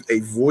can leave a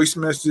voice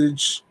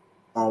message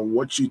on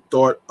what you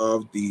thought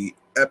of the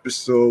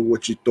episode,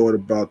 what you thought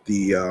about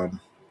the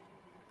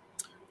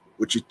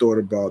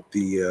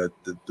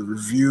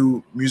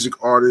review music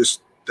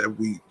artists that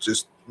we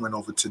just went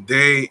over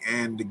today,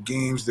 and the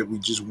games that we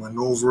just went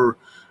over.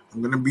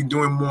 I'm gonna be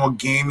doing more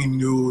gaming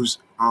news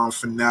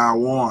from now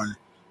on,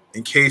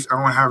 in case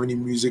I don't have any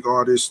music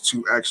artists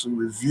to actually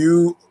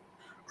review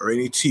or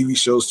any TV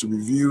shows to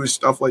review and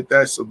stuff like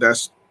that. So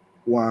that's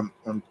why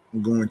I'm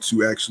going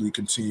to actually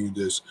continue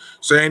this.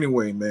 So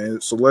anyway,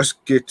 man, so let's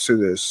get to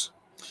this.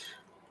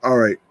 All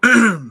right.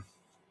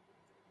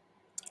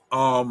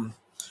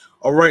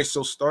 All right,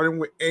 so starting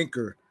with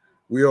Anchor,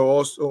 we are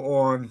also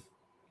on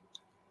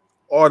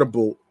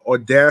Audible,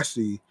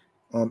 Audacity,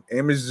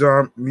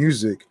 Amazon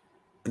Music,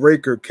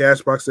 Breaker,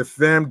 Castbox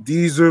FM,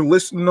 Deezer,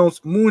 Listen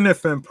Notes, Moon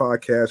FM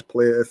Podcast,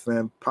 Player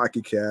FM,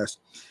 Pocket Cast,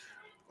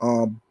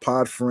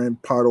 Podfriend,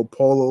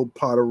 Podopolo,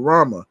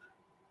 Podorama,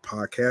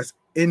 Podcast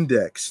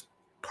Index,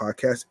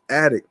 Podcast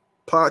Addict,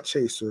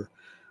 Podchaser,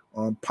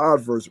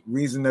 Podverse,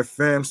 Reason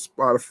FM,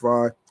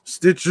 Spotify,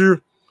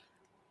 Stitcher,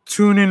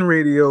 TuneIn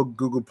Radio,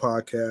 Google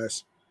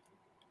Podcasts,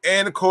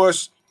 and of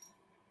course,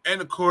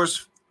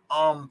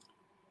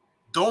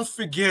 don't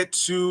forget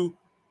to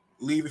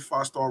leave a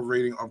 5-star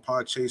rating on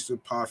Podchaser,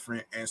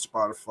 Podfriend, and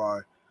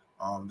Spotify.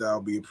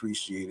 That'll be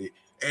appreciated.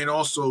 And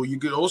also, you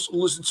could also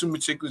listen to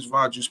Meticulous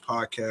Vibe Juice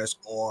podcast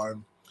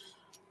on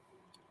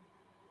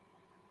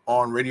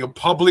Radio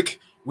Public.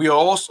 We are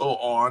also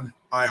on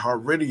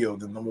iHeartRadio,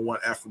 the #1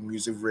 Afro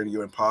music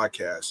radio and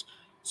podcast.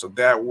 So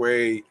that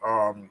way,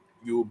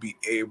 you'll be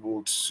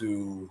able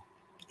to.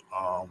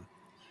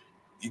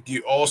 You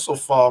can also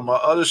follow my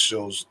other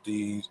shows,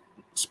 the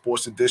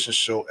Sports Edition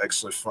show,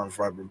 Excellent Fun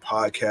Vibrant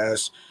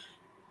Podcast,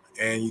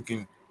 and you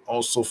can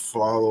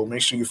also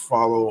make sure you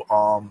follow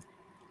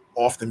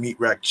Off the Meat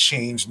Rack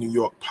Change New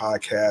York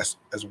podcast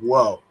as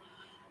well.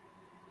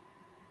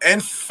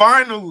 And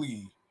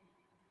finally,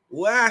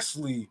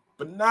 lastly,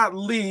 but not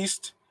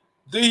least,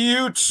 the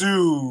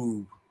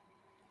YouTube.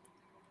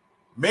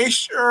 Make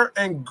sure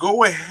and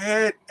go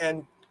ahead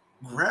and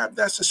grab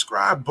that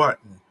subscribe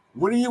button.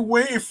 What are you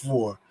waiting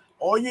for?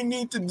 All you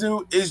need to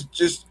do is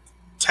just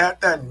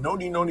tap that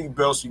noti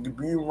bell so you can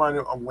be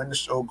reminded of when the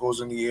show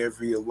goes on the air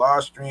via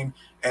live stream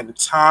and the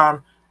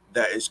time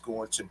that it's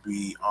going to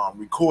be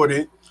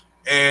recorded.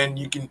 And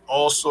you can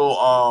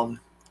also,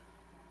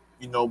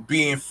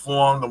 be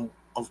informed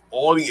of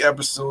all the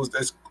episodes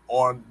that's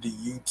on the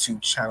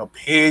YouTube channel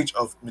page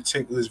of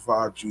Meticulous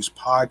Vibe Juice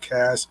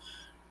Podcast.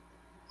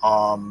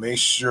 Make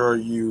sure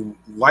you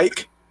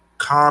like,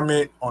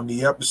 comment on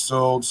the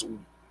episodes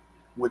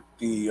with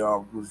the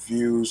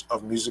reviews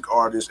of music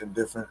artists and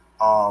different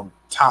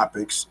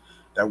topics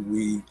that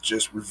we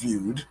just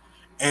reviewed.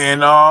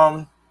 And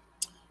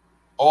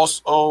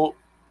also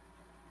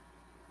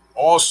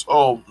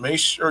make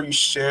sure you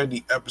share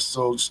the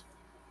episodes,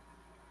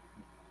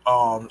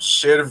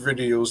 share the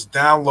videos,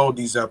 download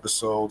these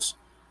episodes.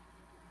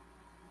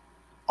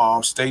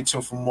 Stay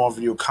tuned for more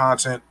video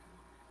content,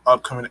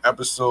 upcoming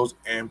episodes,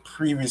 and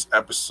previous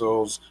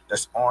episodes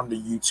that's on the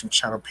YouTube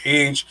channel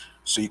page,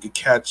 so you can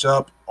catch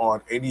up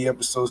on any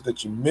episodes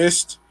that you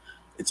missed.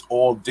 It's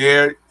all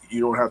there.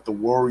 You don't have to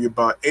worry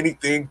about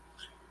anything.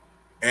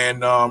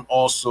 And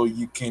also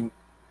you can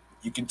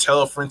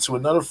tell a friend to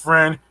another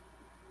friend.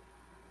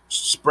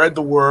 Spread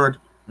the word.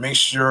 Make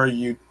sure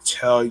you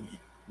share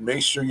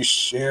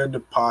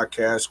the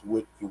podcast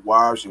with your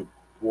wives, your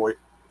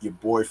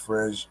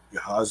boyfriends,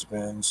 your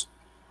husbands,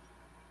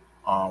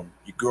 your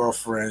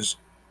girlfriends,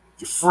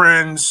 your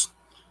friends,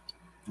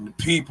 and the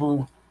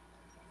people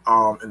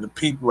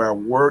at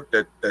work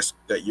that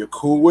you're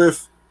cool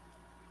with.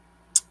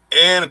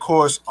 And of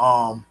course,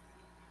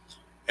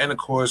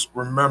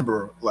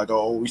 remember, like I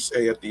always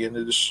say at the end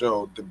of the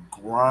show, the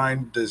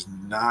grind does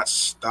not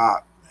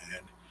stop,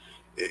 man.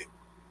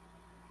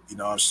 You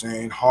know what I'm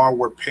saying? Hard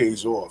work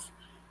pays off.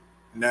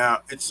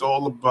 Now it's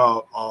all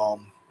about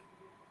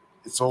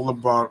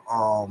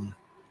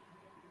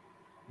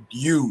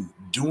you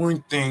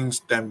doing things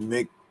that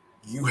make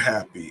you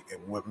happy,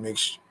 and what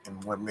makes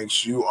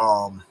you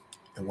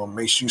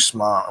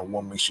smile, and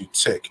what makes you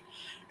tick.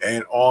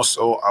 And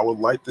also, I would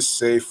like to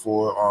say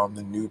for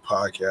the new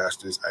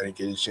podcasters, I didn't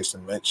get a chance to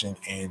mention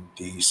in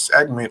the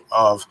segment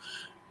of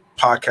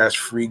podcast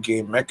free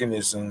game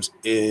mechanisms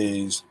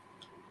is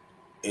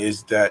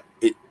that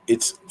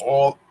it's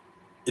all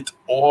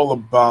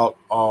about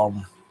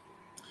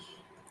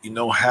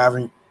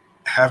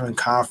having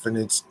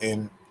confidence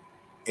in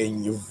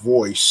your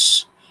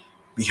voice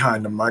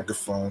behind the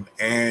microphone.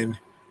 And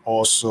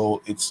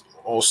also it's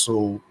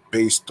also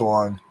based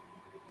on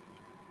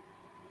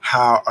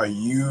how are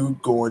you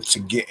going to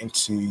get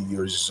into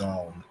your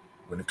zone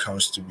when it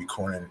comes to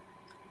recording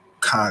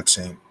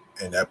content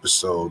and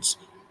episodes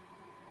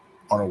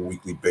on a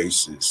weekly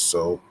basis.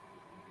 So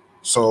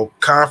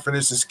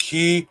confidence is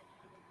key.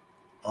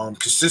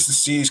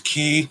 Consistency is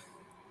key.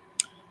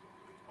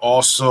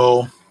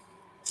 Also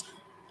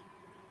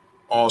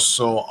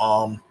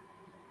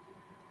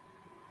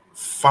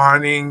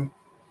finding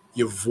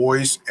your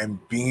voice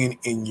and being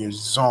in your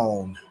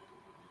zone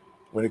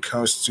when it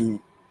comes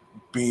to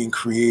being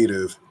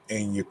creative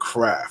in your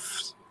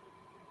craft.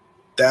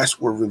 That's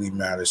what really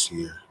matters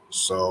here.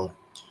 So,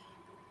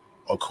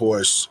 of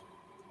course,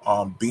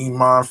 being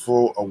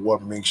mindful of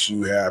what makes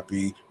you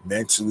happy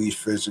mentally,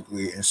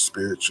 physically, and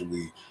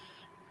spiritually,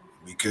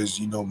 because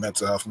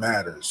mental health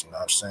matters. You know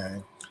what I'm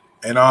saying?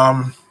 And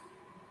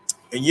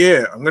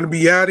yeah, I'm gonna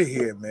be out of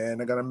here,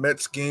 man. I got a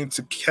Mets game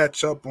to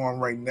catch up on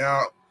right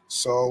now.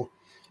 So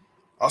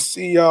I'll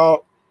see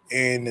y'all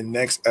in the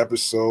next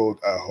episode.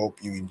 I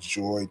hope you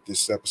enjoyed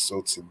this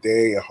episode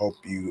today. I hope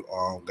you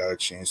got a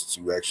chance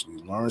to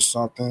actually learn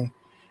something.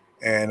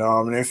 And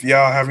if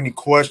y'all have any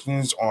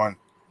questions on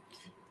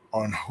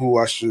who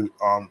I should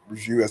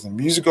review as a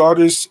music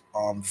artist,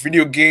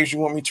 video games you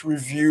want me to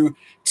review,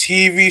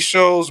 TV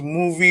shows,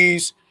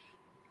 movies,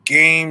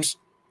 games,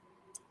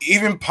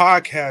 even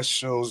podcast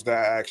shows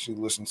that I actually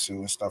listen to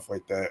and stuff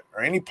like that,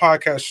 or any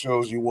podcast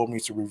shows you want me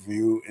to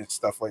review and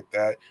stuff like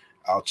that,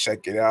 I'll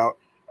check it out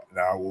and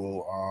I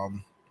will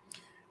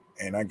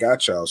and I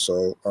got y'all.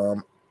 So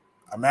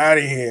I'm out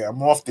of here.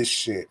 I'm off this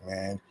shit,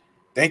 man.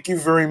 Thank you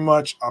very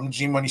much. I'm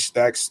G Money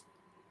Stacks.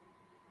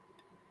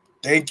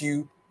 Thank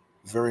you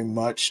very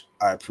much.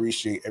 I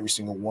appreciate every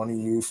single one of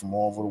you from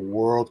all over the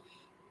world,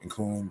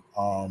 including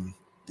the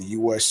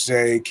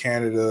USA,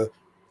 Canada,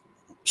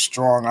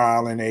 Strong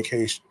Island,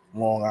 aka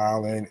Long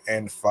Island,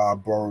 and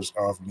 5 boroughs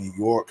of New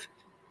York.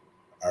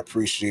 I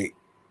appreciate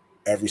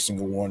every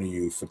single one of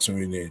you for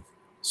tuning in.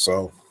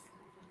 So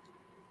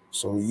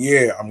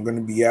yeah, I'm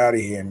gonna be out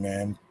of here,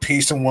 man.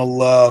 Peace and one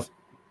love,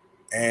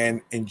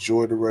 and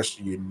enjoy the rest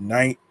of your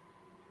night.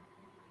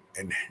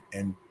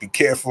 And be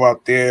careful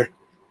out there,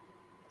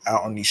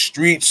 out on these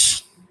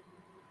streets.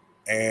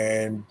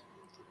 And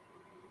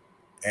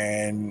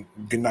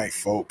good night,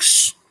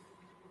 folks.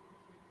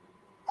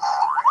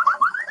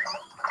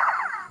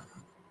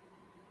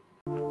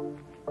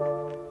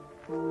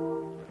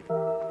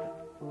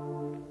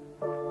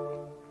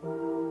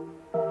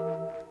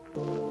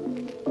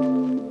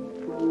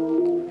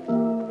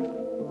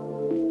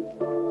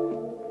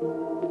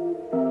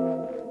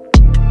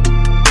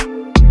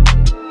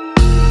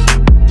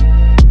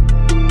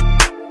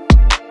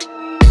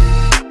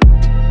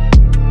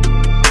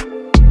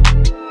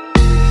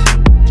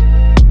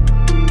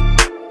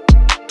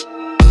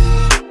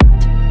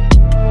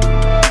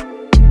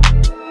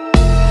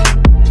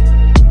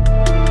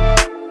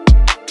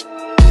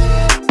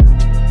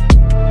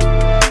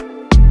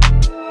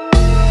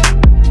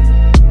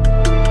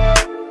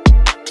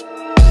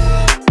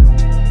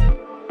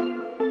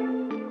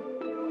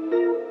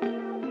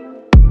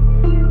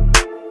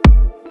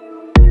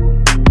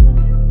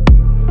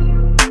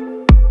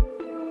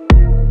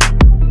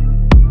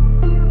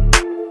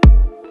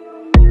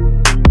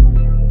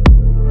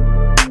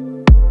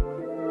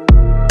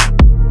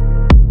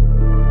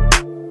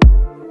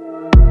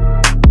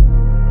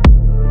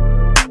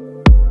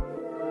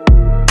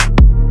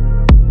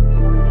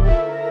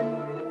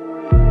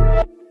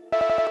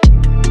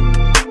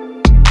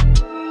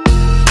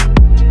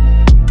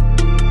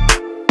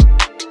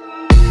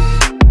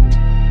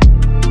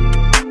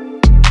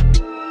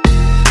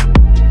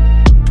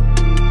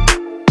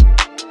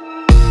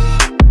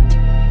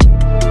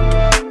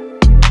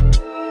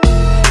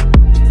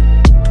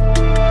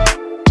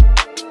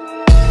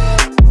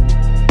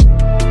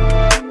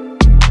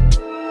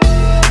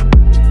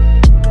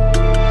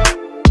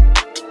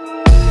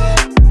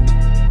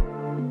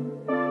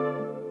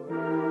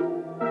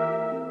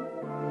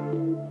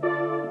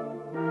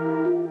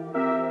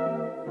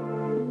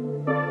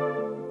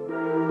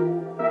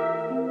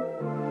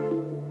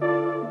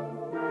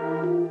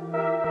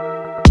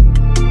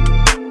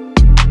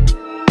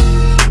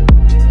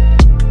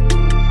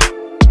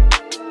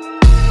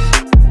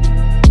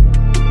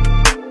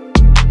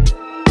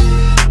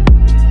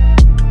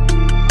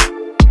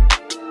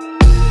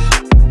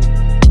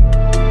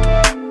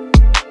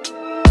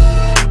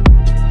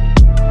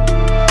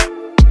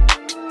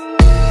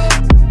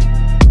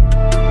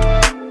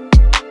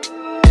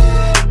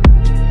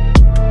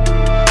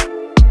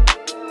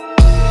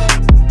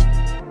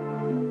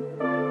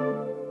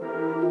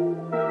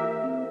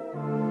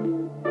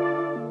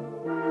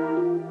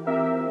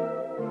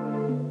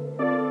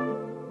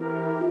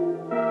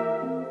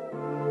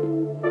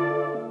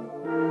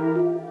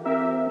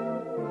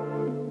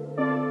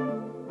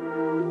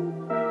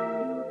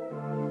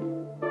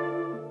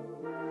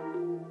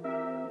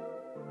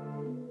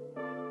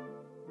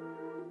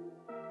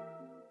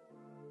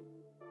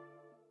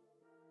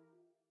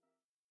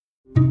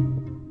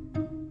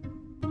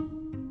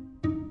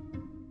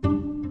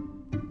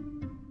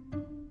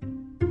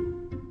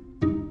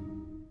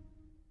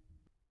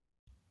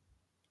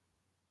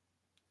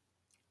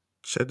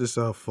 Check this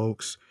out,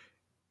 folks.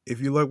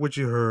 If you like what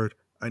you heard,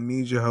 I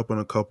need your help on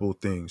a couple of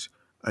things.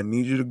 I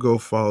need you to go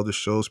follow the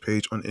show's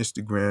page on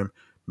Instagram,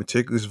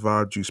 Meticulous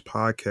Vibe Juice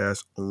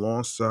Podcast,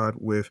 alongside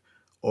with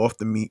Off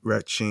the Meat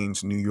Rat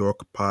Chains New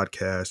York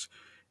podcast.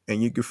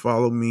 And you can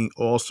follow me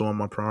also on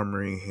my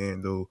primary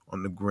handle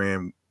on the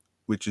gram,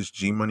 which is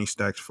G Money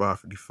Stacks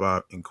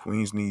 555 in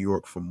Queens, New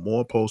York, for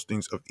more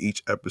postings of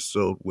each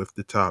episode with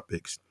the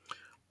topics.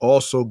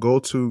 Also, go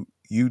to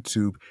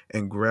YouTube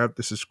and grab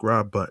the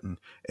subscribe button.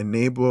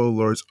 Enable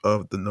alerts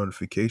of the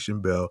notification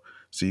bell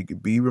so you can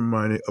be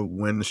reminded of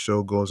when the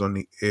show goes on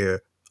the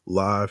air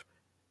live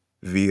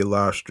via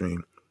live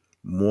stream.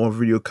 More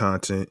video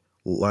content,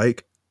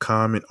 like,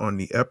 comment on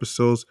the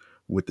episodes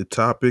with the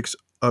topics,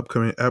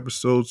 upcoming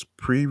episodes,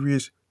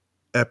 previous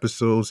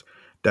episodes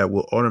that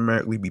will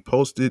automatically be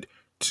posted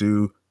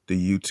to the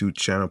YouTube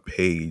channel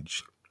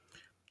page.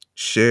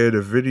 Share the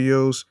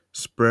videos,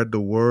 spread the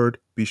word.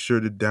 Be sure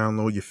to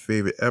download your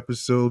favorite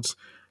episodes.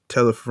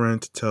 Tell a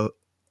friend to tell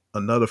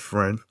another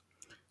friend.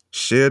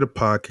 Share the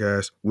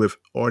podcast with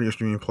audio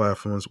streaming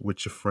platforms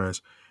with your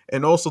friends.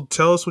 And also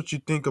tell us what you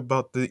think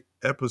about the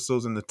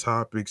episodes and the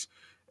topics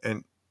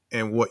and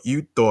what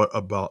you thought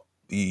about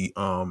the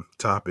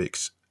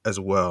topics as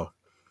well.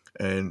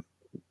 And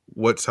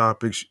what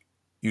topics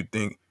you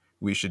think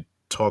we should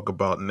talk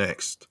about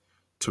next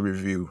to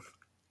review.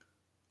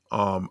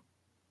 I'm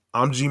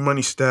G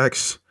Money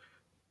Stacks.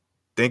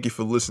 Thank you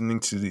for listening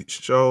to the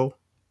show.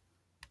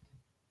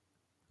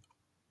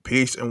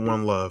 Peace and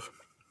one love.